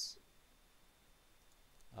distance.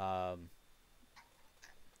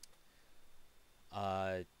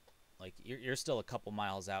 Like you're still a couple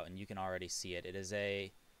miles out and you can already see it. It is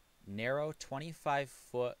a narrow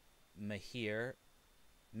 25-foot menhir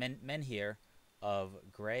of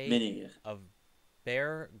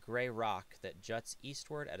bare gray rock that juts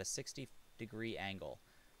eastward at a 60-degree angle.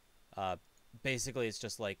 Basically, it's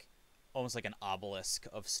just like almost like an obelisk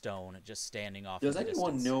of stone just standing off. Does in the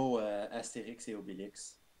anyone distance. know Asterix et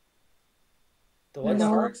Obelix? The what?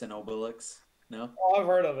 No. Asterix and Obelix? No. Oh, I've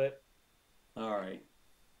heard of it. All right.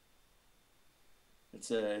 It's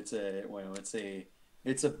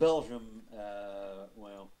a Belgium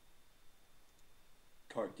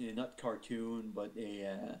cartoon, not cartoon, but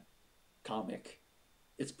a comic.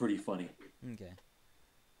 It's pretty funny. Okay.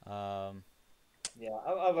 Yeah,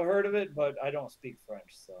 I've heard of it, but I don't speak French,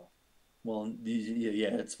 so. Well,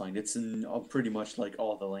 yeah, it's fine. It's in pretty much like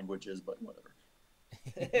all the languages, but whatever.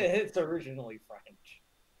 It's originally French.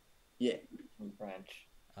 Yeah. From French.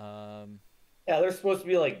 Um. Yeah, they're supposed to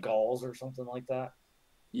be like Gauls or something like that.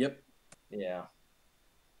 Yep. Yeah.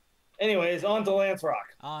 Anyways, on to Lance Rock.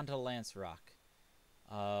 On to Lance Rock.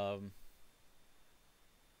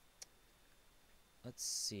 Let's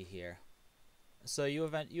see here. So you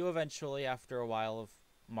eventually, after a while of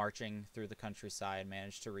marching through the countryside,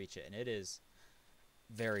 manage to reach it, and it is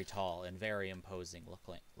very tall and very imposing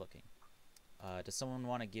looking. Does someone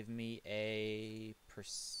want to give me an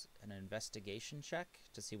investigation check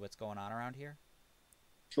to see what's going on around here?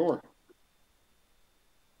 Sure.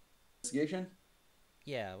 Investigation?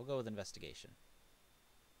 Yeah, we'll go with investigation.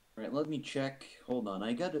 All right, let me check. Hold on.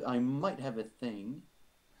 I might have a thing.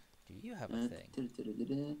 Do you have a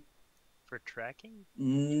thing? For tracking?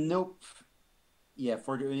 Nope. Yeah,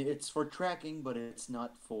 it's for tracking, but it's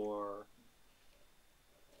not for.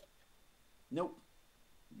 Nope.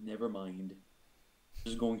 Never mind.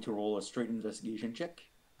 Just going to roll a straight investigation check.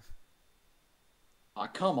 Ah,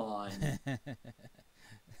 come on.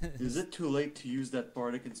 Is it too late to use that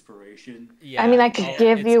bardic inspiration? Yeah. I mean, I could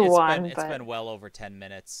give you one, it's but been well over 10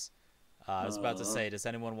 minutes. I was about to say, does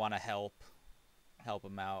anyone want to help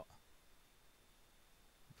him out?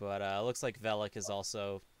 But it looks like Velik is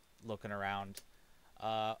also looking around.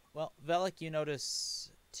 Well, Velik, you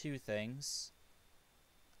notice two things.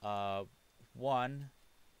 One,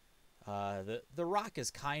 the rock is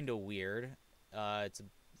kind of weird. It's a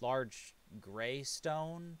large gray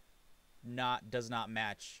stone. Does not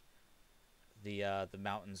match the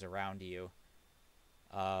mountains around you.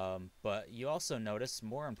 But you also notice,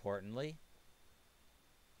 more importantly,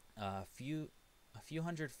 a few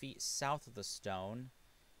hundred feet south of the stone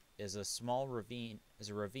is a small ravine.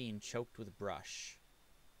 A ravine choked with brush,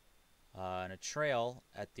 and a trail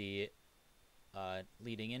at the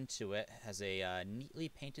leading into it has a neatly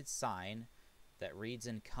painted sign that reads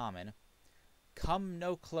in common, "Come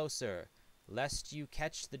no closer, lest you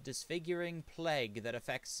catch the disfiguring plague that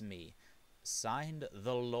affects me. Signed,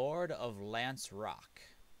 the Lord of Lance Rock."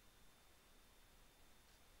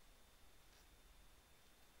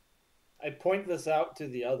 I point this out to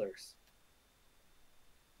the others.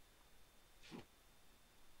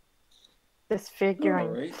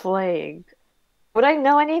 disfiguring plague. Would I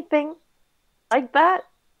know anything like that?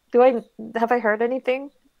 Have I heard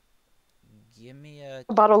anything? Give me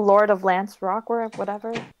about a Lord of Lance Rock or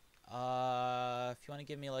whatever? If you want to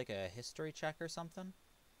give me like a history check or something.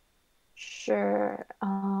 Sure.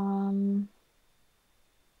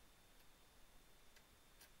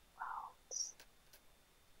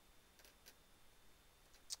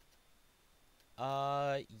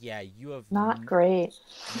 Yeah, you have not great.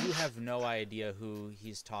 You have no idea who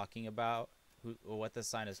he's talking about, what the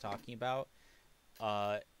sign is talking about.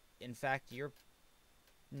 In fact, you're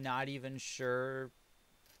not even sure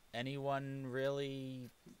anyone really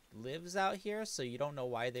lives out here, so you don't know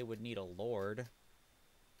why they would need a lord.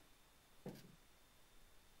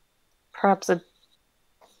 Perhaps a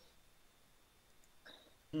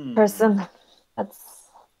person that's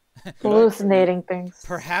hallucinating things.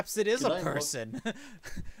 Perhaps it is a person.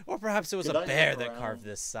 Or perhaps it was a bear that carved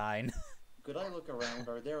this sign. Could I look around?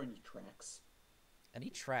 Are there any tracks? Any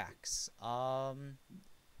tracks? No,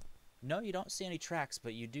 you don't see any tracks,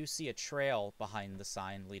 but you do see a trail behind the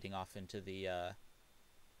sign leading off into the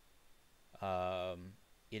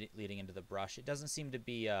leading into the brush. It doesn't seem to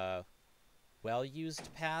be a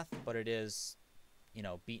well-used path, but it is,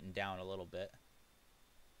 beaten down a little bit.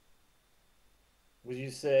 Would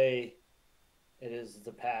you say it is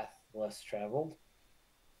the path less traveled?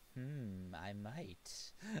 I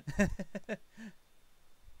might. That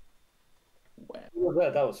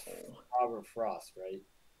was Robert Frost, right?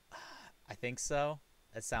 I think so.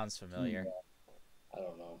 That sounds familiar. I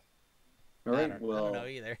don't know. All right, I don't know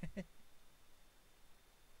either.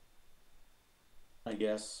 I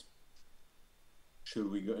guess.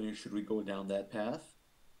 Should we go down that path?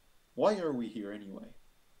 Why are we here anyway?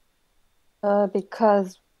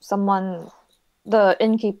 Because the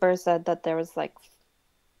innkeeper said that there was like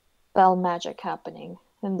spell magic happening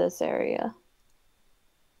in this area.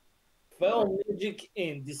 Spell magic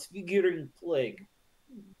and disfiguring plague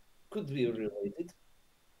could be related.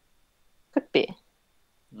 Could be.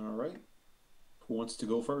 All right. Who wants to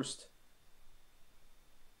go first?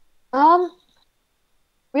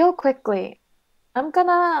 Real quickly, I'm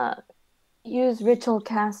gonna use ritual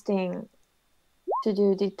casting to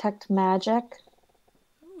do detect magic.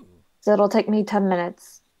 Ooh. So it'll take me 10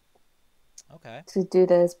 minutes. Okay. To do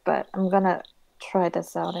this, but I'm gonna try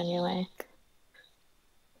this out anyway.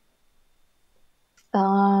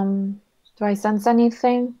 Do I sense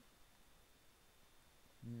anything?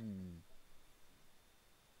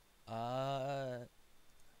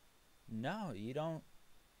 No, you don't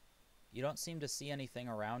seem to see anything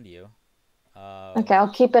around you. Okay,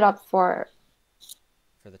 I'll keep it up for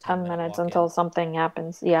the 10 minutes until something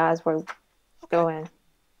happens. Yeah, as we're going.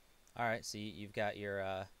 All right, so you've got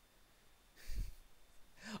your.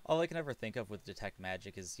 All I can ever think of with detect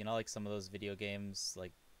magic is like some of those video games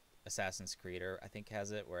like Assassin's Creed or I think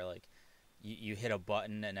has it where like you hit a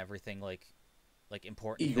button and everything like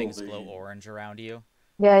important Eagle things glow vision. orange around you.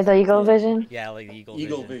 Yeah, the eagle Yeah. vision. Yeah, like the eagle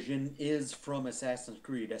Eagle vision. vision is from Assassin's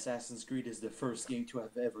Creed. Assassin's Creed is the first game to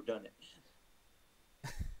have ever done it.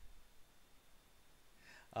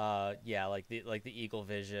 Yeah, like the eagle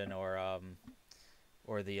vision or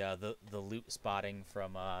the loot spotting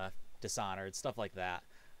from Dishonored, stuff like that.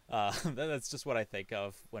 That's just what I think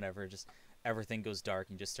of whenever just everything goes dark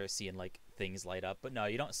and you just start seeing like things light up. But no,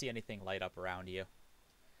 you don't see anything light up around you.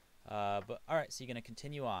 But all right, so you're gonna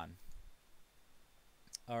continue on.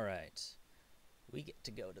 All right, we get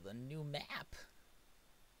to go to the new map.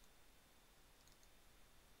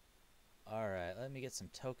 All right, let me get some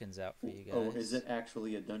tokens out for you guys. Oh, is it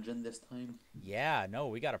actually a dungeon this time? Yeah, no,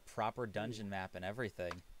 we got a proper dungeon map and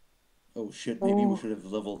everything. Oh shit, maybe we should have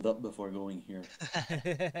leveled up before going here.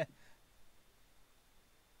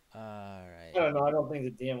 Alright. I don't know. I don't think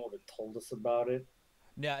the DM would have told us about it.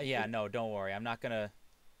 No, yeah, no, don't worry. I'm not gonna.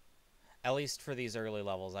 At least for these early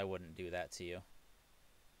levels, I wouldn't do that to you.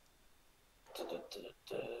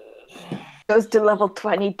 Goes to level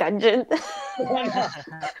 20 dungeon. We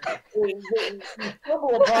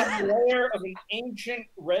stumble upon the lair of an ancient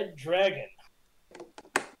red dragon.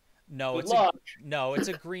 No, Good it's luck. it's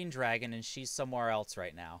a green dragon, and she's somewhere else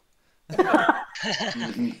right now.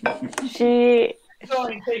 She. He's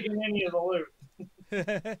already taken any of the loot.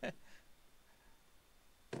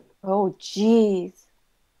 Oh, jeez.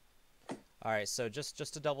 All right, so just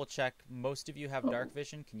to double check, most of you have dark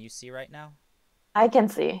vision. Can you see right now? I can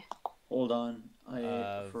see. Hold on,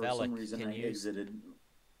 for Velik, some reason I can you- exited.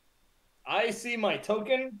 I see my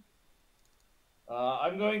token.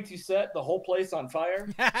 I'm going to set the whole place on fire.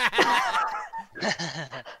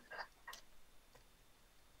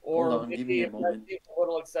 Or Hold on, give me maybe a if that moment. seems a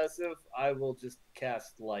little excessive, I will just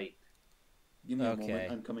cast light. Give me a Okay.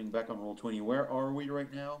 moment. I'm coming back on Roll20. Where are we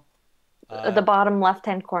right now? At the bottom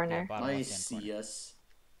left-hand Yeah, corner. bottom I left-hand corner. see us.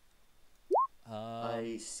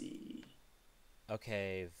 I see.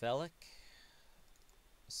 Okay, Velik.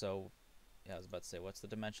 So, yeah, I was about to say, what's the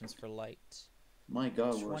dimensions for light? My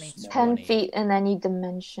God, we're 20, small. 10 20. feet in any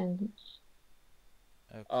dimension.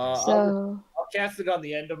 Okay. So. I'll cast it on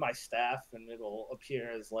the end of my staff, and it'll appear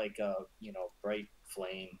as like a bright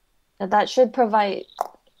flame. That should provide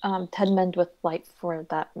Tedmund with light for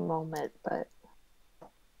that moment, but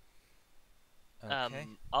Okay.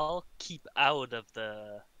 I'll keep out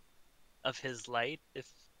of his light if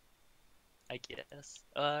I guess,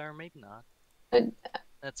 or maybe not.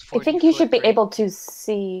 That's 40 I think you foot should be range. able to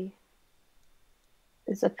see.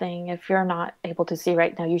 Is a thing. If you're not able to see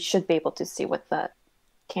right now, you should be able to see with that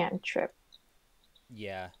cantrip.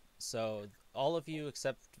 Yeah. So all of you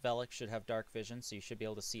except Velik should have dark vision, so you should be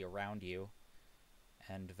able to see around you.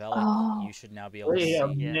 And Velik, Oh. you should now be able to Wait a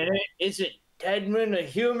see. minute, isn't Tedman a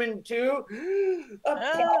human too?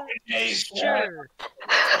 Abomination! Sure.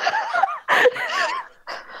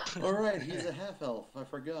 All right, he's a half elf. I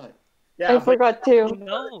forgot. Yeah, I but forgot too.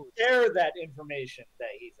 No, share that information that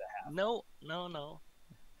he's a half. no.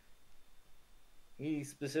 He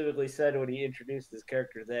specifically said when he introduced his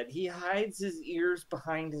character that he hides his ears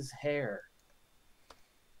behind his hair.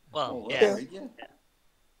 Well, Oh, yeah. that's right, yeah.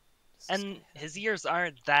 And his ears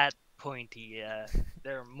aren't that pointy.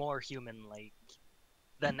 They're more human-like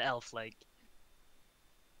than elf-like.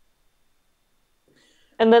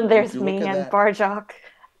 And then Would there's you look me at and that? Barjok.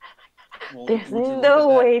 Well, There's would you look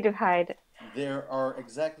no at that? way to hide. There are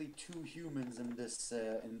exactly 2 humans in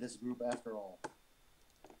this group after all.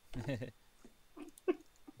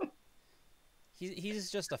 He's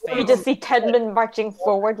just a You fan. just see Tedman marching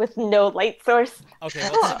forward with no light source. Okay,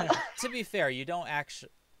 well, to be fair, you don't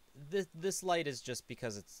actually. This light is just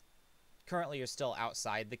because it's currently you're still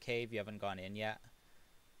outside the cave. You haven't gone in yet.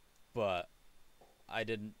 But I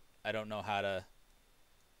don't know how to.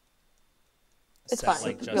 It's set, fine.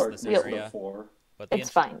 like just You'll- this you'll- area. Before. But the It's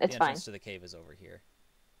fine, it's the fine. entrance to the cave is over here.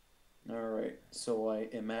 All right, so I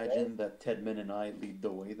imagine that Tedman and I lead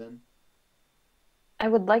the way then. I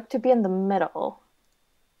would like to be in the middle.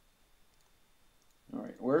 All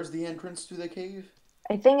right, where's the entrance to the cave?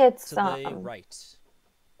 I think it's To the right.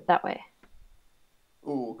 that way.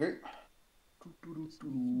 Oh, okay.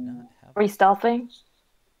 Not have... Are we stealthing?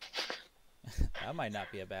 That might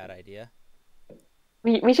not be a bad idea.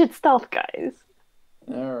 We should stealth, guys.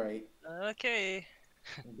 All right, Okay.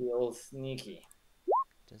 Be a little sneaky.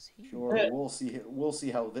 Does he? sure. We'll see. We'll see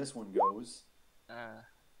how this one goes.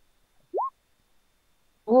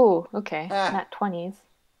 Ooh, okay. Ah. Not 20s.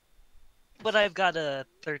 But I've got a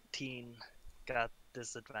 13. Got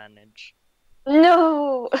disadvantage.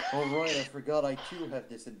 No. All right, I forgot I too have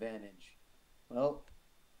disadvantage. Well,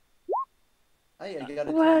 hey, I got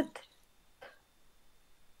a 10. What?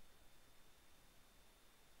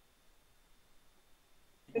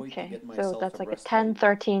 Wait to Okay, get so myself that's a like a rest 10, point.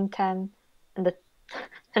 13, 10, and the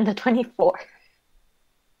and the 24.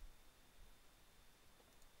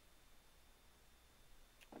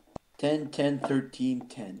 10, 10, 13,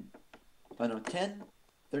 10. I know, 10,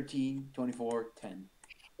 13, 24, 10.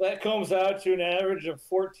 That comes out to an average of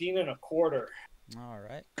 14 and a quarter. All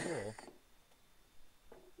right, cool.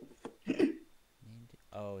 Named.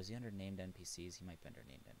 Oh, is he under named NPCs? He might be under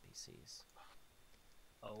named NPCs.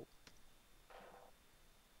 Oh.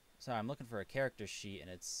 Sorry, I'm looking for a character sheet, and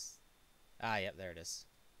it's... Ah, yep, there it is.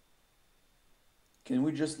 Can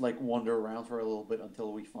we just like wander around for a little bit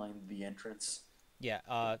until we find the entrance?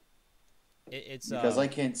 Yeah, it's Because I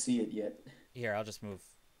can't see it yet. Here, I'll just move.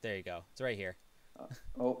 There you go. It's right here.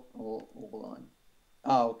 Hold on.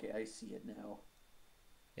 Oh, okay, I see it now.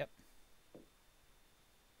 Yep.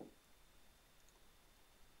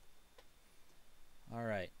 All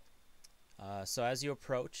right. So as you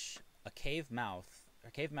approach, a cave mouth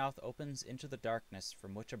opens into the darkness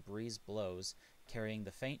from which a breeze blows, carrying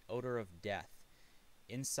the faint odor of death.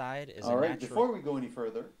 Inside is All right, natural... before we go any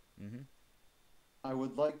further, Mm-hmm. I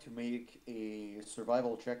would like to make a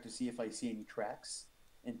survival check to see if I see any tracks.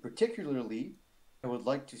 And particularly, I would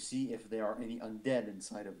like to see if there are any undead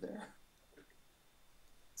inside of there.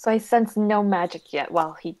 So I sense no magic yet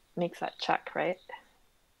while he makes that check, right?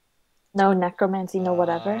 No necromancy, no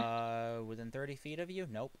whatever? Within 30 feet of you?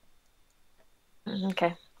 Nope.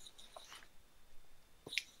 Okay.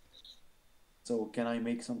 So can I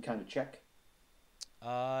make some kind of check?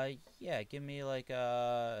 Yeah, give me like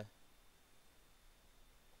a...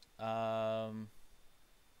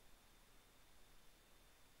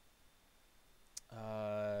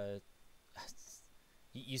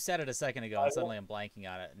 You said it a second ago, and suddenly I'm blanking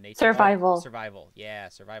on it. Nature Survival. check? Survival. Yeah,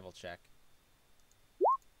 survival check.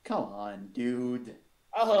 Come on, dude.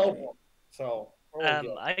 I'll help him. So,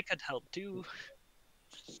 I could help too.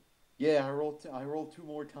 Yeah, I rolled 2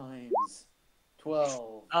 more times.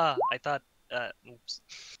 12. I thought. Oops.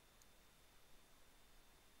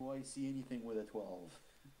 Do I see anything with a 12?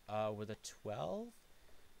 With a 12?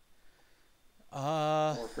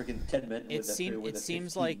 Or freaking 10 men with a 15. It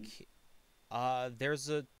seems like there's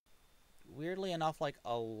a weirdly enough like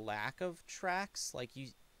a lack of tracks. Like you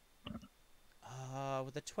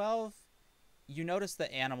with a 12, you notice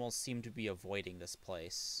the animals seem to be avoiding this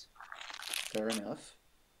place. Fair enough.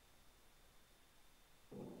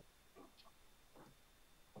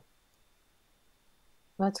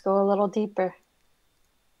 Let's go a little deeper.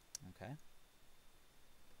 Okay.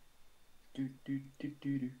 To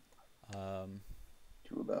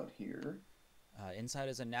about here. Inside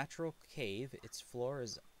is a natural cave. Its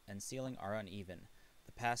floors and ceiling are uneven.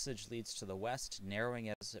 The passage leads to the west, narrowing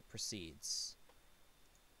as it proceeds.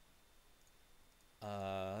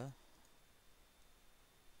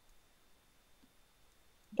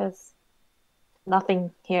 There's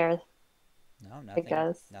nothing here. No, nothing.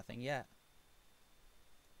 Because... Nothing yet.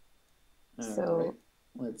 So,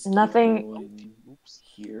 right. Let's nothing... keep going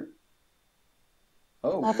here.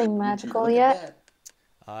 Oh, nothing would you magical look yet? at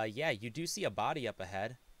that? Yeah, you do see a body up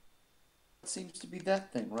ahead. It seems to be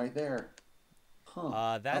that thing right there.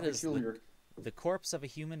 Huh. That is peculiar. the corpse of a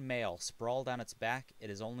human male sprawled on its back. It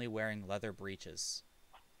is only wearing leather breeches.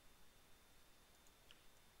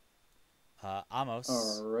 Amos.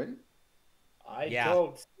 All right. I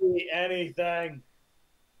don't see anything.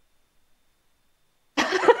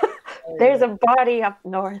 There's a body up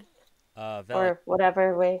north. Velik, or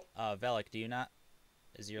whatever way. Velik, do you not?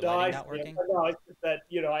 Is your lighting not working? No, it's just that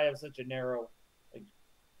I have such a narrow.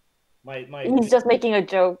 Like, my. He's just making a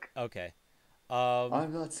joke. Okay.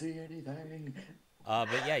 I'm not seeing anything.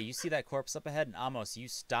 But yeah, you see that corpse up ahead, and Amos, you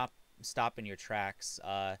stop in your tracks.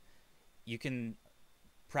 You can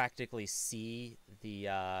practically see the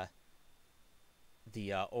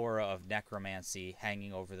aura of necromancy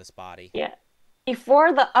hanging over this body. Yeah.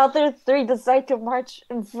 Before the other 3 decide to march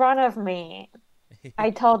in front of me, I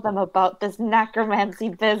told them about this necromancy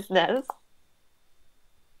business.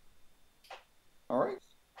 All right.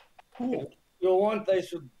 Cool. You want they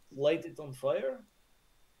should light it on fire?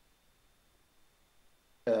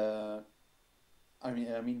 I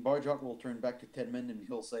mean, Barjok will turn back to Tedman and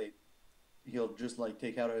he'll just like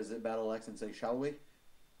take out his battle axe and say, "Shall we?"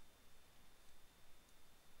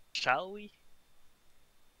 Shall we?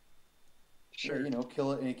 Sure. Yeah,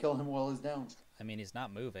 kill him while he's down. I mean, he's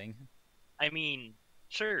not moving. I mean,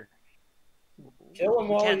 sure. Kill him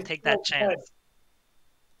We while can't he's take still that chance.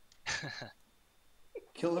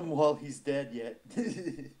 Kill him while he's dead yet.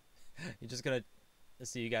 You're just gonna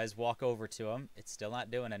see you guys walk over to him. It's still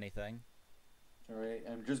not doing anything. All right,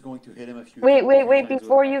 I'm just going to hit him a few Wait, times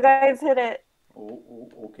before you guys hit it,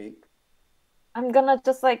 okay. I'm gonna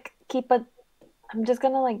just like I'm just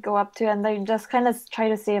gonna like go up to and then just kind of try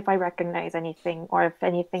to see if I recognize anything or if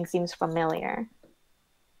anything seems familiar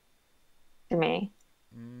to me.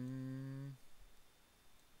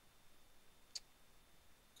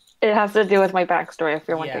 It has to do with my backstory if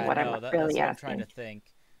you're wondering what I'm that's really what I'm asking. trying to think.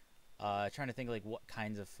 Trying to think like what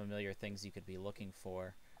kinds of familiar things you could be looking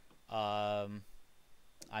for. I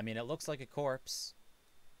mean, it looks like a corpse.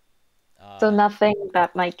 So nothing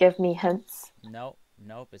that might give me hints. Nope.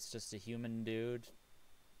 It's just a human dude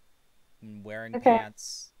wearing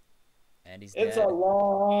pants, and he's It's dead. a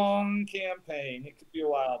long campaign. It could be a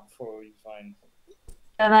while before we find.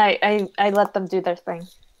 And I let them do their thing.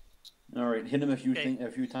 All right, hit him a few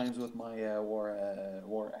times with my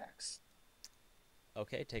war axe.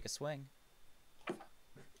 Okay, take a swing.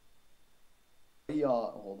 Yeah,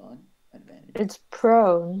 hold on. Advantage. It's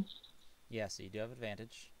prone. Yeah, so you do have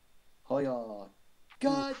advantage. Hiya.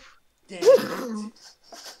 God damn it.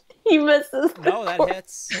 He misses. No, that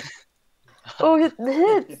hits. Oh, it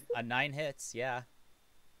hits. A 9 hits, yeah.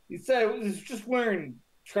 He said he's just wearing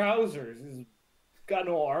trousers. He's got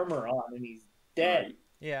no armor on, and he's dead. Right.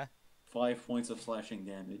 Yeah. 5 points of slashing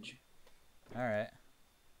damage. All right.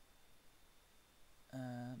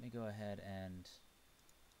 Let me go ahead and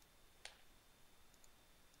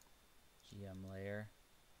GM layer.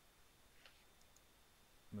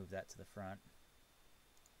 Move that to the front.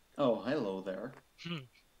 Oh, hello there.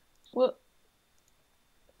 What?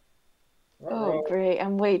 Oh, great.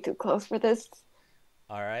 I'm way too close for this.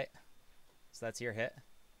 All right. So that's your hit.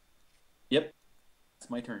 Yep. It's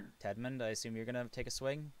my turn. Tedmund, I assume you're going to take a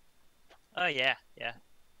swing? Oh, yeah.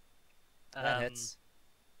 That hits.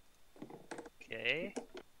 Okay.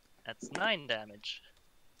 That's 9 damage.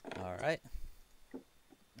 All right.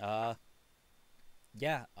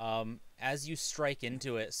 Yeah, as you strike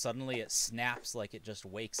into it, suddenly it snaps like it just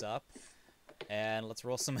wakes up. And let's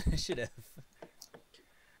roll some initiative.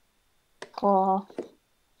 Cool.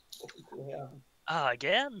 Yeah.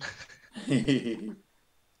 Again? Hey,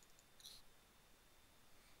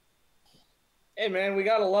 man, we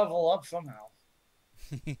gotta level up somehow.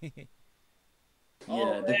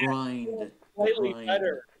 Yeah, the grind. Slightly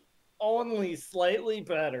better. Only slightly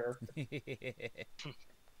better.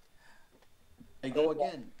 I go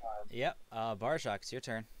again. Yep, Barjak, it's your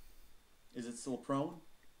turn. Is it still prone?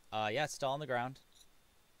 Yeah, it's still on the ground.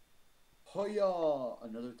 Hoya!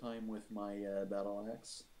 Another time with my battle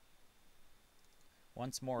axe.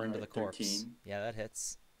 Once more into the corpse. 13. Yeah, that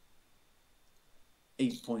hits.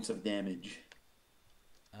 8 points of damage.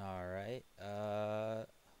 All right.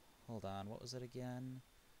 Hold on. What was it again?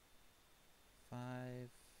 5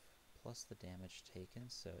 plus the damage taken,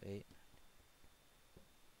 so 8.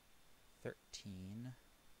 13.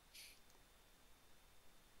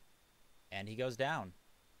 And he goes down.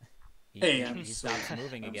 He stops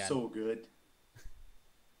moving again. I'm so good.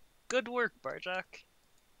 Good work, Barjak.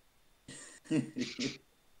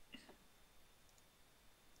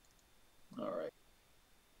 All right.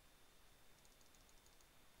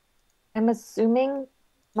 I'm assuming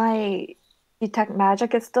my detect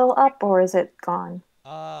magic is still up, or is it gone?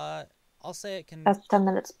 I'll say it can. Has 10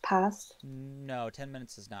 minutes passed? No, 10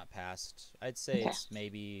 minutes has not passed. I'd say it's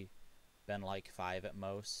maybe been like 5 at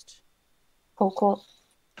most. Cool.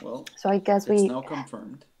 Well, so I guess it's now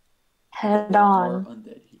confirmed. Head there on. are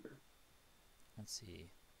undead here. Let's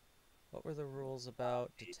see. What were the rules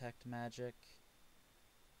about detect magic?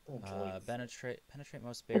 Penetrate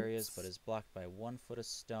most barriers, but is blocked by 1 foot of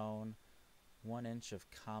stone, 1 inch of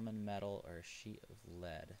common metal, or a sheet of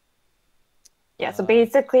lead. Yeah, so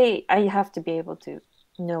basically, I have to be able to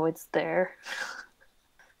know it's there.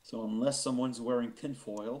 So unless someone's wearing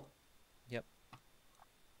tinfoil. Yep.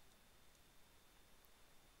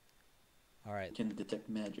 All right. Can detect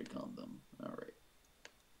magic on them. All right.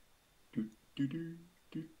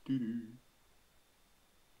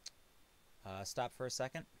 Stop for a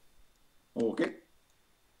second. Okay.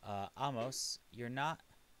 Amos, you're not.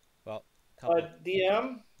 Well,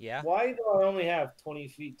 DM? Yeah? Why do I only have 20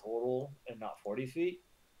 feet total and not 40 feet?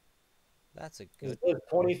 That's a good...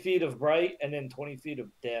 20 feet of bright and then 20 feet of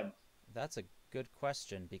dim. That's a good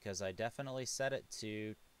question, because I definitely set it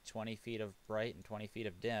to 20 feet of bright and 20 feet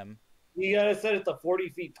of dim. You gotta set it to 40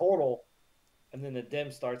 feet total, and then the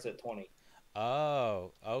dim starts at 20.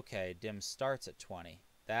 Oh, okay. Dim starts at 20.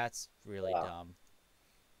 That's really dumb.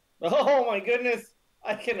 Oh my goodness!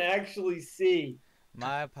 I can actually see.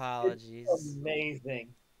 My It's apologies.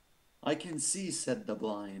 amazing. I can see, said the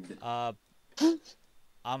blind.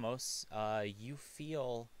 Amos, you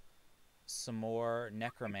feel some more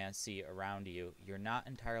necromancy around you. You're not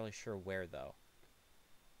entirely sure where, though.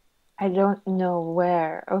 I don't know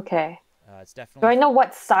where. Okay. It's Do definitely. I know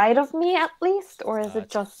what side of me at least, or is it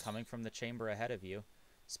it's just coming from the chamber ahead of you?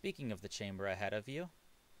 Speaking of the chamber ahead of you,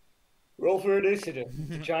 Roll for initiative.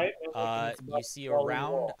 It's a giant mimic and it's about you to see a swallow you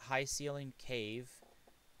round, all. high-ceilinged cave,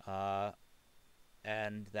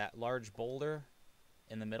 and that large boulder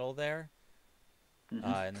in the middle there. In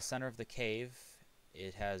the center of the cave,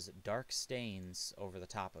 it has dark stains over the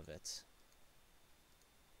top of it.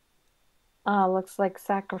 looks like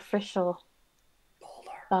sacrificial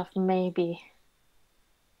stuff, maybe.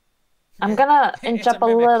 I'm gonna inch It's a up a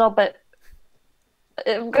mimic. little bit.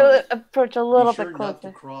 I'm All gonna right. approach a Be little sure bit not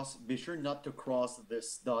to closer. cross. Be sure not to cross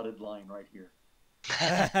this dotted line right here.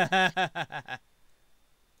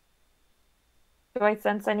 Do I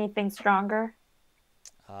sense anything stronger?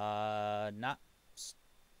 Not.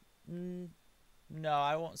 No,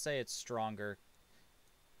 I won't say it's stronger.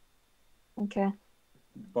 Okay.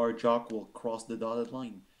 Barjok will cross the dotted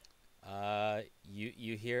line.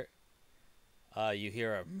 You hear a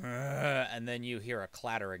and then you hear a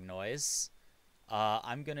clattering noise.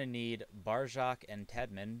 I'm gonna need Barjok and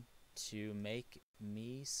Tedman to make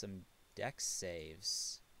me some dex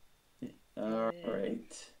saves. All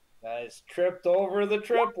right. Guys, tripped over the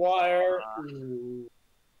tripwire. Ooh.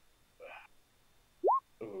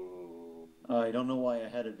 Ooh. I don't know why I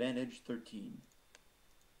had advantage. 13.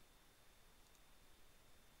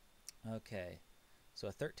 Okay, so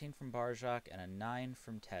a 13 from Barjok and a 9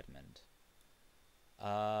 from Tedmond.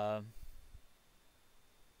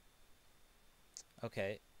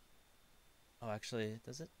 Okay. Oh, actually,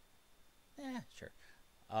 does it? Sure.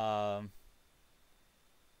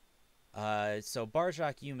 So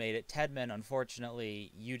Barjok, you made it. Tedman,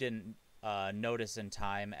 unfortunately, you didn't notice in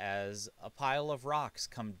time as a pile of rocks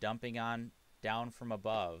come dumping on down from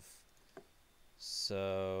above.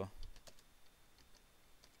 So,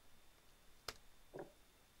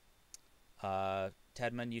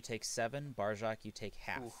 Tedman, you take 7. Barjok, you take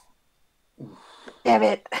half. Damn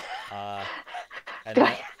it. And Do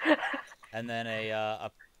then, I... and then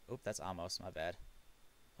oop, that's Amos. My bad.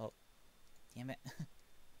 Oh, damn it.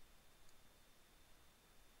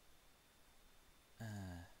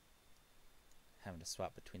 Having to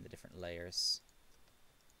swap between the different layers.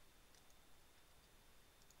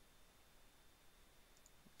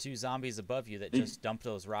 2 zombies above you that just dumped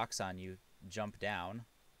those rocks on you jump down.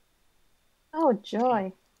 Oh,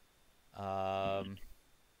 joy.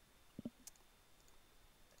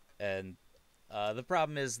 And the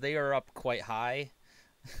problem is they are up quite high,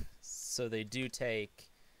 so they do take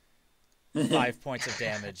 5 points of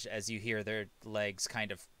damage as you hear their legs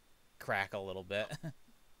kind of crack a little bit.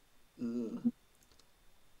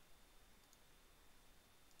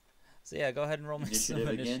 So yeah, go ahead and roll me some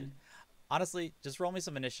initiative. Again? Honestly, just roll me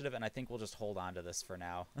some initiative, and I think we'll just hold on to this for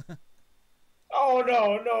now. Oh,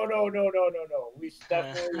 no. We should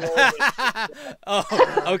definitely roll this.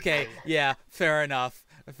 Oh, okay. Yeah, fair enough.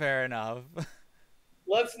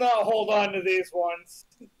 Let's not hold on to these ones.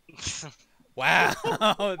 Wow.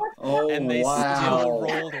 Oh, and they still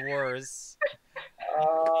rolled worse.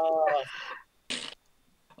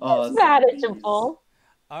 It's manageable.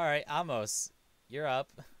 All right, Amos, you're up.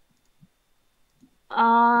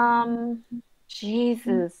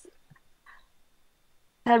 Jesus.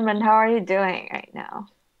 Tedman, how are you doing right now?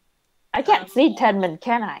 I can't see Tedman,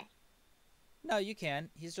 can I? No, you can.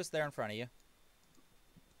 He's just there in front of you.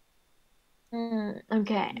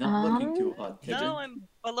 Okay. Not looking too hot, Tedman. No, I'm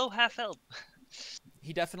below half health.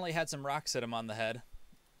 He definitely had some rocks hit him on the head.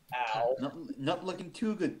 Ow. Not looking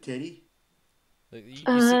too good, Teddy. You see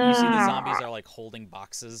the zombies are like holding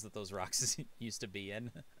boxes that those rocks used to be in.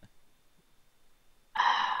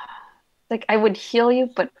 Like, I would heal you,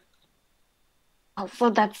 but also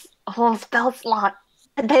that's a whole spell slot.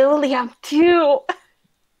 And they only have 2.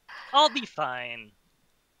 I'll be fine.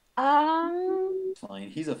 Fine,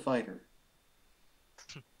 he's a fighter.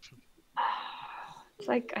 It's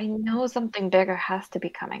like, I know something bigger has to be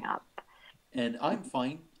coming up. And I'm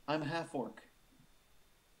fine. I'm half orc.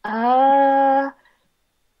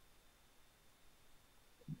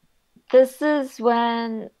 This is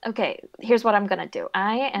when... Okay, here's what I'm gonna do.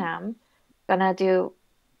 I am gonna do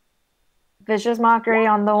Vicious Mockery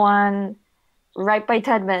on the one right by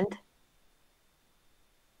Tedmond.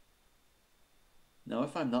 Now,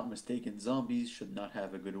 if I'm not mistaken, zombies should not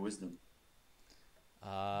have a good wisdom.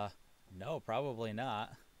 No, probably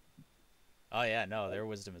not. Oh yeah, no, their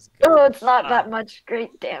wisdom is good. Oh, it's not that much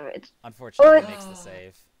great damage. Unfortunately, Oh, it makes the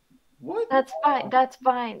save. What? That's fine. That's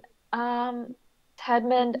fine.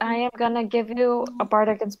 Tedmund, I am gonna give you a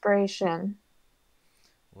bardic inspiration.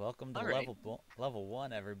 Welcome to All right. level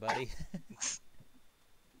 1, everybody.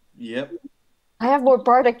 Yep. I have more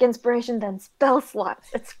bardic inspiration than spell slots.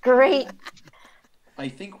 It's great. I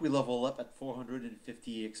think we level up at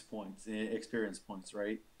 450 experience points,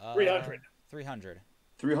 right? 300. 300.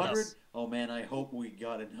 300? Yes. Oh man, I hope we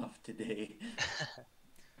got enough today.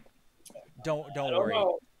 Don't I don't worry.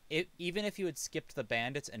 know. Even if you had skipped the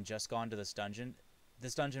bandits and just gone to this dungeon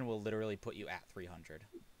will literally put you at 300.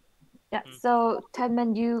 Yeah. So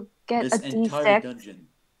Tedmund, you get This a entire d6. dungeon.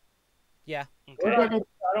 Yeah. We're Okay. not-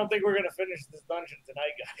 I don't think we're gonna finish this dungeon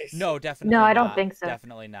tonight, guys. No, definitely No, not. I don't think so.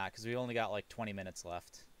 Definitely not, because we only got like 20 minutes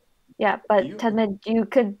left. Yeah, but You- Tedmund, you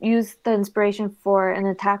could use the inspiration for an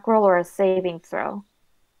attack roll or a saving throw.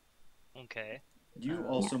 Okay. Do you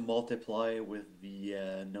also multiply with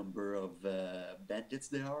the number of bandits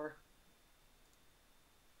there are?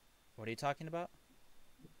 What are you talking about?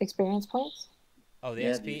 Experience points? Oh, the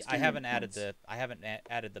Yeah, XP. the I experience haven't added points. I haven't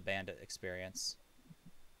added the bandit experience.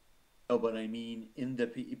 Oh, but I mean, in the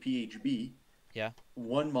PHB, Yeah.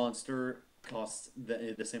 one monster costs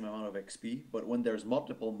the same amount of XP, but when there's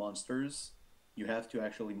multiple monsters, you have to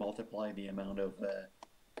actually multiply the amount of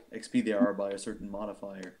XP they are by a certain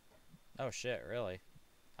modifier. Oh shit, really?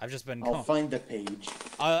 I've just been I'll find the page.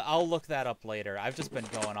 I'll look that up later. I've just been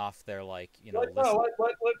going off their like, Let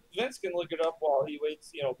Vince can look it up while he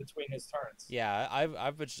waits, between his turns. Yeah,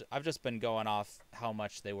 I've just been going off how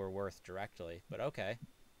much they were worth directly, but okay.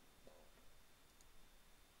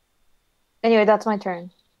 Anyway, that's my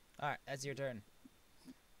turn. All right, that's your turn.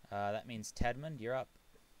 That means Tedmund, you're up.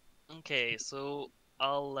 Okay, so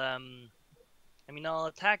I'll I'll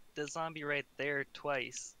attack the zombie right there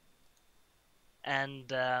twice. And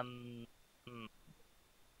 9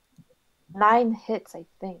 hits, I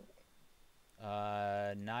think.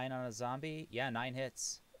 9 on a zombie. Yeah, 9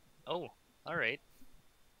 hits. oh, all right.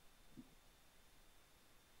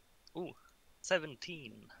 Ooh,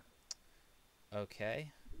 17.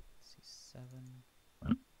 Okay. Let's see, 7.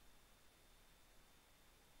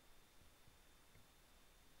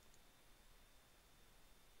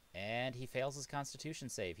 And he fails his Constitution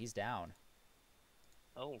save. He's down.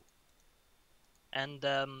 Oh. And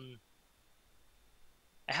I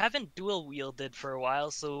haven't dual wielded for a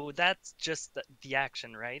while, so that's just the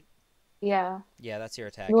action, right? Yeah. Yeah, that's your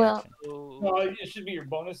attack Well- action. So, No, it should be your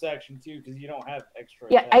bonus action too, because you don't have extra.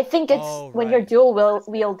 Yeah, I attack. think it's Oh, when you're right. dual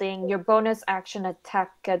wielding, your bonus action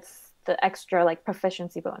attack gets the extra like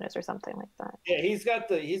proficiency bonus or something like that. Yeah, he's got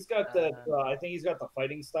that. I think he's got the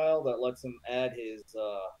fighting style that lets him add his.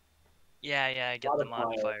 yeah, I get the Modifier.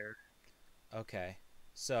 modifier. Okay.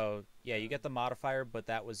 So, yeah, you get the modifier, but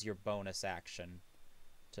that was your bonus action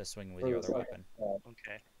to swing with your other weapon.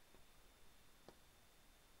 Okay.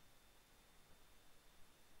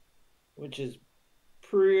 Which is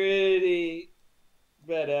pretty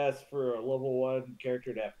badass for a level 1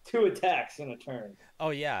 character to have 2 attacks in a turn. Oh,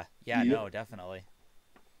 yeah. Yeah, Yep. no, definitely.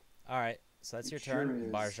 All right, so that's your It sure turn,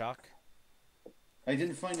 is. Barjak. I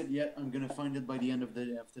didn't find it yet. I'm gonna find it by the end of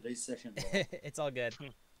today's session. though. It's all good.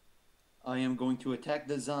 I am going to attack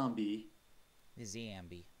the zombie. The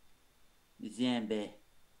zombie. Zombie.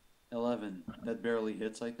 11. That barely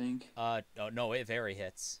hits, I think. Oh, no, it very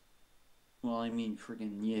hits. Well, I mean,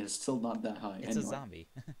 freaking, yeah, it's still not that high. It's Anyway. a zombie.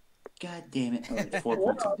 God damn it. Alright, 4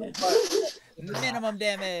 points of damage. Minimum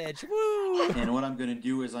damage. Woo! And what I'm going to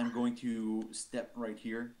do is I'm going to step right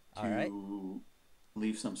here to Alright.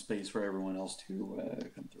 leave some space for everyone else to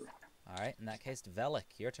come through. All right, in that case, Velik,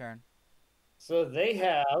 your turn. So they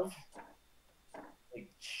have like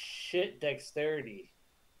shit dexterity,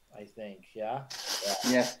 I think. Yeah.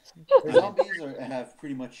 Yeah. The zombies have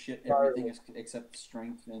pretty much shit everything except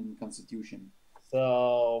strength and constitution.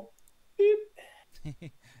 So, beep.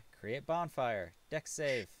 Create bonfire. Dex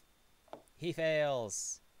save. He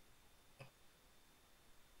fails.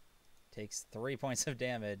 Takes 3 points of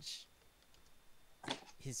damage.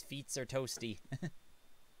 His feet are toasty.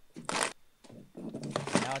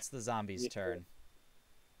 Now it's the zombie's turn.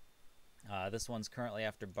 This one's currently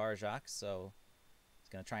after Barjak, so he's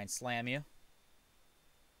gonna try and slam you.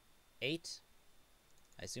 8.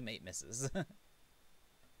 I assume 8 misses.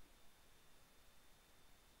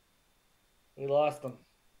 We lost him.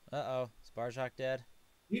 Uh-oh. Is Barjak dead?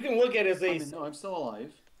 You can look at his I ace. mean, no, I'm still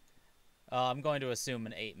alive. I'm going to assume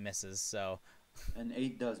an 8 misses, so... An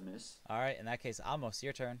 8 does miss. Alright, in that case, Amos,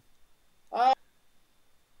 your turn.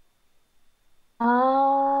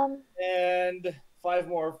 And 5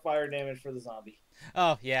 more fire damage for the zombie.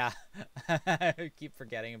 Oh yeah, I keep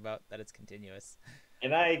forgetting about that. It's continuous.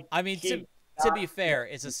 And I mean, to be fair,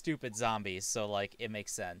 it's a stupid zombie, so like it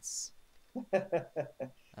makes sense.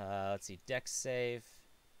 Let's see, Dex save.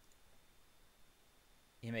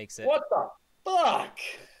 He makes it. What the fuck?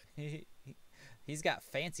 He's got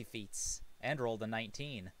fancy feats and rolled a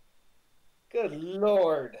 19. Good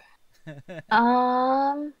lord. You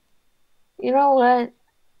know what?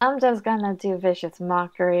 I'm just gonna do vicious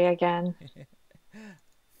mockery again.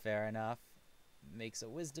 Fair enough. Makes a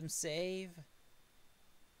wisdom save.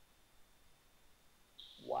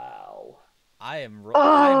 Wow. I'm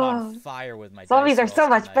on fire with my zombies dice are so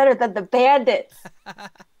much tonight. better than the bandits.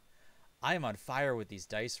 I am on fire with these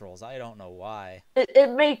dice rolls. I don't know why.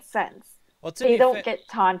 It makes sense. Well, they don't get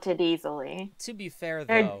taunted easily. To be fair,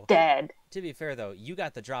 they're though, dead. To be fair, though, you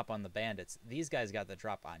got the drop on the bandits. These guys got the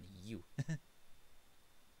drop on you.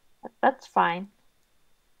 That's fine.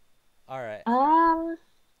 All right.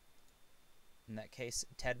 In that case,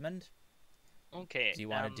 Tedmund. Okay. Do you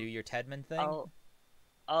want to do your Tedmund thing?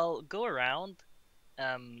 I'll go around,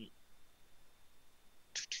 and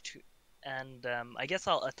I guess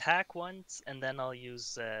I'll attack once, and then I'll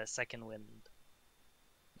use second wind.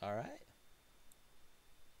 All right.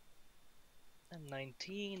 And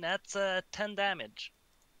 19. That's 10 damage.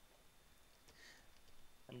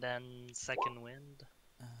 And then second wind.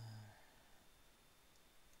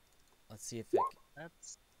 Let's see if it.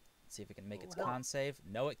 Let's see if it can make its con save.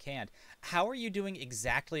 No, it can't. How are you doing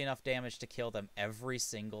exactly enough damage to kill them every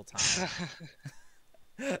single time?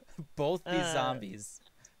 Both these zombies.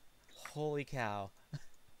 Holy cow.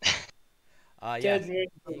 Yeah,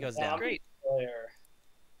 he goes down. Great.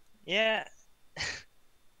 Yeah.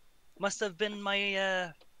 Must have been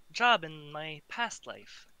my job in my past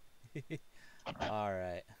life. All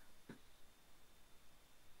right.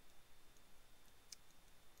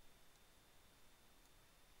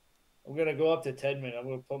 I'm gonna go up to Tedman. I'm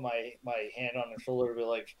gonna put my hand on his shoulder and be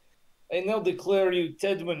like, "I now declare you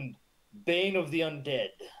Tedman, Bane of the Undead."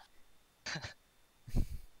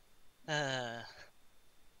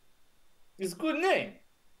 It's a good name.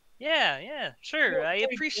 Yeah, sure. I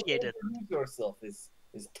appreciate it. Yourself is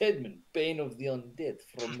Tedman, Bane of the Undead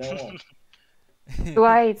from now on. Do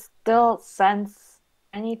I still sense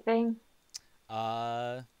anything?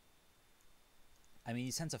 I mean,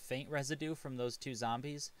 you sense a faint residue from those two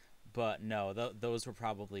zombies, but no, those were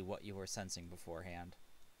probably what you were sensing beforehand.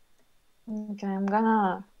 Okay, I'm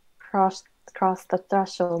gonna cross the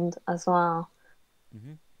threshold as well.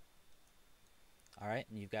 Mm-hmm. All right,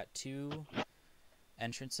 and you've got two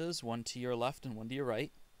entrances, one to your left and one to your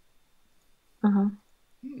right. Uh-huh.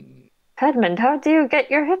 Edmund, how do you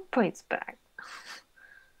get your hit points back?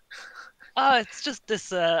 It's just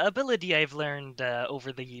this ability I've learned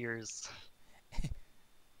over the years.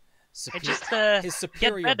 His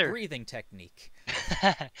superior breathing technique.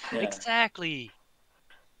 Yeah. Exactly.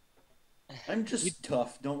 I'm just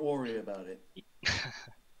tough. Don't worry about it.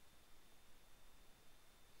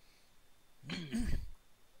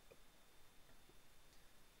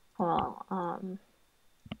 Well,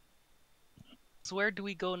 So where do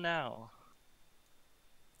we go now?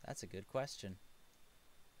 That's a good question.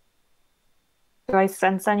 Do I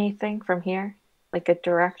sense anything from here? Like a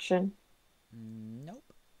direction? Nope.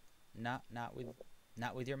 Not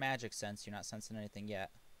with your magic sense. You're not sensing anything yet.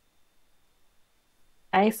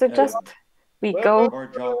 I suggest we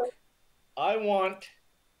go. I want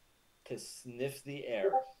to sniff the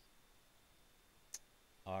air.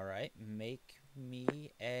 All right, make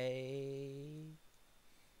me a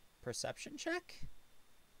perception check.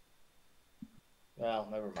 Well,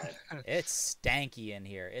 never mind. It's stanky in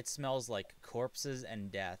here. It smells like corpses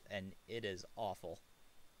and death, and it is awful.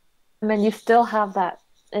 I mean, you still have that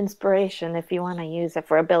inspiration if you want to use it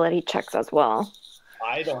for ability checks as well.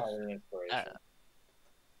 I don't have any inspiration.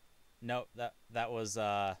 No, that was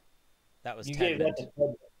you Tedmund. Gave that to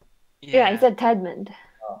Tedmund. Yeah, I said Tedmund.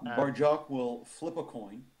 Barjok will flip a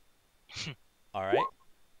coin. All right.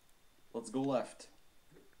 Let's go left.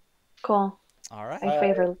 Cool. All right. I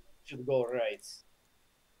favor. Should go right.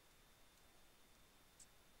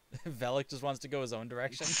 Velik just wants to go his own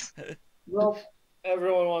direction. Nope.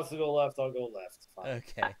 Everyone wants to go left. I'll go left. Fine.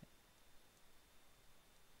 Okay.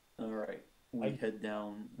 All right. We head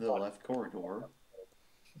down the left corridor.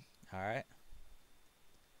 All right.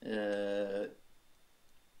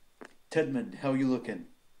 Tedmund, how you looking?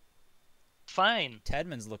 Fine.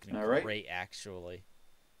 Tedmund's looking great, actually.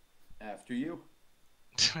 After you.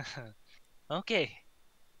 Okay.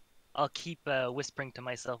 I'll keep whispering to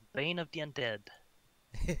myself, Bane of the Undead.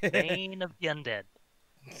 Bane of the Undead.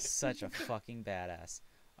 Such a fucking badass.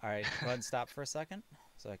 All right, go ahead and stop for a second,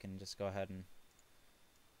 so I can just go ahead and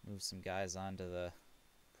move some guys onto the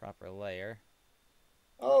proper layer.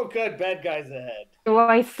 Oh, good. Bad guys ahead. Do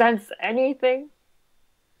I sense anything?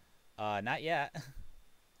 Not yet.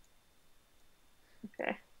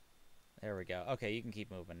 Okay. There we go. Okay, you can keep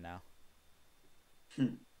moving now.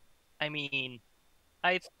 I mean,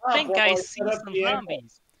 I Ah, think well, I I see set up some the angle.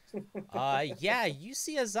 zombies. Yeah, you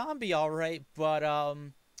see a zombie, all right, but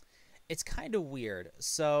it's kind of weird.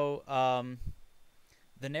 So,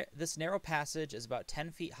 this narrow passage is about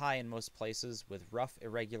 10 feet high in most places, with rough,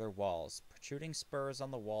 irregular walls. Protruding spurs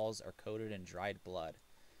on the walls are coated in dried blood.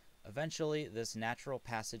 Eventually, this natural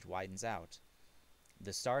passage widens out.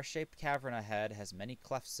 The star-shaped cavern ahead has many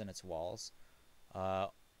clefts in its walls.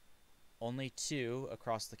 Only 2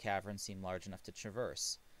 across the cavern seem large enough to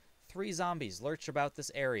traverse. 3 zombies lurch about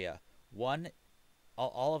this area.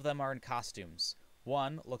 All of them are in costumes.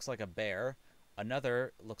 One looks like a bear.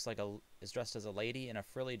 Another looks like is dressed as a lady in a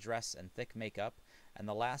frilly dress and thick makeup. And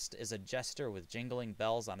the last is a jester with jingling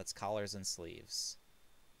bells on its collars and sleeves.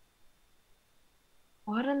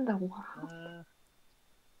 What in the world?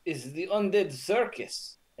 Is the undead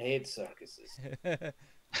circus. I hate circuses.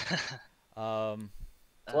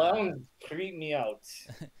 Clowns creep me out.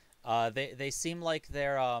 They seem like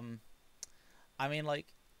they're I mean,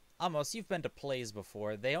 like, almost, you've been to plays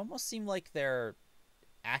before. They almost seem like they're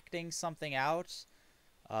acting something out,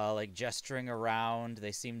 like gesturing around.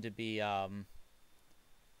 They seem to be I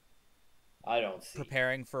don't see.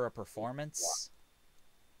 preparing for a performance.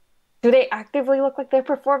 Do they actively look like they're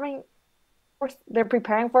performing? Or they're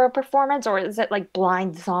preparing for a performance, or is it like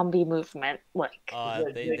blind zombie movement? Like,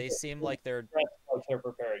 They seem like they're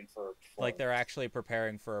preparing for a performance. like they're actually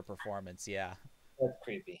preparing for a performance. Yeah. That's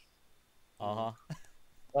creepy. Uh-huh.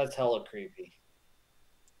 That's hella creepy.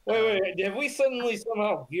 Wait, have we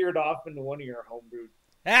somehow veered off into one of your homebrewed?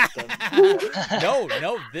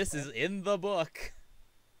 No, this is in the book.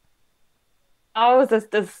 I was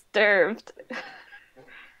just disturbed.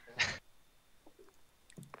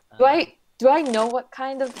 Do I know what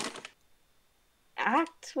kind of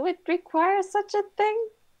act would require such a thing?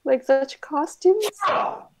 Like such costumes?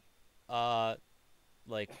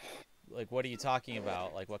 Like what are you talking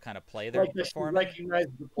about? Like what kind of play they're performing? Recognize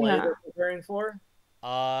the play they're preparing for?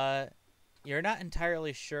 You're not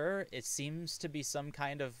entirely sure. It seems to be some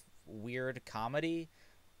kind of weird comedy.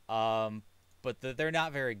 But they're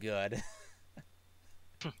not very good.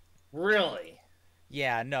 Really?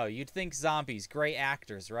 Yeah, no, you'd think zombies, great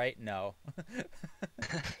actors, right? No.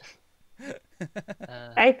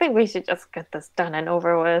 I think we should just get this done and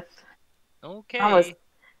over with. Okay. Thomas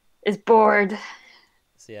is bored.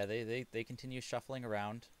 So yeah, they continue shuffling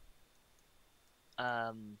around.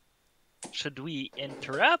 Should we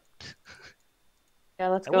interrupt? Yeah,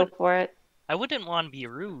 let's go for it. I wouldn't want to be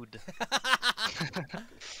rude.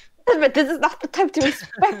 But this is not the time to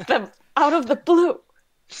respect them out of the blue.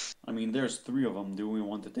 I mean, there's 3 of them. Do we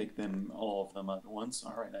want to take all of them at once?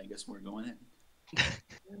 All right, I guess we're going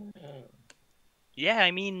in. Yeah,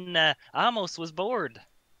 I mean, Amos was bored.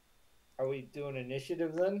 Are we doing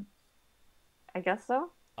initiative then? I guess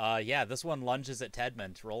so. Yeah, this one lunges at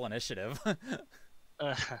Tedmond. Roll initiative.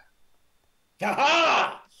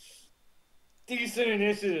 Ha! Decent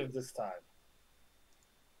initiative this time.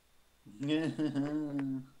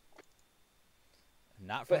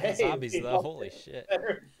 Not for the zombies, though. Holy shit.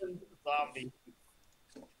 Better than the zombies.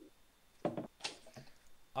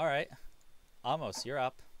 All right. Amos, you're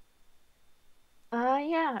up.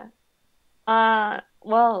 Yeah.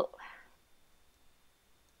 Well,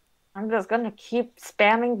 I'm just gonna keep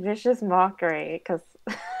spamming vicious mockery because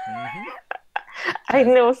I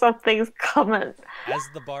know something's coming. As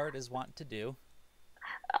the bard is wont to do.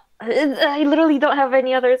 I literally don't have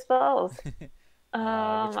any other spells.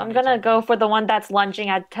 I'm gonna go for the one that's lunging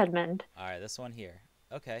at Tedmond. All right, this one here.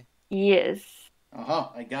 Okay. Yes.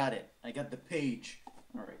 I got it. I got the page.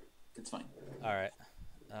 All right, it's fine. All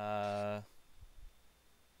right.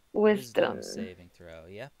 Wisdom saving throw.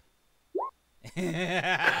 Yep.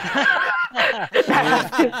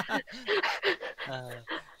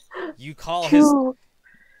 You call his.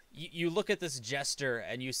 You look at this jester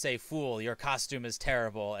and you say, "Fool, your costume is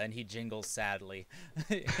terrible," and he jingles sadly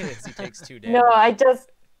as he takes 2 damage. No, I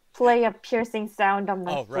just play a piercing sound on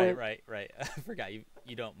my flute. Right. I forgot you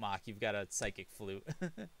don't mock. You've got a psychic flute.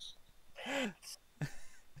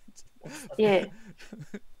 Yeah.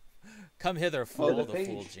 Come hither, fool. The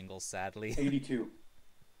fool jingles sadly. 82.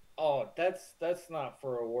 Oh, that's not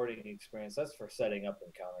for rewarding experience. That's for setting up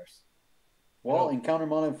encounters. Well, encounter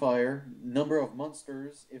modifier, number of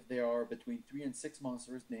monsters. If there are between 3 and 6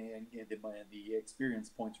 monsters, then the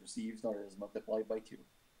experience points received are multiplied by 2.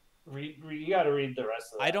 You got to read the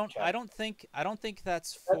rest of that. I don't think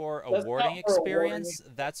that's for that's awarding not for awarding. experience.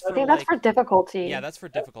 That's I for think like that's for difficulty. yeah, that's for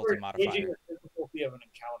difficulty for gauging modifier. the difficulty of an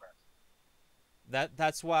encounter.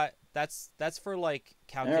 That's why that's for like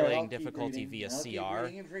calculating difficulty via I'll keep CR.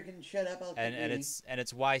 reading and freaking shut up. I'll keep And reading.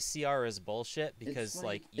 it's why CR is bullshit because It's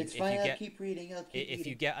like it's if fine. you I'll get keep reading. I'll keep if you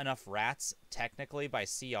reading. get enough rats technically by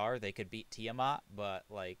CR they could beat Tiamat, but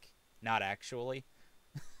like not actually.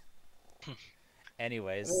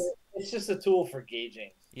 Anyways, I mean, it's just a tool for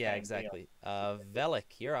gauging. yeah, exactly.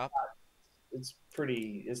 Velik, you're up. It's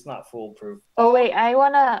pretty. It's not foolproof. Oh wait, I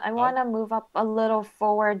wanna move up a little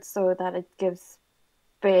forward so that it gives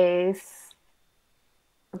space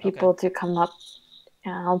for people to come up.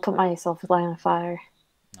 Yeah, I'll put myself in line of fire.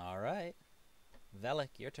 All right,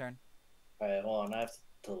 Velik, your turn. All right, hold on. I have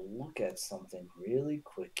to look at something really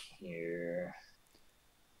quick here.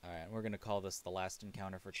 All right, we're gonna call this the last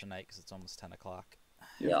encounter for tonight because it's almost 10 o'clock.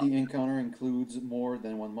 If the encounter includes more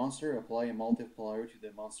than one monster, apply a multiplier to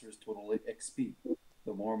the monster's total XP.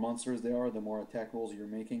 The more monsters there are, the more attack rolls you're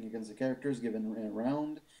making against the characters given a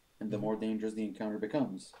round, and the more dangerous the encounter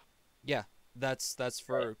becomes. Yeah, that's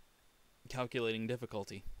for calculating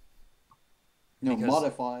difficulty. No,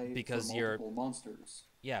 modify because for multiple monsters.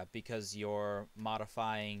 Yeah, because you're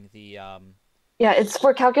modifying the Yeah, it's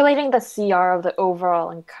for calculating the CR of the overall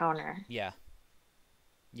encounter. Yeah.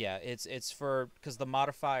 Yeah, it's for because the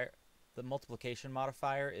multiplication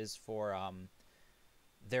modifier is for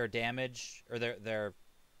their damage or their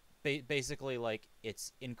basically like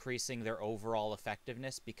it's increasing their overall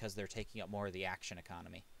effectiveness because they're taking up more of the action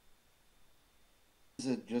economy. This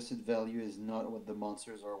adjusted value is not what the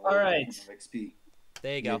monsters are worth of XP.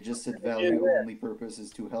 There you the go. Adjusted value only purpose is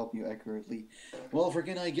to help you accurately. Well,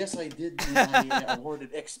 freaking, I guess I did I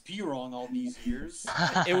awarded XP wrong all these years.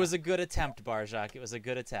 It was a good attempt, Barjak. It was a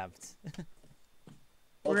good attempt.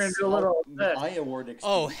 We're gonna do a little. I award XP.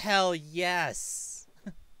 Oh hell yes!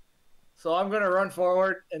 So I'm gonna run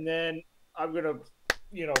forward, and then I'm gonna,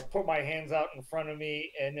 put my hands out in front of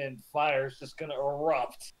me, and then fire's just gonna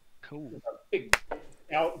erupt. Cool. A big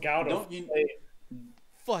gout of flame.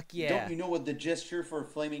 Fuck yeah! Don't you know what the gesture for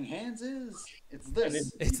flaming hands is? It's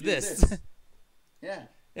this. It's this. Yeah.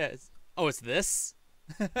 Yeah. It's this.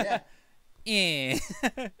 Yeah.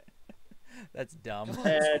 That's dumb. Come on,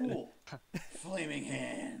 that's cool. Flaming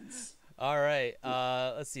hands. All right.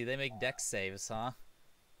 Let's see. They make dex saves, huh?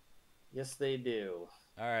 Yes, they do.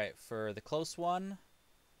 All right. For the close one,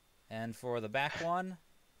 and for the back one.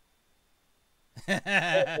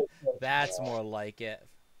 That's more like it.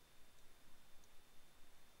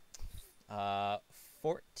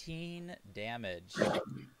 14 damage.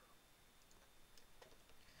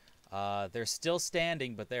 They're still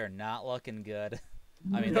standing, but they're not looking good.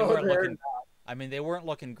 I mean, they weren't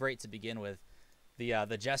looking great to begin with.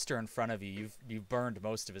 The jester in front of you, you've burned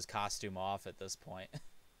most of his costume off at this point.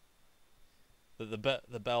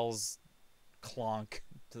 The bells clonk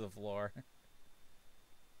to the floor.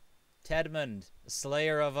 Tedmund,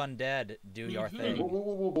 Slayer of Undead, do your thing.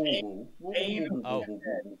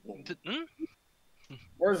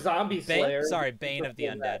 Or Zombie Slayer. Sorry, Bane of the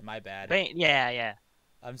Undead. My bad. Bane, yeah.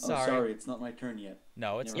 I'm sorry. Oh, sorry, it's not my turn yet.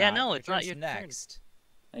 No, it's Yeah, not. no, it's not your next.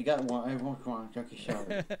 I got one. I won't go on. Okay,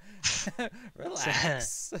 sorry.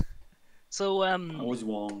 Relax. So I was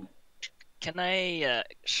wrong. Can I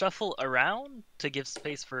shuffle around to give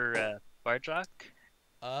space for Barjak?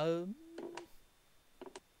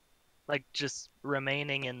 Like just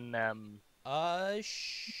remaining in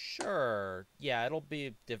Sure. Yeah, it'll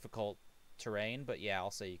be difficult terrain, but yeah,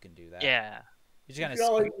 I'll say you can do that. Yeah. You're just You're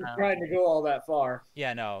always trying to go all that far.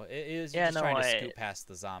 Yeah, no, it is. You're just trying to scoot past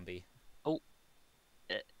the zombie. Oh,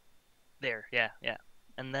 there. Yeah.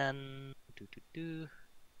 And then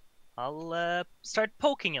I'll start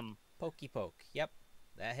poking him. Pokey poke. Yep,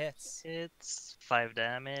 that hits. It's 5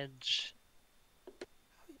 damage.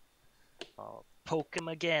 I'll poke him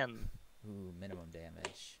again. Ooh, minimum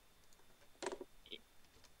damage.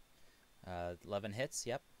 11 hits.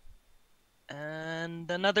 Yep.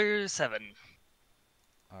 And another 7.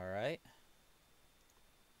 All right.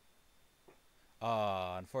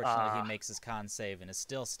 Oh, unfortunately, he makes his con save and is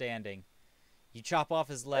still standing. You chop off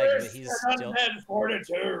his leg, but he's still.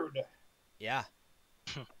 Fortitude. Yeah.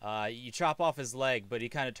 You chop off his leg, but he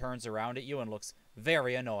kind of turns around at you and looks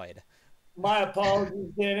very annoyed. My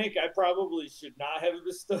apologies, Danik. I probably should not have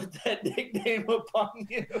bestowed that nickname upon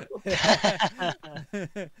you.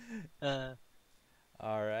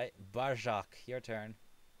 All right, Barjak, your turn.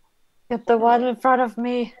 Get the one in front of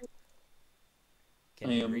me.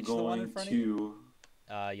 Can you reach the one in front of you?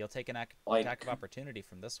 You'll take an attack of opportunity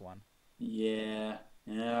from this one. Yeah.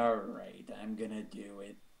 All right, I'm gonna do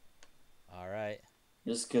it. All right.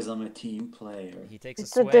 Just because I'm a team player. He takes a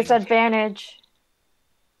It's a swing. disadvantage.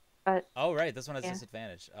 But Oh, right. This one has yeah.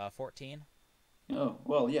 disadvantage. 14. Oh,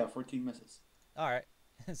 well, yeah, 14 misses. All right.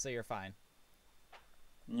 So you're fine.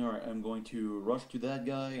 Alright, I'm going to rush to that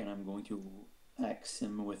guy, and I'm going to axe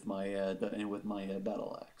him with my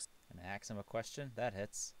battle axe. And ask him a question. That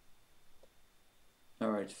hits.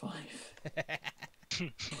 Alright, 5.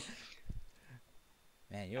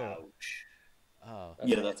 Man, you're. Ouch. Oh.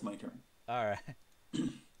 Yeah, that's my turn. All right.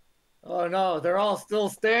 Oh no, they're all still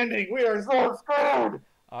standing. We are so screwed.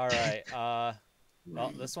 All right.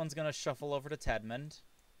 Well, this one's gonna shuffle over to Tedmond.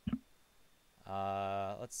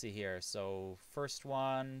 Let's see here. So first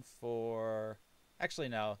one for. Actually,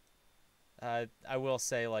 no. I will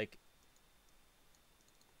say like.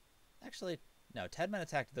 Actually, no. Tedmond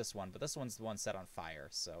attacked this one, but this one's the one set on fire.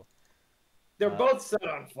 So. They're both set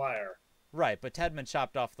on fire. Right, but Tedmond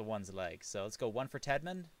chopped off the one's leg. So let's go 1 for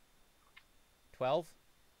Tedmond. 12.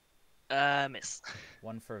 Miss.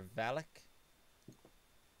 1 for Valak.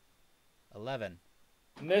 11.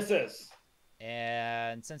 Misses.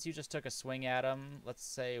 And since you just took a swing at him, let's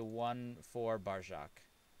say 1 for Barjak.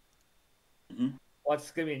 Mm-hmm.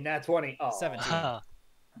 What's gonna be nat 20? Oh. 17.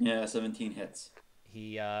 Yeah, 17 hits.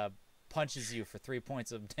 He punches you for 3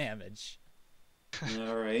 points of damage.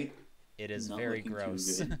 Alright. It is Not very looking too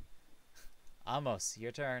gross. good. Amos,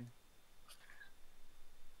 your turn.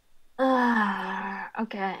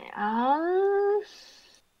 Okay.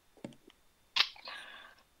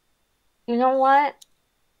 You know what?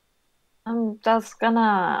 I'm just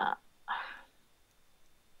gonna.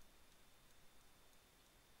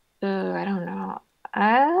 I don't know.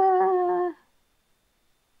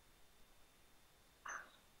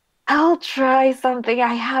 I'll try something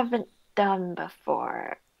I haven't done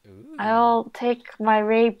before. Ooh. I'll take my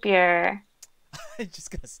rapier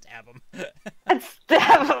Just gonna stab him. and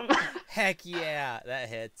stab him. Heck yeah, that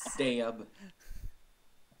hits. Stab.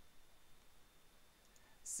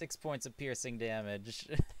 6 points of piercing damage.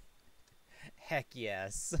 Heck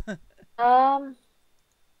yes. I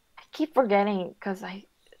keep forgetting because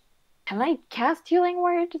can I cast healing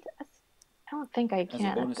word? I don't think I As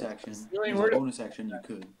can. a bonus action. Healing As a word? bonus action, you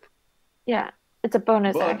could. Yeah, it's a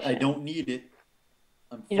bonus But action. I don't need it.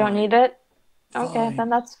 You don't need it? Okay, Fine. then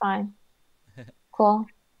that's fine. Cool.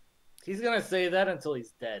 He's gonna say that until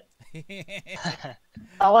he's dead.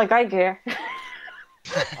 Not like I care.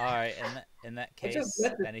 All right, in that I just case,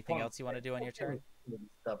 bet this anything point. else you want to do on your turn?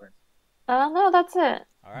 Stubborn. No, that's it.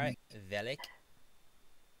 All right, Velik.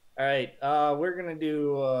 All right, we're gonna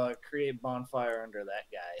do create bonfire under that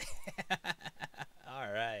guy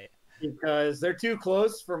All right. because they're too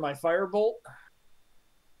close for my firebolt.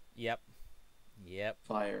 Yep.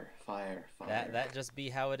 Fire. That just be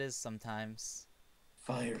how it is sometimes.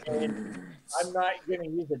 Fire burns. I'm not gonna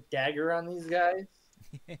use a dagger on these guys,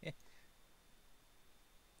 He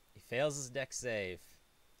fails his deck save.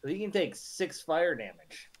 so he can take 6 fire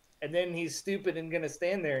damage, and then he's stupid and gonna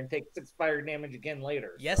stand there and take 6 fire damage again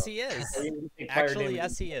later. Yes, so. he is. So he can take fire Actually, damage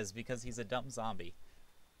yes, he again. is because he's a dumb zombie.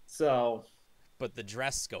 So But the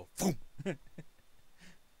dress go. Boom.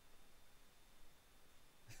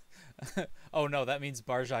 Oh no, that means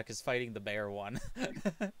Barjak is fighting the bear one.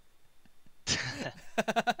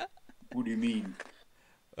 What do you mean?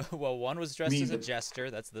 Well, one was dressed as a jester.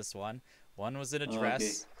 That's this one. One was in a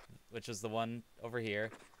dress, which is the one over here.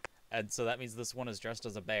 And so that means this one is dressed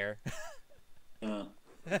as a bear. Well,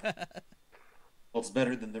 it's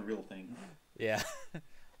better than the real thing. Yeah.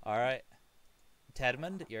 All right.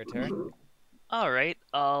 Tedmond, your turn. All right,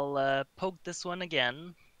 I'll poke this one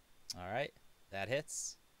again. All right. That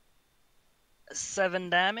hits. 7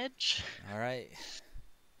 damage. All right.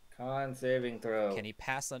 con saving throw. Can he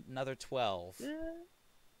pass another 12?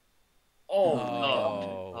 Oh,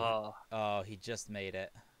 Oh. Oh, he just made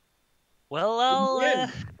it. Well,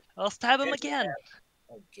 Again. I'll stab him again.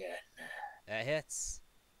 Again. That hits.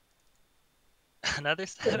 Another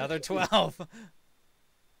stab. Another 12.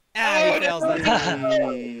 Ah, he fails that time.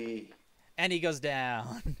 Hey. And he goes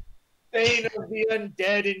down. Bane of the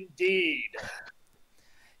undead indeed.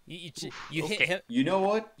 You hit Okay. him. You know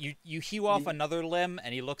what? You hew off another limb,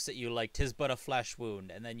 and he looks at you like 'tis but a flesh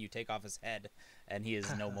wound, and then you take off his head, and he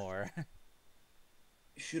is no more.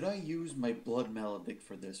 Should I use my blood maledict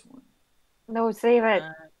for this one? No, save it.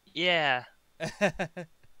 Yeah. Well,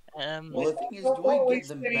 the thing is, do I get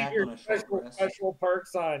them back on a short rest? Special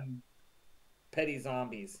perks on petty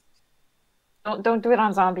zombies. Don't do it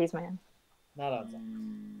on zombies, man. Not on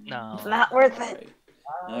zombies. No. It's not worth it.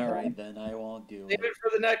 Alright, then I won't do Save it. it for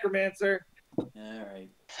the necromancer. Alright.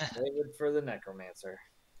 Save it for the necromancer.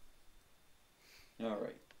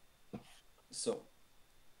 Alright. So,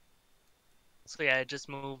 So yeah, I just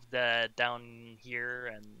moved down here,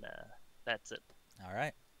 and that's it. All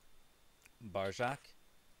right. Barjak,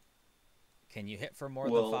 can you hit for more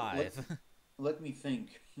than Well, 5? let me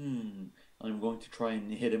think. I'm going to try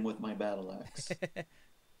and hit him with my battle axe.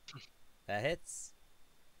 That hits.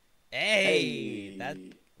 Hey! That.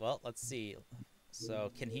 Hey! Well, let's see.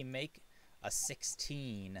 So, can he make a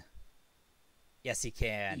 16? Yes, he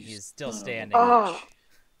can. You He's still son of a standing. Oh,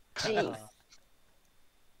 bitch. jeez.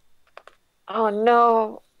 Oh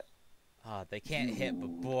no. Oh, they can't hit,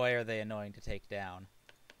 but boy, are they annoying to take down.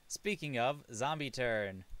 Speaking of, zombie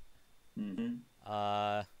turn.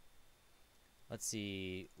 Mm-hmm. Let's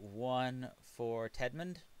see. 1 for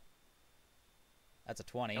Tedmond. That's a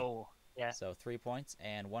 20. Oh, yeah. So 3 points,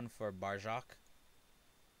 and 1 for Barjak.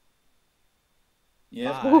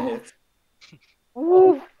 Yeah, 5. hit.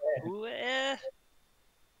 Ooh. Ooh, eh.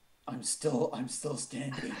 I'm still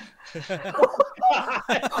standing.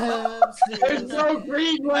 There's no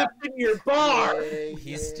green left in your bar.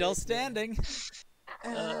 He's still standing.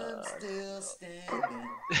 I'm still standing.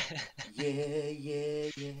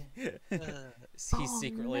 Yeah. He's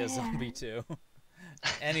secretly a zombie too.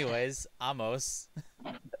 Anyways, Amos.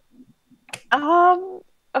 Oh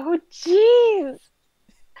jeez.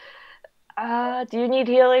 Do you need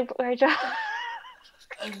healing, Barja?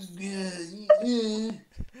 Yeah.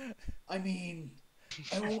 I mean,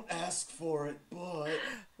 I won't ask for it, but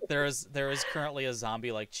There is currently a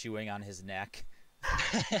zombie like chewing on his neck.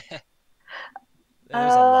 There's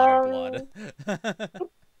a lot of blood.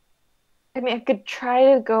 I mean, I could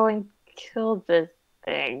try to go and kill this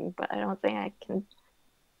thing, but I don't think I can.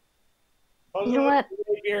 You know what?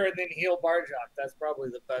 Here and then heal Barjak. That's probably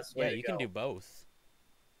the best way. Yeah, to you go. can do both.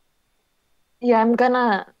 Yeah, I'm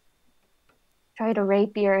gonna try to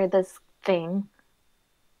rapier this thing.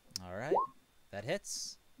 All right, that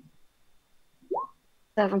hits.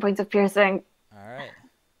 7 points of piercing. All right,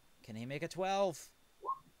 can he make a 12?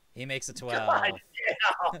 He makes a 12. God,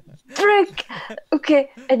 yeah. Frick!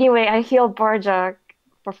 Okay, anyway, I heal Barjak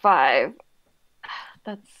for 5.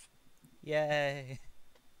 That's. Yay!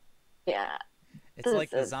 Yeah. It's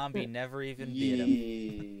like the zombie never even beat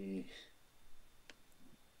him.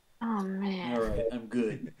 Oh man. All right, I'm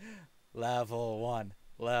good. Level 1.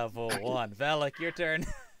 Valak, your turn.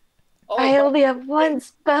 I only have 1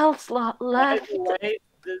 spell slot left. By the way,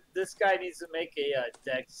 this guy needs to make a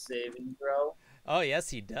dex saving throw. Oh, yes,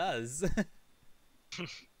 he does.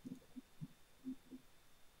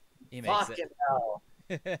 He makes Fucking hell.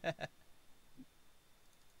 it.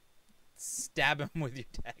 Stab him with your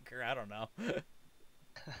dagger. I don't know.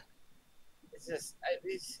 It's just,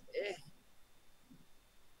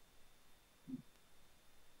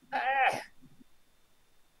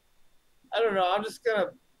 I don't know. I'm just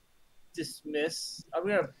gonna dismiss. I'm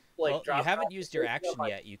gonna Well, drop. you haven't used your action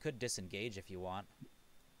yet. You could disengage if you want.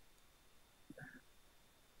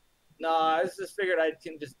 No, I just figured I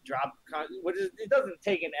can just drop. It doesn't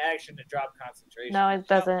take an action to drop concentration. No, it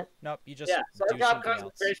doesn't. Nope, you just So I do drop something else.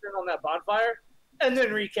 concentration on that bonfire, and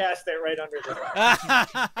then recast it right under the.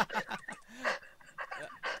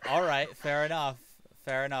 All right, fair enough.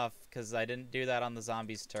 Because I didn't do that on the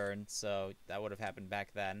zombie's turn, so that would have happened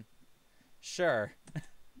back then. Sure.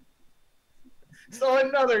 So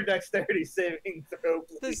another dexterity saving throw,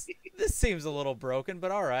 please. This seems a little broken, but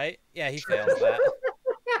all right. Yeah, he fails that.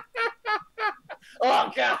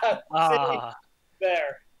 Oh God! Ah.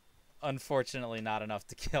 There. Unfortunately, not enough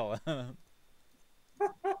to kill him.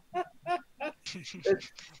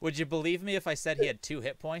 Would you believe me if I said he had 2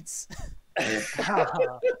 hit points? This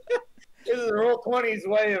is Roll20's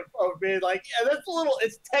way of being like, yeah, that's a little.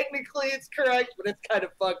 It's technically correct, but it's kind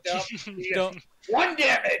of fucked up. Don't. 1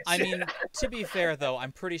 damage. I mean, to be fair though,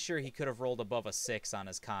 I'm pretty sure he could have rolled above a 6 on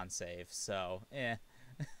his con save. So,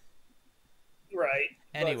 Right.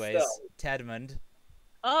 Anyways, Tedmond.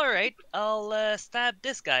 All right, I'll stab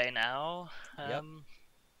this guy now. Yep.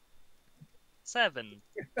 7.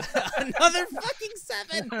 Another fucking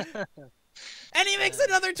 7. And he makes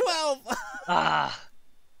another 12. Ah.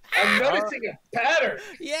 I'm noticing a pattern.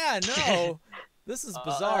 Yeah, no. This is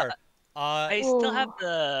bizarre. I still have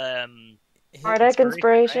the Bardic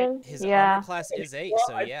inspiration. Right? His Yeah. armor class is 8,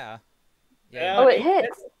 so yeah. Oh, it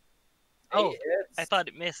hits. Oh, I thought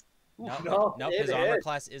it missed. Nope, his armor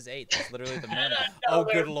class is 8. That's literally the minimum. Oh,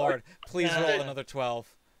 good lord. Please roll another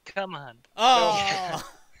 12. Come on. Oh!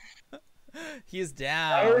 He's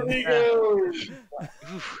down. There we go.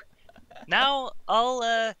 Now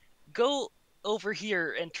I'll go over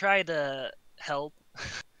here and try to help.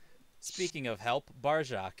 Speaking of help,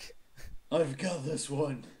 Barjak. I've got this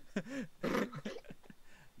one. Come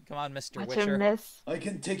on, Mr. Watch Witcher. him miss. I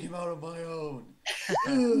can take him out on my own.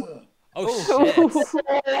 Ugh. Oh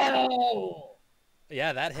shit! Oh!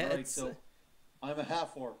 Yeah, that All right, hits. so I'm a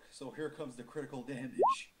half orc, so here comes the critical damage.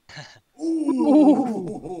 Ooh.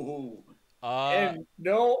 Ooh! And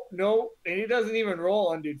no, and he doesn't even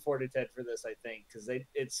roll undude fortitude for this, I think, because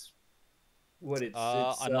it's what it's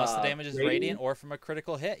Unless the damage is radiant radiant. or from a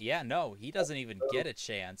critical hit. Yeah, no, he doesn't even get a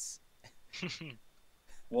chance.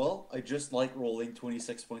 Well, I just like rolling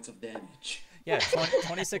 26 points of damage. Yeah,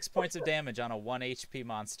 26 points of damage on a 1 HP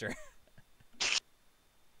monster.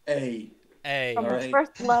 A. A. From All a right.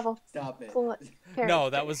 first level Stop it. character. No,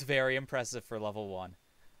 that was very impressive for level 1.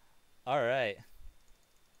 All right.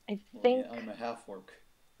 I Well, think yeah, I'm a half orc.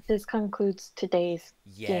 this concludes today's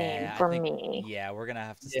game Yeah, I for think. me. Yeah, we're gonna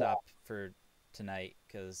have to Yeah. stop for tonight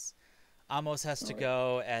because Amos has to All right.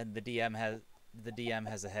 go, and the DM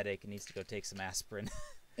has a headache and needs to go take some aspirin.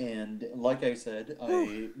 And like I said,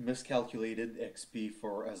 I miscalculated XP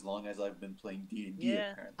for as long as I've been playing D&D.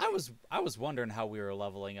 Yeah. Apparently, I was wondering how we were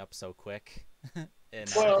leveling up so quick in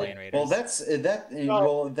Well- Plane Raiders. well, that's that.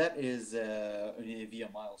 Well, that is via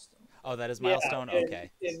milestone. Oh, that is milestone. Yeah,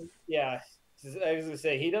 Okay. yeah. I was gonna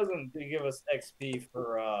say he doesn't give us XP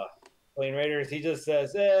for Plane Raiders. He just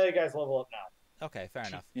says, "Hey, you guys level up now." Okay, fair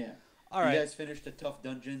enough. Yeah. All You right. guys finished a tough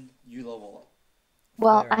dungeon. You level up.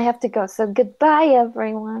 Well, Fair I have to go. So goodbye,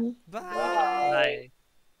 everyone. Bye. Bye.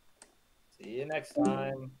 See you next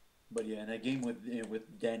time. But yeah, in a game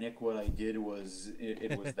with Danik, what I did was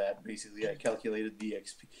it was that basically I calculated the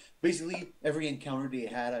XP. Basically, every encounter they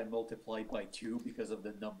had, I multiplied by 2 because of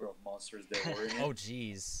the number of monsters there were in it. Oh,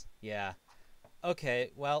 geez. Yeah.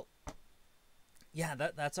 Okay. Well. Yeah,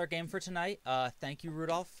 that's our game for tonight. Thank you,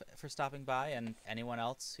 Rudolph, for stopping by, and anyone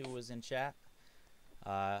else who was in chat.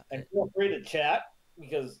 And feel free to chat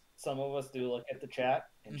because some of us do look at the chat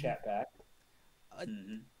and chat back.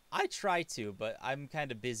 Mhm. I try to, but I'm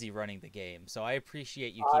kind of busy running the game, so I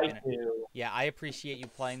appreciate you I keeping it. do. Yeah, I appreciate you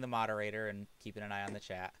playing the moderator and keeping an eye on the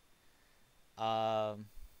chat.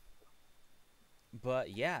 But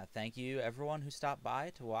yeah, thank you everyone who stopped by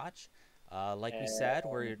to watch. Like we said,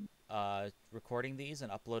 we're recording these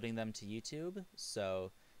and uploading them to YouTube,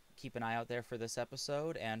 so keep an eye out there for this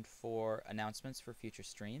episode and for announcements for future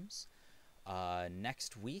streams.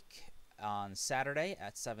 Next week on Saturday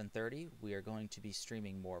at 7:30, we are going to be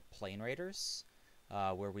streaming more Plane Raiders,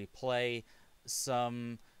 where we play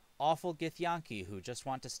some awful Githyanki who just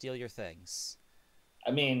want to steal your things.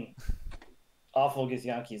 I mean, awful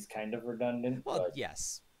Githyanki is kind of redundant. Well, but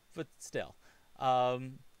yes, but still.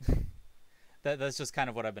 That's just kind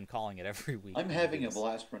of what I've been calling it every week. I'm having a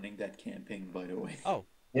blast running that campaign, by the way. Oh,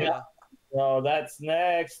 yeah. So that's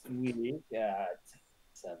next week at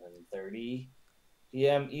 7:30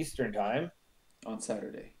 p.m. Eastern time. On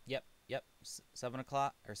Saturday. Yep. 7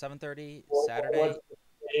 o'clock or 7:30 What's Saturday. your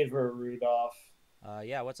favorite, Rudolph?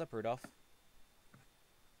 Yeah. What's up, Rudolph?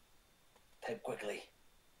 Type quickly.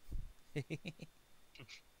 We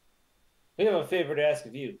have a favor to ask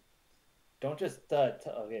of you. Don't just okay.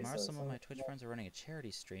 Tomorrow, So some of my Twitch friends are running a charity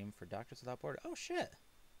stream for Doctors Without Borders. Oh shit!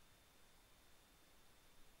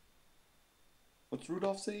 What's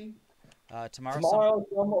Rudolph saying? Tomorrow,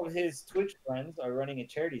 some of his Twitch friends are running a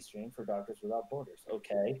charity stream for Doctors Without Borders.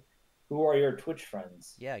 Okay. Who are your Twitch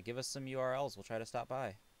friends? Yeah, give us some URLs. We'll try to stop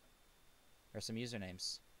by. Or some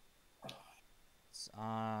usernames. It's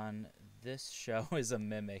on this show is a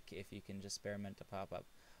mimic. If you can just spare a minute to pop up.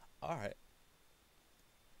 All right.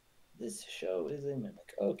 This show is a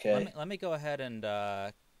mimic. Okay. Let me go ahead and.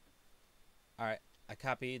 All right, I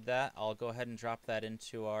copied that. I'll go ahead and drop that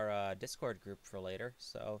into our Discord group for later.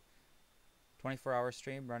 So, 24-hour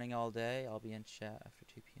stream running all day. I'll be in chat after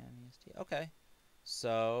 2 p.m. EST. Okay.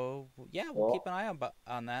 So yeah, we'll keep an eye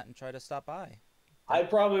on that and try to stop by. I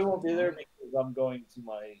probably won't be there because I'm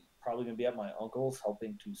probably going to be at my uncle's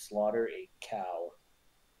helping to slaughter a cow.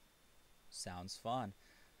 Sounds fun.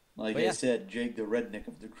 Like But I yeah. said, Jake, the redneck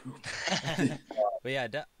of the group. But yeah,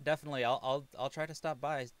 definitely, I'll try to stop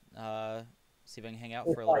by. See if I can hang out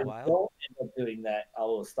If for a little I while. don't end up doing that, I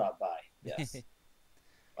will stop by. Yes.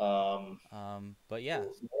 But yeah,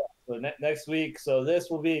 So next week. So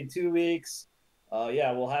this will be in 2 weeks.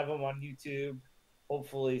 Yeah, we'll have them on YouTube,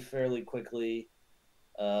 hopefully fairly quickly.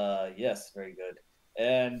 Yes, very good.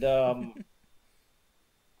 And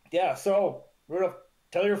yeah, so Rudolph,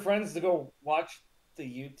 tell your friends to go watch the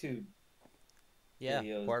YouTube. yeah,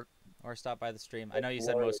 videos. or stop by the stream. I know you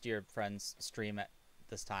said most of your friends stream at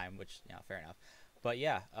this time, which fair enough. But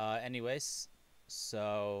yeah, anyways,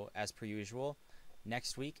 so as per usual,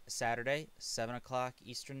 next week Saturday, 7 o'clock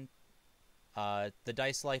Eastern. The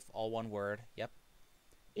Dice Life, all one word. Yep.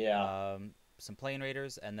 Yeah. Some Plane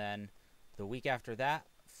Raiders, and then the week after that,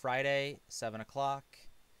 Friday, 7 o'clock,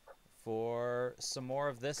 for some more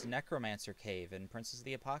of this Necromancer Cave in Princess of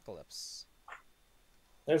the Apocalypse.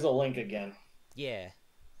 There's a link again. Yeah.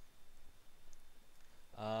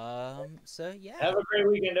 So yeah. Have a great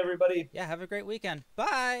weekend, everybody. Yeah, have a great weekend.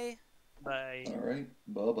 Bye. Bye. All right.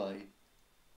 Bye-bye.